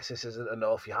not racist isn't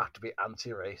enough, you have to be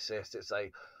anti-racist. It's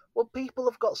like, well, people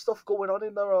have got stuff going on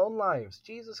in their own lives.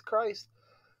 Jesus Christ.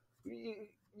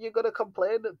 You're going to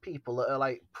complain at people that are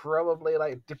like probably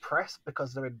like depressed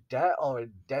because they're in debt or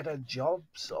in dead-end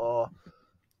jobs, or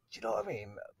do you know what I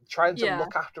mean? Trying to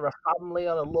look after a family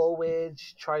on a low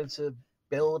wage, trying to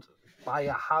buy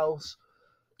a house.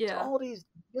 Yeah. All these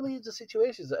millions of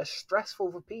situations that are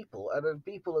stressful for people, and then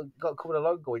people have got coming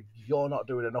along going, you're not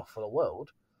doing enough for the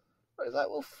world. But it's like,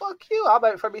 well, fuck you. I'm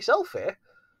out for myself here.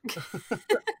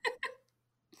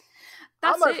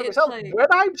 I'm out for myself. Like... When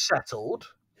I'm settled,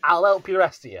 I'll help the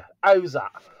rest of you. How's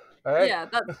that? Right?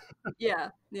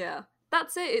 Yeah.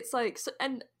 That's it. It's like, so,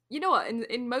 and you know what?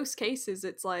 In most cases,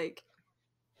 it's like,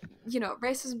 you know,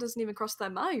 racism doesn't even cross their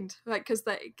mind, like, because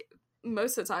they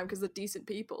most of the time because they're decent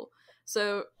people.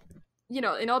 So, you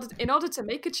know, in order to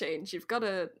make a change, you've got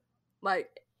to,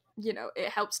 like, you know, it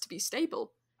helps to be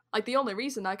stable. Like, the only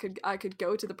reason I could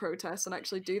go to the protests and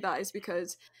actually do that is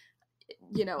because,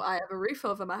 you know, I have a roof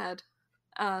over my head,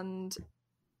 and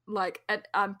like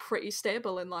I'm pretty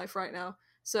stable in life right now.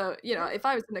 So, you know, if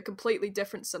I was in a completely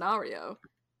different scenario,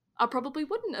 I probably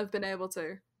wouldn't have been able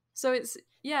to. So it's,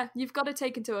 yeah, you've got to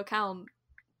take into account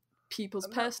people's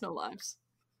personal lives.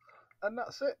 And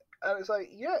that's it. And it's like,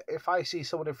 yeah, if I see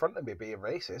someone in front of me being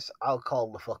racist, I'll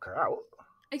call the fucker out.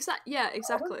 Yeah,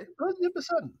 exactly.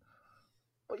 100%.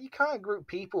 But you can't group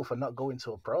people for not going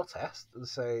to a protest and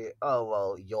say, oh,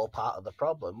 well, you're part of the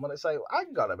problem. When it's like,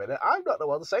 hang on a minute, I'm not the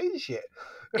one saying shit.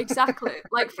 Exactly.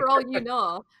 Like, for all you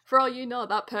know,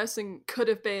 that person could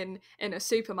have been in a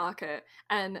supermarket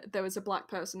and there was a black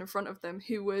person in front of them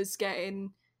who was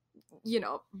getting, you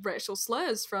know, racial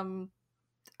slurs from,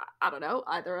 I don't know,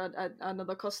 either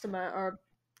another customer or,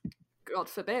 God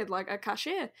forbid, like a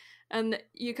cashier. And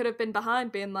you could have been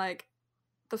behind being like,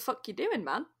 the fuck you doing,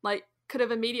 man? Like, could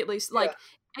have immediately, like,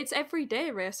 it's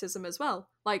everyday racism as well.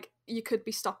 Like, you could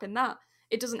be stopping that.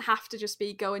 It doesn't have to just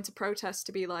be going to protest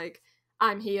to be like,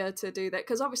 I'm here to do that.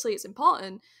 Because obviously it's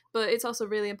important, but it's also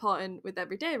really important with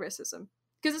everyday racism.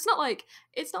 Because it's not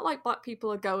like black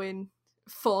people are going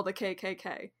for the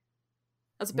KKK.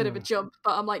 That's a bit of a jump,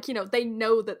 but I'm like, you know, they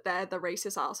know that they're the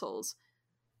racist assholes.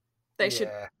 They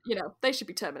should, you know, they should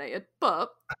be terminated. But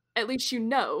at least you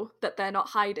know that they're not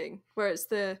hiding. Whereas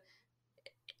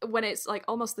when it's like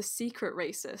almost the secret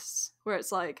racists, where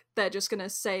it's like they're just gonna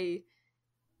say,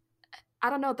 I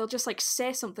don't know, they'll just like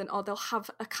say something, or they'll have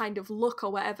a kind of look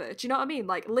or whatever. Do you know what I mean?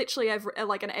 Like literally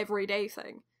like an everyday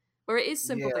thing, where it is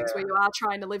simple things where Yeah. you are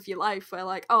trying to live your life, where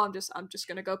like, oh, I'm just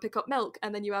gonna go pick up milk,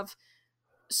 and then you have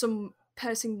some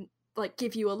person like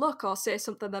give you a look or say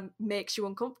something that makes you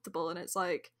uncomfortable, and it's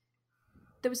like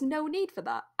there was no need for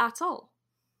that at all.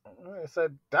 I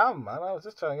said, damn, man, I was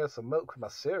just trying to get some milk with my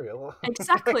cereal.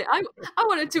 Exactly. I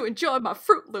wanted to enjoy my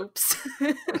Fruit Loops.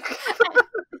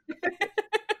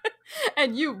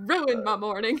 And you ruined my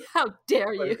morning. How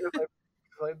dare you?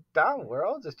 Like, damn, we're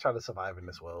all just trying to survive in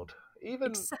this world. Even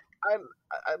Exactly.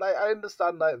 I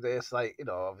understand like this, like, you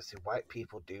know, obviously white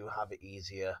people do have it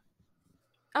easier,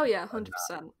 Oh yeah, and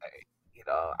 100%. you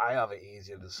know, I have it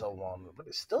easier than someone, but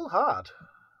it's still hard.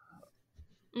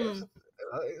 It's Mm,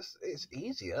 it's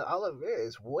easier. I'll admit,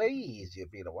 it's way easier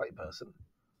being a white person.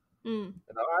 mm,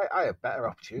 You know, I have better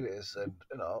opportunities than,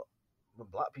 you know, than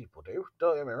black people do.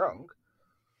 Don't get me wrong,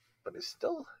 but it's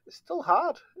still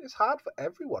hard. It's hard for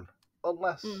everyone,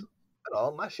 unless mm. you know,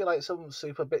 unless you're like some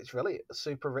super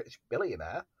rich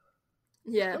billionaire.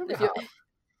 It's Yeah, going to be if hard.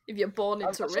 you're born And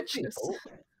into richness.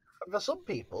 for some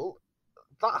people,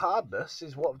 that hardness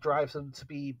is what drives them to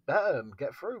be better and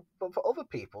get through. But for other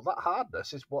people, that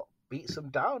hardness is what beats them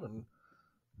down and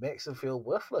makes them feel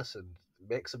worthless and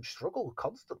makes them struggle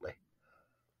constantly,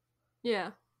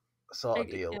 Yeah. sort of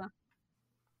deal. Yeah.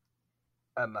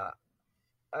 And that,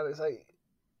 and it's like,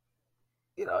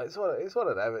 you know, it's one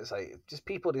of them. It's like just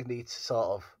people just need to sort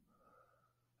of,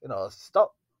 you know,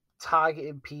 stop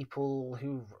targeting people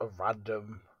who are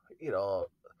random. You know,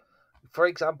 for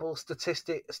example,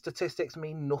 statistics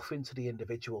mean nothing to the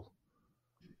individual.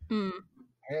 Mm,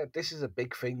 Yeah, this is a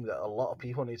big thing that a lot of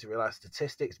people need to realize.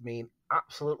 Statistics mean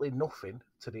absolutely nothing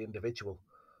to the individual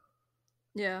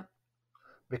yeah.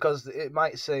 because it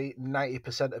might say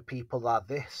 90% of people are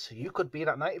this. You could be in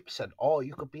that 90%, or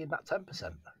you could be in that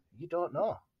 10%. You don't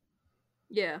know.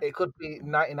 Yeah. It could be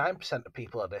 99% of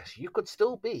people are this. You could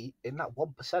still be in that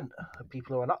 1% of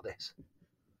people who are not this.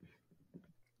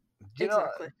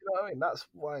 Exactly. Do you know what I mean? That's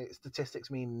why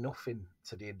statistics mean nothing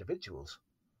to the individuals.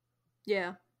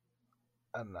 Yeah.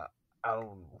 And that,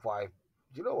 and why,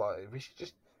 you know what? We should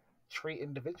just treat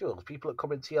individuals, people that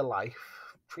come into your life,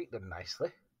 treat them nicely.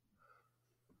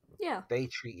 Yeah. They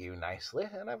treat you nicely,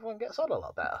 and everyone gets on a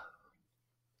lot better.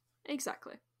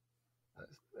 Exactly.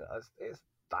 It's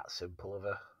that simple of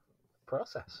a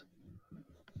process.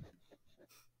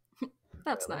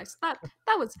 That's Really. nice.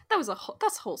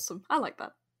 That's wholesome. I like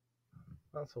that.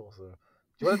 That's awesome.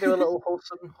 Do you want to do a little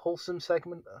wholesome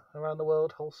segment around the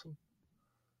world? Wholesome.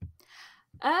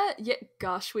 Yeah,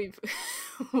 gosh, we've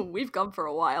we've gone for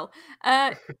a while.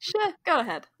 Sure, go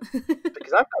ahead.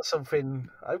 Because I've got something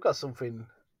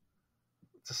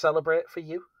to celebrate for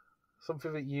you.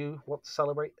 Something that you want to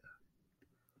celebrate.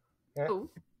 Yeah. Oh.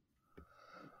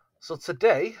 So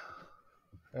today,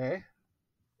 eh?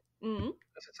 Mm.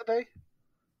 Is it today?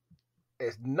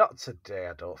 It's not today,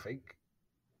 I don't think.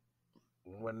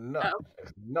 We're not. Oh.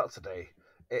 It's not today.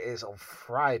 It is on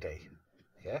Friday.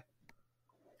 Yeah?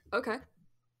 Okay.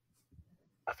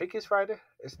 I think it's Friday.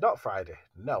 It's not Friday.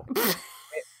 No.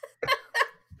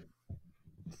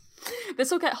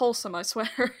 This will get wholesome, I swear.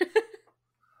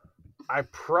 I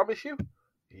promise you,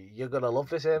 you're going to love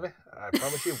this, Amy. I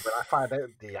promise you, when I find out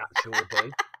the actual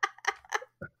day.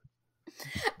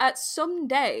 At some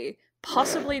day,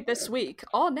 possibly this week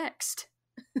or next.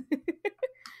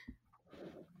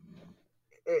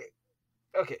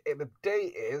 The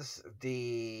day is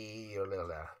the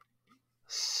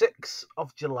 6th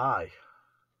of July.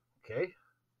 Okay?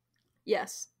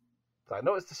 Yes. So I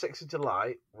know it's the 6th of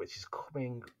July, which is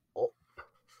coming up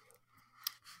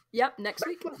Yep, next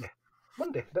week.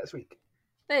 Monday, next week.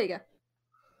 There you go.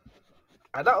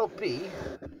 And that'll be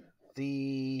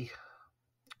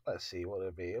let's see, what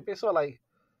it'll be. It'll be sort of like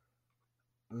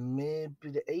maybe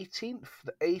the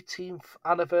 18th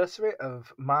anniversary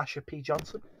of Marsha P.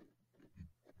 Johnson.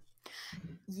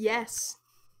 Yes.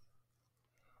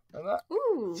 And that.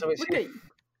 Ooh, So look at you.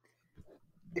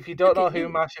 If you don't Look know at who you.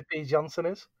 Marsha P. Johnson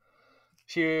is,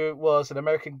 she was an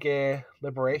American gay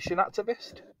liberation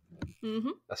activist, Mm-hmm.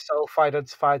 a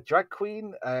self-identified drag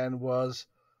queen, and was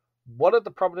one of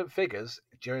the prominent figures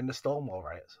during the Stonewall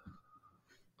riots.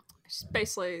 She's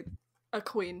basically a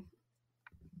queen.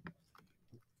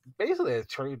 Basically, a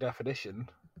true definition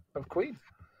of queen.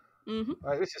 Mm-hmm.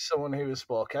 Like, this is someone who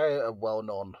spoke out, a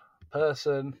well-known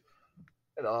person,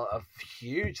 you know, a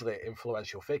hugely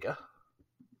influential figure.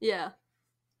 Yeah.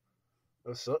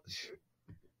 As such,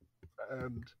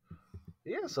 and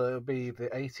yeah, so it'll be the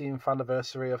 18th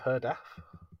anniversary of her death.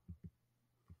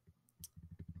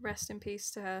 Rest in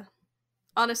peace to her.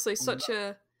 Honestly,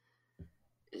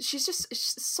 she's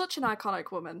such an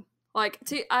iconic woman. Like,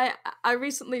 I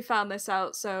recently found this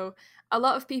out. So a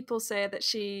lot of people say that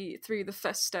she threw the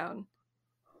first stone.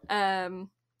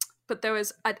 But there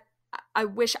was I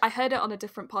wish I heard it on a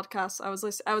different podcast. I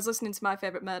was listening to My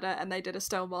Favorite Murder, and they did a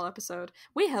Stonewall episode.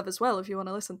 We have as well, if you want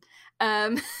to listen.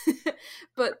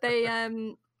 But they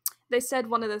said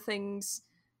one of the things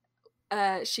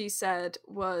she said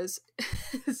was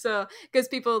so because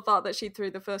people thought that she threw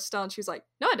the first stone. She was like,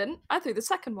 "No, I didn't. I threw the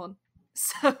second one."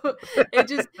 So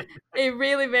it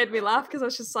really made me laugh because I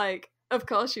was just like, "Of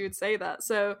course you would say that."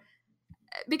 So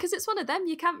because it's one of them,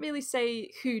 you can't really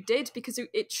say who did because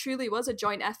it truly was a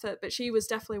joint effort, but she was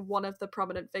definitely one of the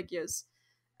prominent figures.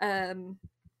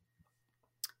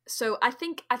 So I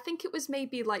think it was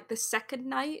maybe like the second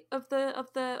night of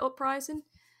the uprising.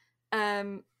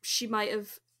 She might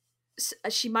have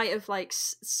like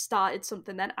started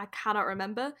something then. I cannot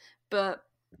remember, but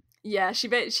yeah,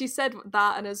 she said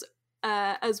that, and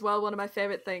as well, one of my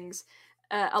favorite things.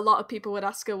 A lot of people would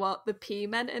ask her what the P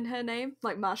meant in her name,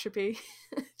 like Marsha P.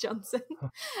 Johnson,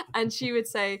 and she would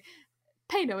say,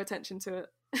 "Pay no attention to it."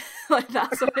 Like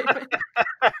that's what it meant.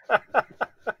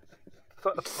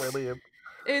 That's brilliant.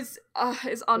 It's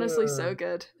honestly so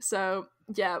good. So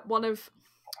yeah, one of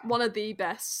the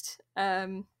best,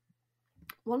 one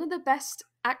of the best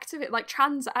like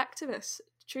trans activists.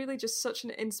 Truly, just such an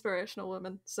inspirational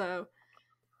woman. So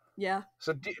yeah.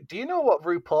 So do you know what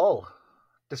RuPaul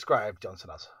described Johnson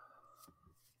as?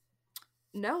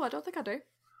 No, I don't think I do.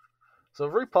 So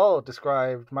RuPaul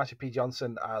described Marsha P.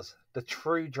 Johnson as the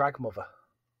true drag mother.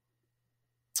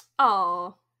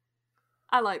 Oh,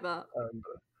 I like that. And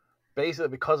basically,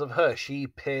 because of her, she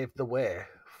paved the way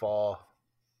for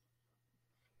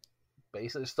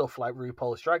basically stuff like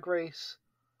RuPaul's Drag Race,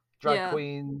 drag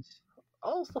queens,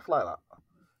 all stuff like that.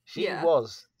 She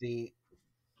was the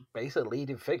basic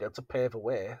leading figure to pave a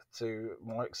way to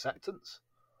more acceptance.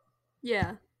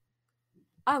 Yeah.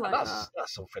 I like that.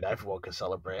 That's something everyone can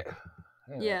celebrate.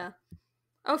 Yeah.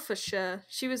 Oh, for sure.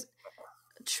 She was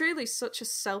truly such a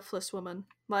selfless woman.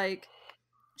 Like,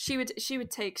 she would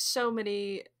take so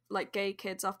many like gay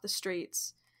kids off the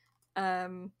streets.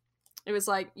 It was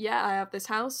like, yeah, I have this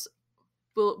house.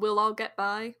 We'll all get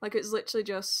by. Like, it was literally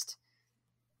just.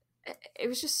 It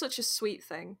was just such a sweet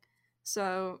thing.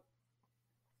 So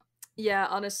yeah,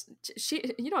 honest,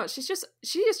 she she's just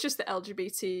the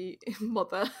LGBT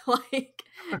mother, like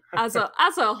as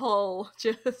a whole,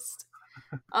 just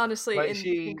honestly like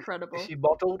incredible. She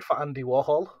modelled for Andy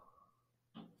Warhol.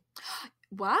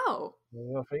 Wow.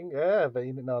 I think, yeah, but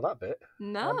you didn't know that bit.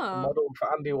 No. Modelled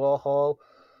for Andy Warhol,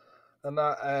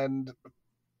 and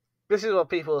this is what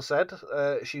people have said.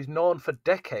 She's known for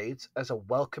decades as a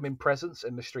welcoming presence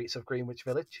in the streets of Greenwich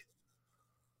Village.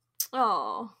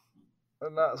 Oh.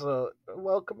 And that's a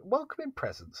welcoming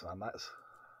presence, man. That's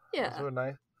really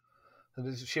nice.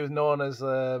 And she was known as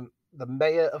the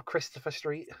mayor of Christopher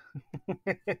Street.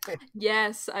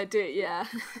 Yes, I do. Yeah.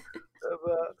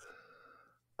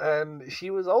 And she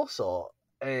was also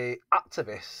a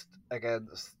activist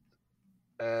against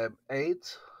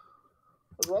AIDS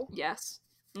as well. Yes.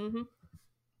 Mm-hmm.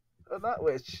 And that,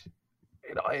 which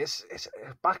it's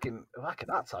back in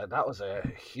that time, that was a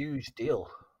huge deal.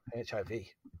 HIV.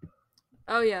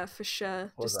 Oh yeah, for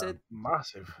sure. Was just a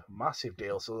massive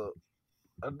deal. So,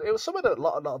 and it was something that a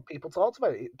lot of people talked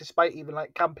about, despite even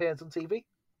like campaigns on TV.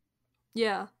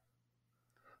 Yeah.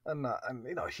 And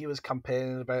she was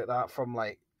campaigning about that from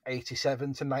like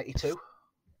 87 to 92.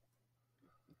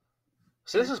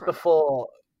 So this is before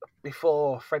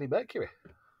Freddie Mercury,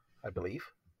 I believe.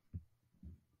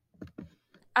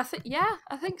 I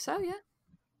think so. Yeah.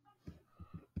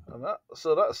 And that's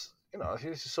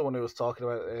this is someone who was talking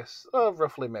about this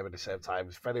roughly maybe the same time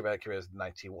as Freddie Mercury is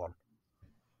 91.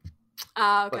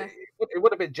 Ah, okay. But it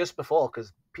would have been just before,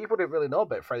 because people didn't really know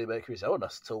about Freddie Mercury's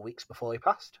illness till weeks before he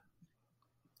passed.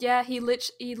 Yeah, he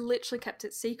literally kept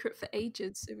it secret for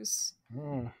ages. It was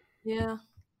yeah.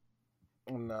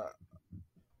 And that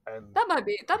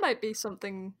might be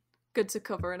something good to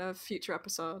cover in a future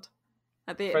episode.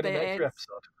 Freddie Mercury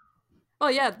episode.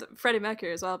 Well, yeah, Freddie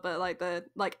Mercury as well, but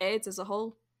like AIDS as a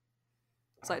whole.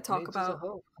 It's like talk AIDS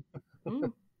about.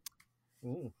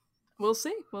 We'll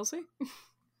see.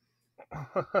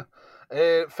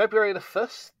 February the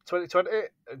 1st, 2020,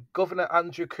 Governor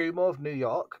Andrew Cuomo of New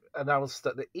York announced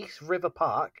that the East River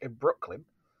Park in Brooklyn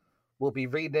will be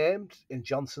renamed in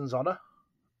Johnson's honor.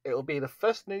 It will be the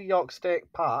first New York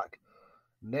State park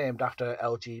named after an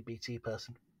LGBT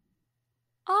person.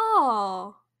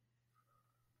 Oh,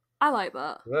 I like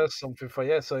that. There's something for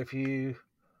you. So if you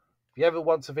If you ever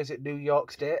want to visit New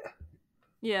York State,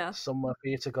 Yeah. somewhere for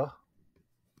you to go.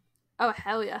 Oh,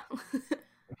 hell yeah.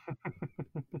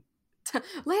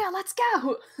 Leah, let's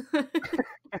go!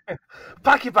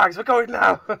 Pack your bags, we're going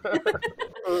now.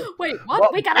 Wait,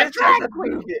 what? We got a bitch drag hasn't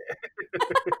queen! moved yet?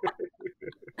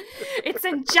 It's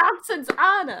in Johnson's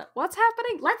honor! What's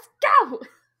happening? Let's go!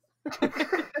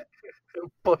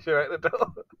 Push her out the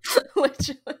door.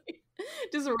 Literally.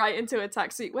 Just right into a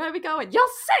taxi. Where are we going? You'll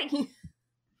see!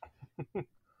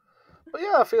 But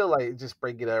yeah, I feel like just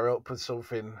bringing her up with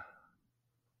something.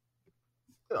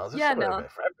 There's Yeah, something no. a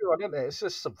bit for everyone, isn't it? It's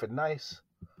just something nice.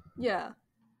 Yeah.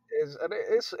 It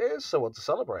is someone to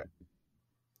celebrate.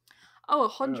 Oh,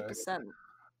 100%.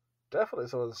 Definitely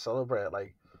someone to celebrate.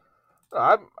 Like,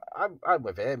 I'm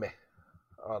with Amy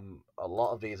on a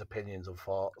lot of these opinions and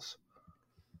thoughts,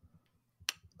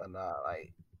 and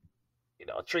like, you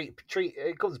know, treat.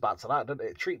 It comes back to that, doesn't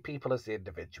it? Treat people as the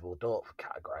individual. Don't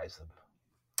categorize them.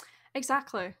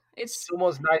 Exactly. If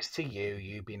someone's nice to you,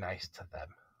 you be nice to them.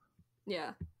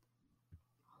 Yeah.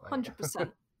 Like,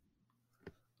 100%.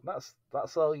 That's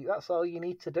all you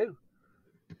need to do.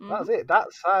 Mm-hmm. That's it.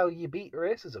 That's how you beat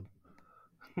racism.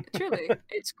 Truly,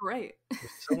 it's great. If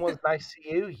someone's nice to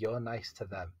you, you're nice to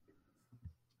them.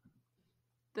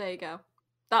 There you go.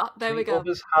 There we Treat go.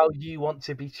 others how you want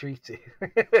to be treated.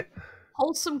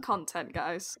 Wholesome content,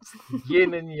 guys.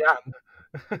 Yin and yang.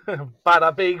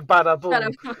 Bada bing, bada boom.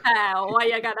 What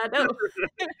you gonna do?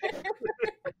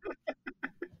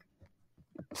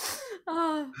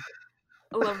 I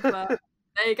love that.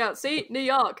 There you go. See, New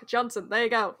York, Johnson. There you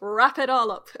go. Wrap it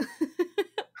all up.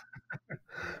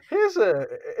 Here's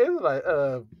like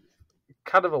a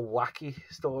kind of a wacky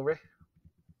story.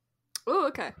 Oh,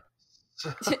 okay.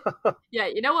 Yeah,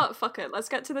 you know what? Fuck it. Let's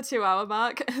get to the 2-hour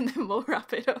mark and then we'll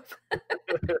wrap it up.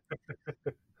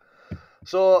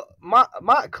 So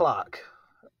Matt Clark,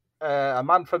 a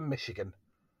man from Michigan,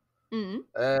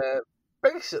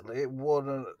 basically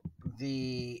won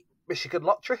the Michigan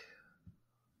lottery.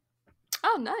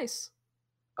 Oh, nice.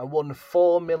 And won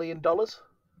 $4 million.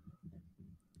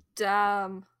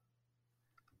 Damn.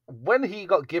 When he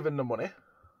got given the money,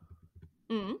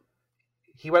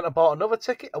 he went and bought another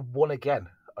ticket and won again.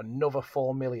 Another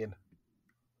 $4 million.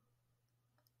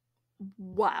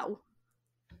 Wow.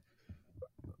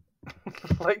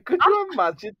 Like, could you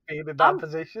imagine being in that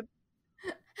position?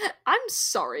 I'm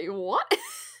sorry, what?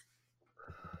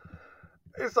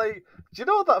 It's like, do you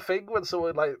know that thing when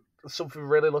someone, like, something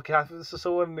really lucky happens to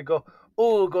someone and they go,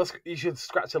 oh, you should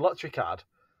scratch a lottery card?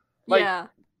 Like, yeah.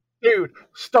 Dude,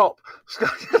 stop.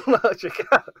 Scratch a lottery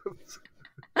card.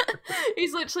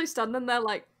 He's literally standing there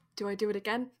like, do I do it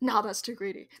again? No, that's too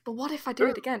greedy. But what if I do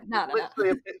it again? No.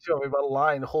 Literally a picture of him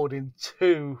online holding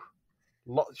 2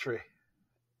 lottery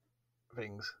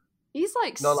things. He's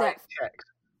like set. Like checks.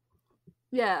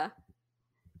 Yeah.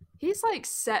 He's like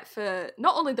set for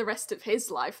not only the rest of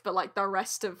his life, but like the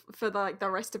rest of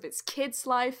his kids'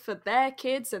 life, for their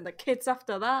kids and the kids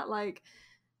after that. Like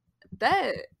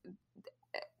they're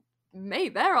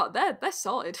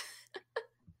sorted.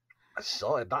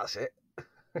 Sorted, that's it.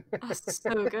 That's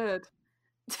so good.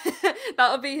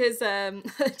 That'll be his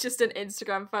just an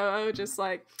Instagram photo, just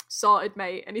like sorted,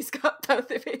 mate, and he's got both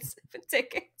of his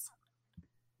tickets.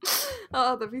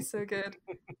 Oh, that'd be so good.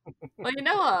 Well, you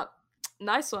know what?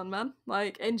 Nice one, man.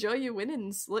 Like, enjoy your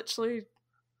winnings. Literally,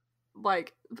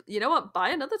 like, you know what? Buy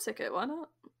another ticket. Why not?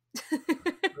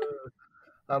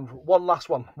 And one last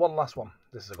one.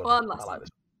 This is a good one. I like this.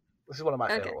 This is one of my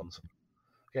favorite ones.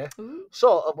 Okay. Ooh.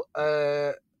 So,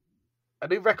 a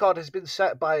new record has been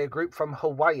set by a group from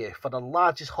Hawaii for the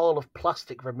largest haul of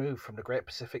plastic removed from the Great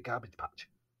Pacific Garbage Patch.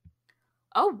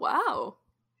 Oh, wow.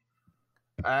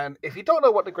 And if you don't know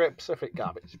what the Great Pacific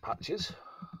Garbage Patch is,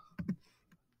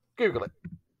 Google it.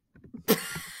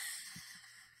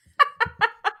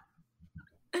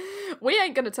 We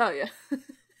ain't going to tell you.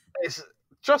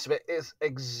 Trust me, it's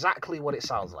exactly what it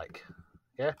sounds like.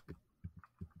 Yeah?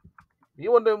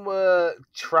 You wondering where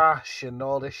trash and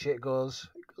all this shit goes?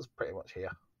 It goes pretty much here.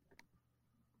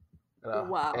 You know,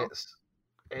 wow.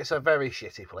 It's a very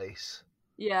shitty place.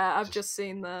 Yeah, I've just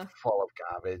seen the... full of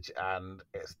garbage, and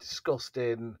it's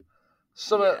disgusting.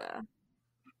 Something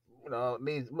more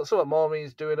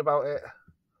needs doing about it,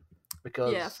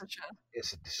 because for sure.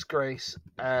 It's a disgrace.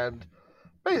 And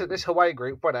basically, this Hawaii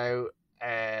group went out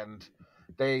and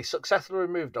they successfully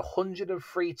removed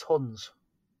 103 tons.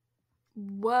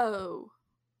 Whoa.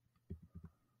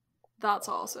 That's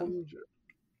awesome. 100.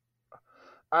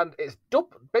 And it's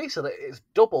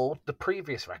double the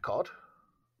previous record.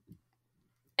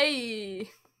 Hey.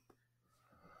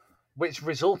 Which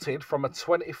resulted from a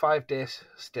 25-day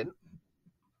stint.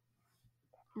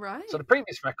 Right. So the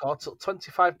previous record took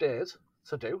 25 days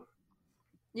to do,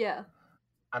 Yeah.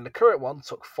 and the current one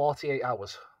took 48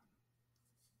 hours.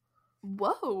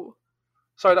 Whoa.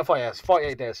 Sorry, not 48 hours.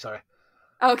 48 days. Sorry.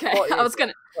 Okay. 48 I was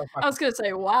days. gonna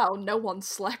say, wow, no one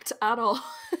slept at all.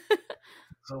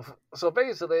 So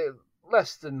basically,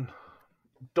 less than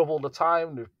double the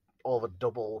time. They've over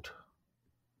doubled.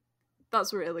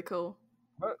 That's really cool.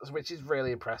 Which is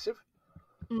really impressive.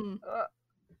 Mm.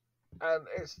 And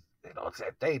it's,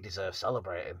 they deserve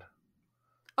celebrating.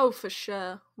 Oh, for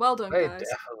sure. Well done, They guys.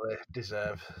 definitely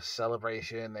deserve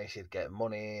celebration. They should get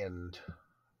money and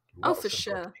Oh, lots for of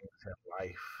sure. good things in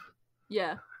life.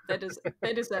 Yeah,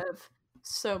 they deserve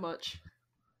so much.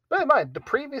 Bear in mind, the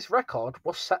previous record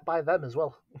was set by them as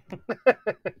well.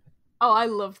 Oh, I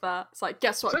love that. It's like,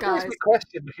 guess what, So it guys? makes me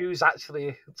question who's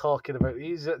actually talking about,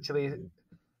 who's actually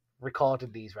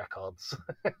recording these records.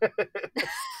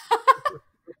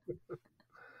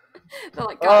 They're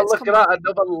like, guys, look come at on. that,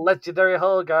 another legendary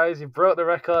haul, guys. You broke the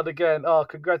record again. Oh,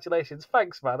 congratulations.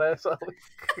 Thanks, man.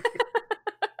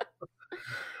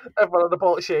 Everyone on the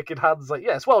boat shaking hands like,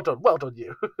 yes, well done,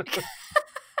 you.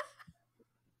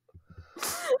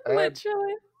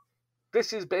 Literally.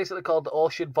 This is basically called the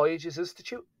Ocean Voyages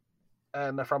Institute,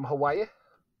 and they're from Hawaii.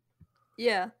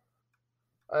 Yeah.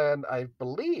 And I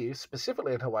believe,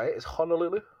 specifically in Hawaii, it's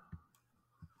Honolulu.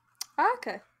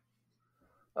 Okay.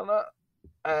 And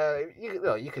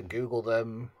you can Google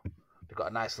them. They've got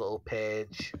a nice little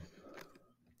page.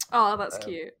 Oh, that's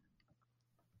cute.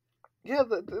 Yeah,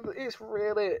 it's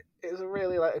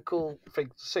really like a cool thing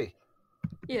to see.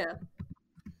 Yeah.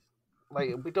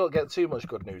 Like, we don't get too much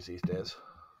good news these days.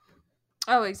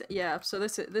 Oh, yeah. So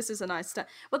this is a nice step.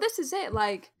 Well, this is it.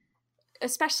 Like,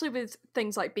 especially with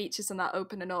things like beaches and that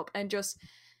opening up, and just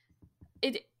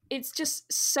it's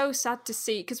just so sad to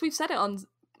see, because we've said it on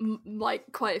like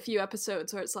quite a few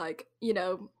episodes where it's like,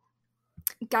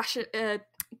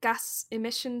 gas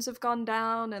emissions have gone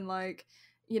down, and like,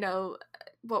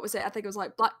 what was it? I think it was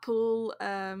like Blackpool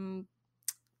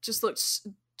just looks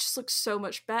so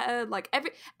much better. Like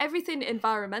everything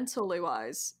environmentally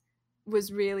wise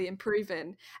was really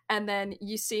improving. And then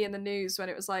you see in the news when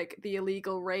it was like the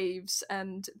illegal raves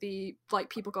and the like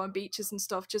people going beaches and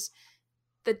stuff, just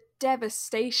the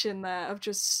devastation there of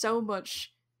just so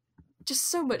much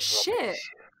shit.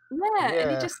 Yeah,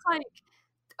 and you're just like,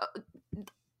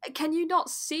 can you not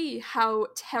see how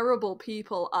terrible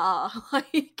people are?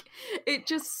 Like, it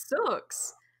just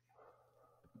sucks.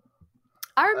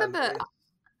 I remember.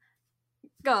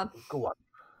 Go on.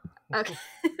 Okay.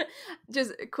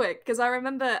 Just quick, because I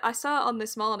remember I saw it on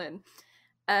This Morning.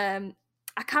 I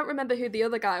can't remember who the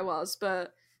other guy was,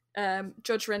 but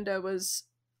Judge Rinder was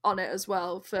on it as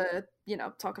well for,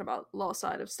 talking about law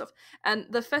side of stuff. And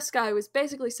the first guy was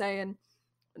basically saying,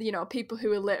 people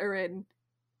who are littering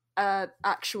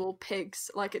actual pigs,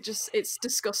 like it's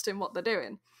disgusting what they're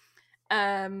doing.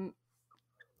 And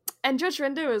Judge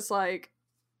Rinder was like,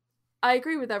 I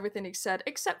agree with everything he said,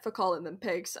 except for calling them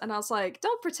pigs. And I was like,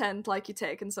 don't pretend like you're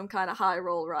taking some kind of high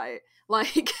roll, right?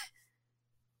 Like,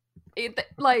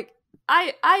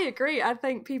 I agree. I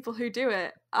think people who do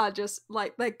it are just,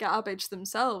 like, they're garbage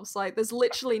themselves. Like, there's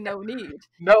literally no need.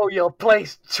 Know your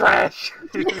place, trash!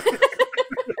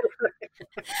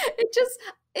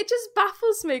 It just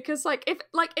baffles me, because, like, if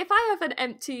I have an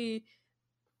empty,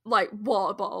 like,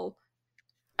 water bottle,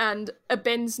 and a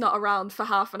bin's not around for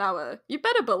half an hour, you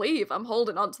better believe I'm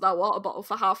holding onto that water bottle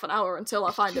for half an hour until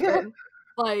I find a bin.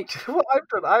 Like, what I've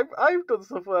done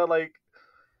stuff where, like,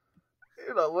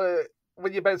 where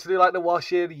when you're meant to do like the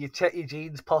washing, you check your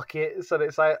jeans pockets, and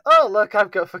it's like, oh look, I've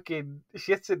got fucking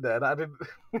shit in there that I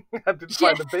didn't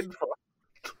find a bin for.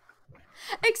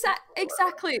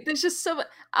 Exactly. There's just so much.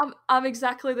 I'm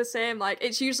exactly the same. Like,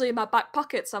 it's usually in my back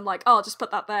pockets. I'm like, oh, I'll just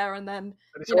put that there, and then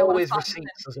and it's always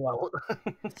receipts as well.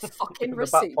 Fucking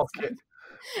receipts.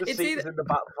 Receipts in the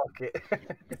back pocket.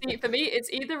 For me, it's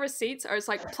either receipts or it's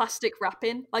like plastic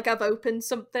wrapping. Like, I've opened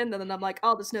something and then I'm like,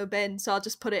 oh, there's no bin, so I'll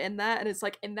just put it in there, and it's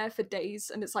like in there for days,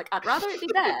 and it's like, I'd rather it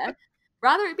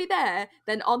be there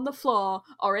than on the floor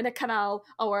or in a canal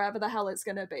or wherever the hell it's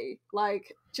gonna be.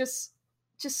 Like, just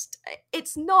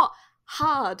it's not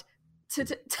hard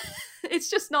it's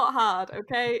just not hard,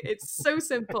 okay? It's so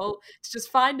simple to just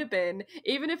find a bin,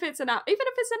 even if it's an hour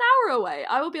away.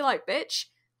 I will be like, bitch,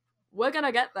 we're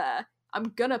gonna get there.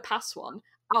 I'm gonna pass one.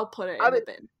 I'll put it in the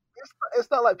bin.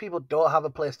 It's not like people don't have a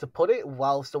place to put it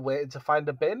whilst they're waiting to find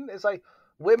a bin. It's like,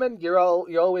 women, you're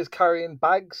always carrying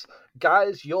bags.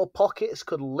 Guys, your pockets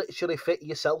could literally fit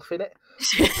yourself in it.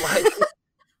 Like,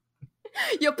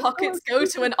 your pockets go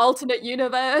to an alternate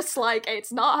universe. Like,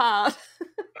 it's not hard.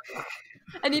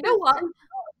 And you know what?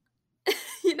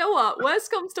 You know what?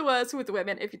 Worst comes to worst with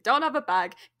women. If you don't have a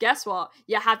bag, guess what?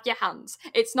 You have your hands.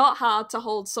 It's not hard to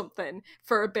hold something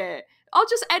for a bit. Or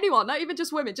just anyone, not even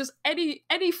just women, just any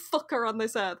fucker on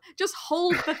this earth. Just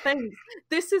hold the things.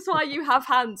 This is why you have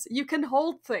hands. You can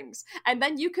hold things. And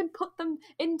then you can put them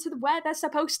into where they're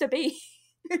supposed to be.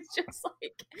 It's just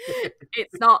like,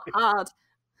 it's not hard.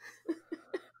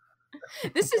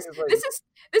 This is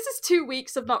 2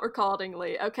 weeks of not recording,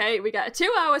 Lee. Okay, we get a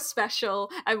 2-hour special,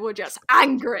 and we're just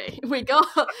angry. We go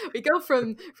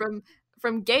from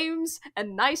games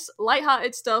and nice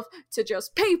lighthearted stuff to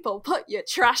just people put your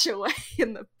trash away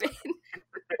in the bin.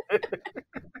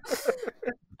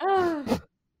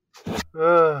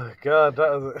 Oh god,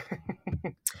 that was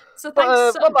it. So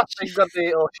thanks so much. Things on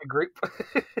the Ocean group.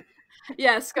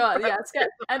 Yeah, Scott. Yeah, Scott.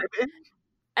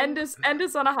 End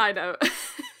us on a high note.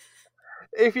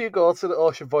 If you go to the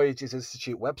Ocean Voyages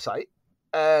Institute website,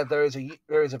 there is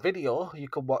a video you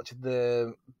can watch,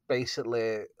 the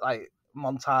basically like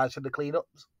montage of the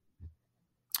cleanups.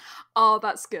 Oh,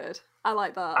 that's good. I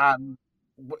like that. And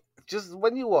just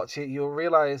when you watch it, you'll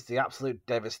realize the absolute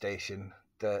devastation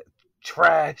that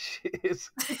trash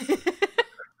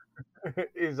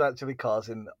is actually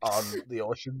causing on the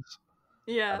oceans,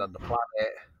 and on the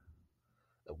planet,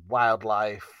 the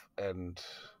wildlife, and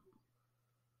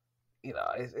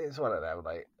it's one of them.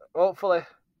 Like, hopefully,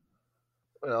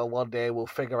 one day we'll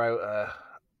figure out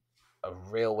a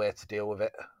real way to deal with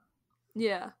it.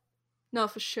 Yeah, no,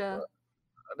 for sure.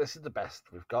 But this is the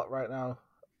best we've got right now,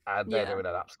 and they're doing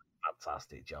an absolutely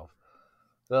fantastic job.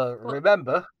 So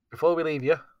remember, before we leave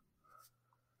you,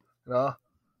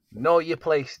 know your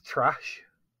place, trash,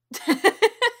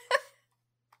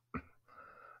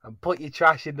 and put your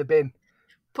trash in the bin.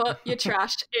 Put your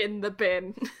trash in the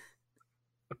bin.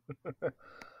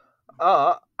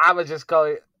 I'm just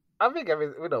going. I think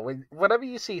whenever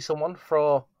you see someone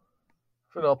put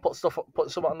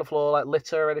something on the floor like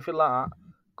litter or anything like that,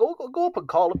 go up and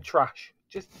call them trash.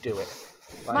 Just do it.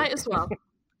 Like, might as well.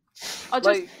 I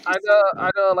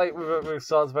know. Like we've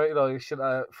talked about, you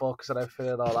shouldn't focus on everything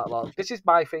and all that lot. This is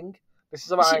my thing. This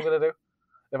is what I'm gonna do.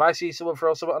 If I see someone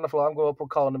throw something on the floor, I'm going up and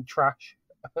calling them trash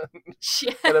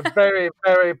in a very,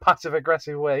 very passive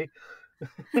aggressive way.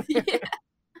 Yeah.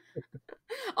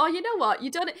 Or you know what?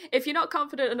 If you're not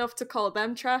confident enough to call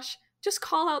them trash, just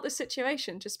call out the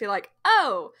situation. Just be like,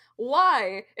 oh,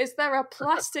 why is there a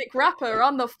plastic wrapper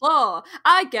on the floor?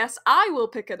 I guess I will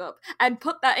pick it up and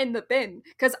put that in the bin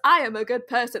because I am a good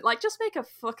person. Like, just make a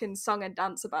fucking song and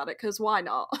dance about it, because why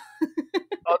not?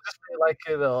 I'll just be like,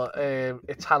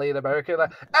 Italian American,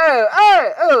 like, hey,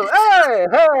 hey,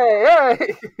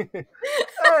 hey,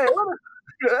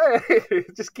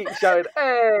 just keep shouting,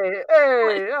 hey,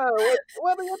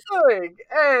 what are you doing?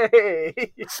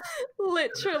 Hey,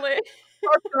 literally.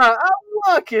 I'm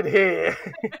walking here.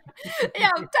 Yo,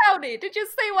 Tony, did you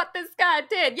see what this guy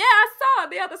did? Yeah, I saw on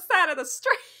the other side of the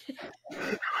street.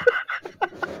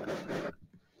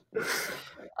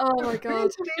 Oh my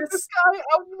god. This guy,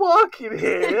 I'm walking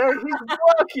here. He's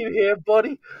walking here,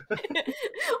 buddy.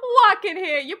 Walking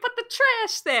here. You put the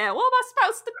trash there. What am I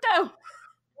supposed to do?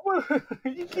 Well,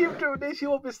 you keep doing this, you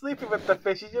won't be sleeping with the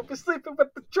fishes, you'll be sleeping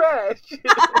with the trash.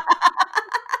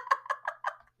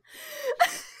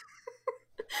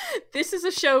 This is a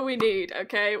show we need,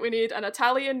 okay? We need an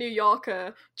Italian New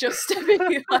Yorker just to be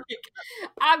like,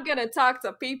 I'm gonna talk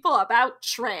to people about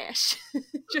trash.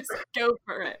 Just go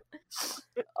for it.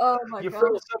 Oh my god. You throw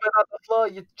something on the floor,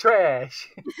 you trash.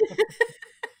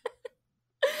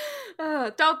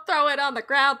 Don't throw it on the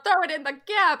ground, throw it in the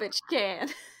garbage can.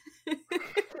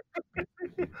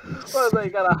 Well, they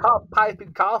got a hot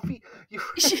piping coffee. You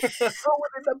throw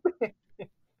it in the bin.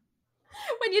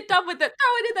 When you're done with it,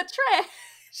 throw it in the trash.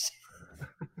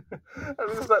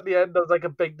 And just at the end, there's like a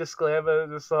big disclaimer,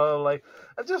 just sort of like,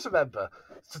 and just remember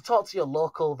to talk to your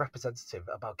local representative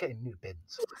about getting new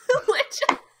bins.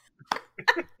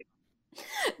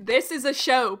 This is a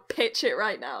show. Pitch it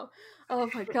right now. Oh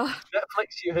my god.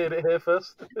 Netflix, you heard it here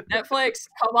first. Netflix,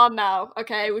 come on now.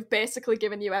 Okay, we've basically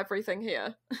given you everything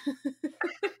here.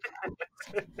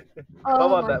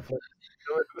 Come on, Netflix.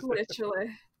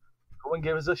 Literally. Come and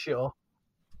give us a show.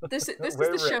 This is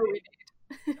the show we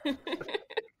need.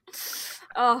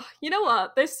 Oh, you know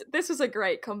what? This was a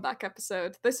great comeback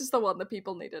episode. This is the one that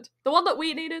people needed. The one that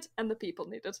we needed and the people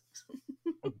needed.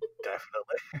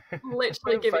 Definitely.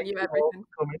 Literally giving you everything.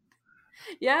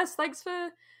 Yes, thanks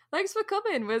for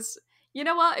coming. You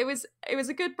know what? It was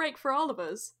a good break for all of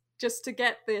us just to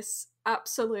get this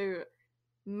absolute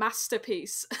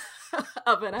masterpiece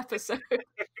of an episode.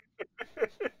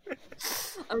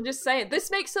 I'm just saying, this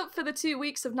makes up for the 2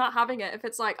 weeks of not having it. If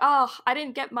it's like, oh, I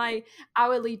didn't get my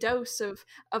hourly dose of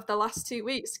the last 2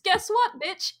 weeks. Guess what,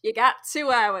 bitch? You got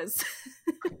 2 hours.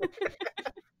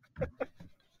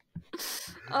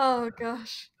 Oh,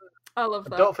 gosh. I love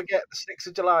that. Don't forget the 6th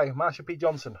of July, Marsha P.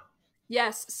 Johnson.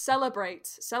 Yes, celebrate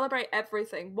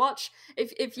everything. Watch,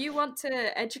 if you want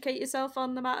to educate yourself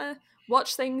on the matter,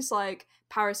 watch things like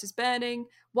Paris is Burning,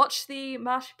 watch the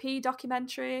Marsha P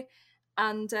documentary,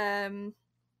 and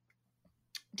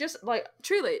just like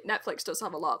truly Netflix does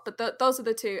have a lot, but those are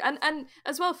the two, and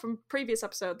as well from previous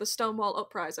episode, the Stonewall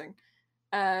Uprising.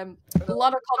 A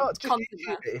lot of content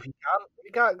there. If you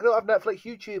can't, don't have Netflix,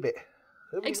 YouTube it.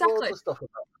 There'll be Exactly. loads of stuff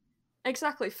about.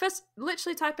 Exactly. First,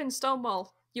 literally type in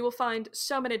Stonewall. You will find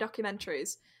so many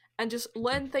documentaries and just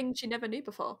learn things you never knew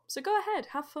before. So go ahead,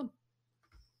 have fun.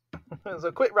 As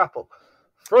a quick wrap up,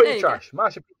 throw your trash,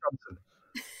 Marsha P. Johnson.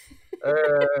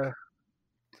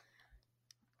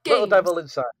 Little Devil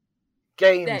Inside.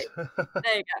 Games. There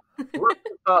you go.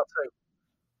 Part 2.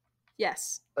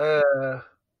 Yes. I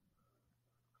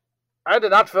had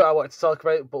an advert I wanted to talk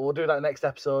about, but we'll do that next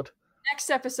episode. Next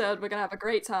episode, we're going to have a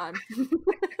great time.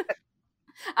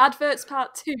 Adverts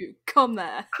Part 2. Come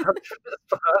there. Adverts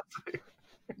Part 2.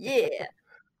 Yeah.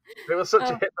 It was such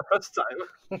a hit the first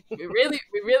time. we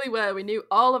really were. We knew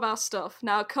all of our stuff.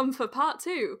 Now come for Part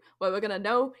 2, where we're going to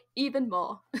know even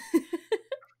more.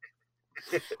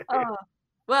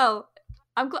 Well,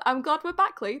 I'm glad we're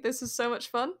back, Lee. This is so much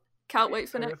fun. Can't wait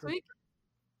for next week.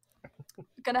 We're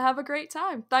gonna have a great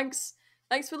time. Thanks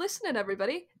for listening,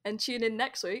 everybody, and tune in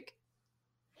next week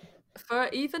for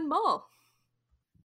even more.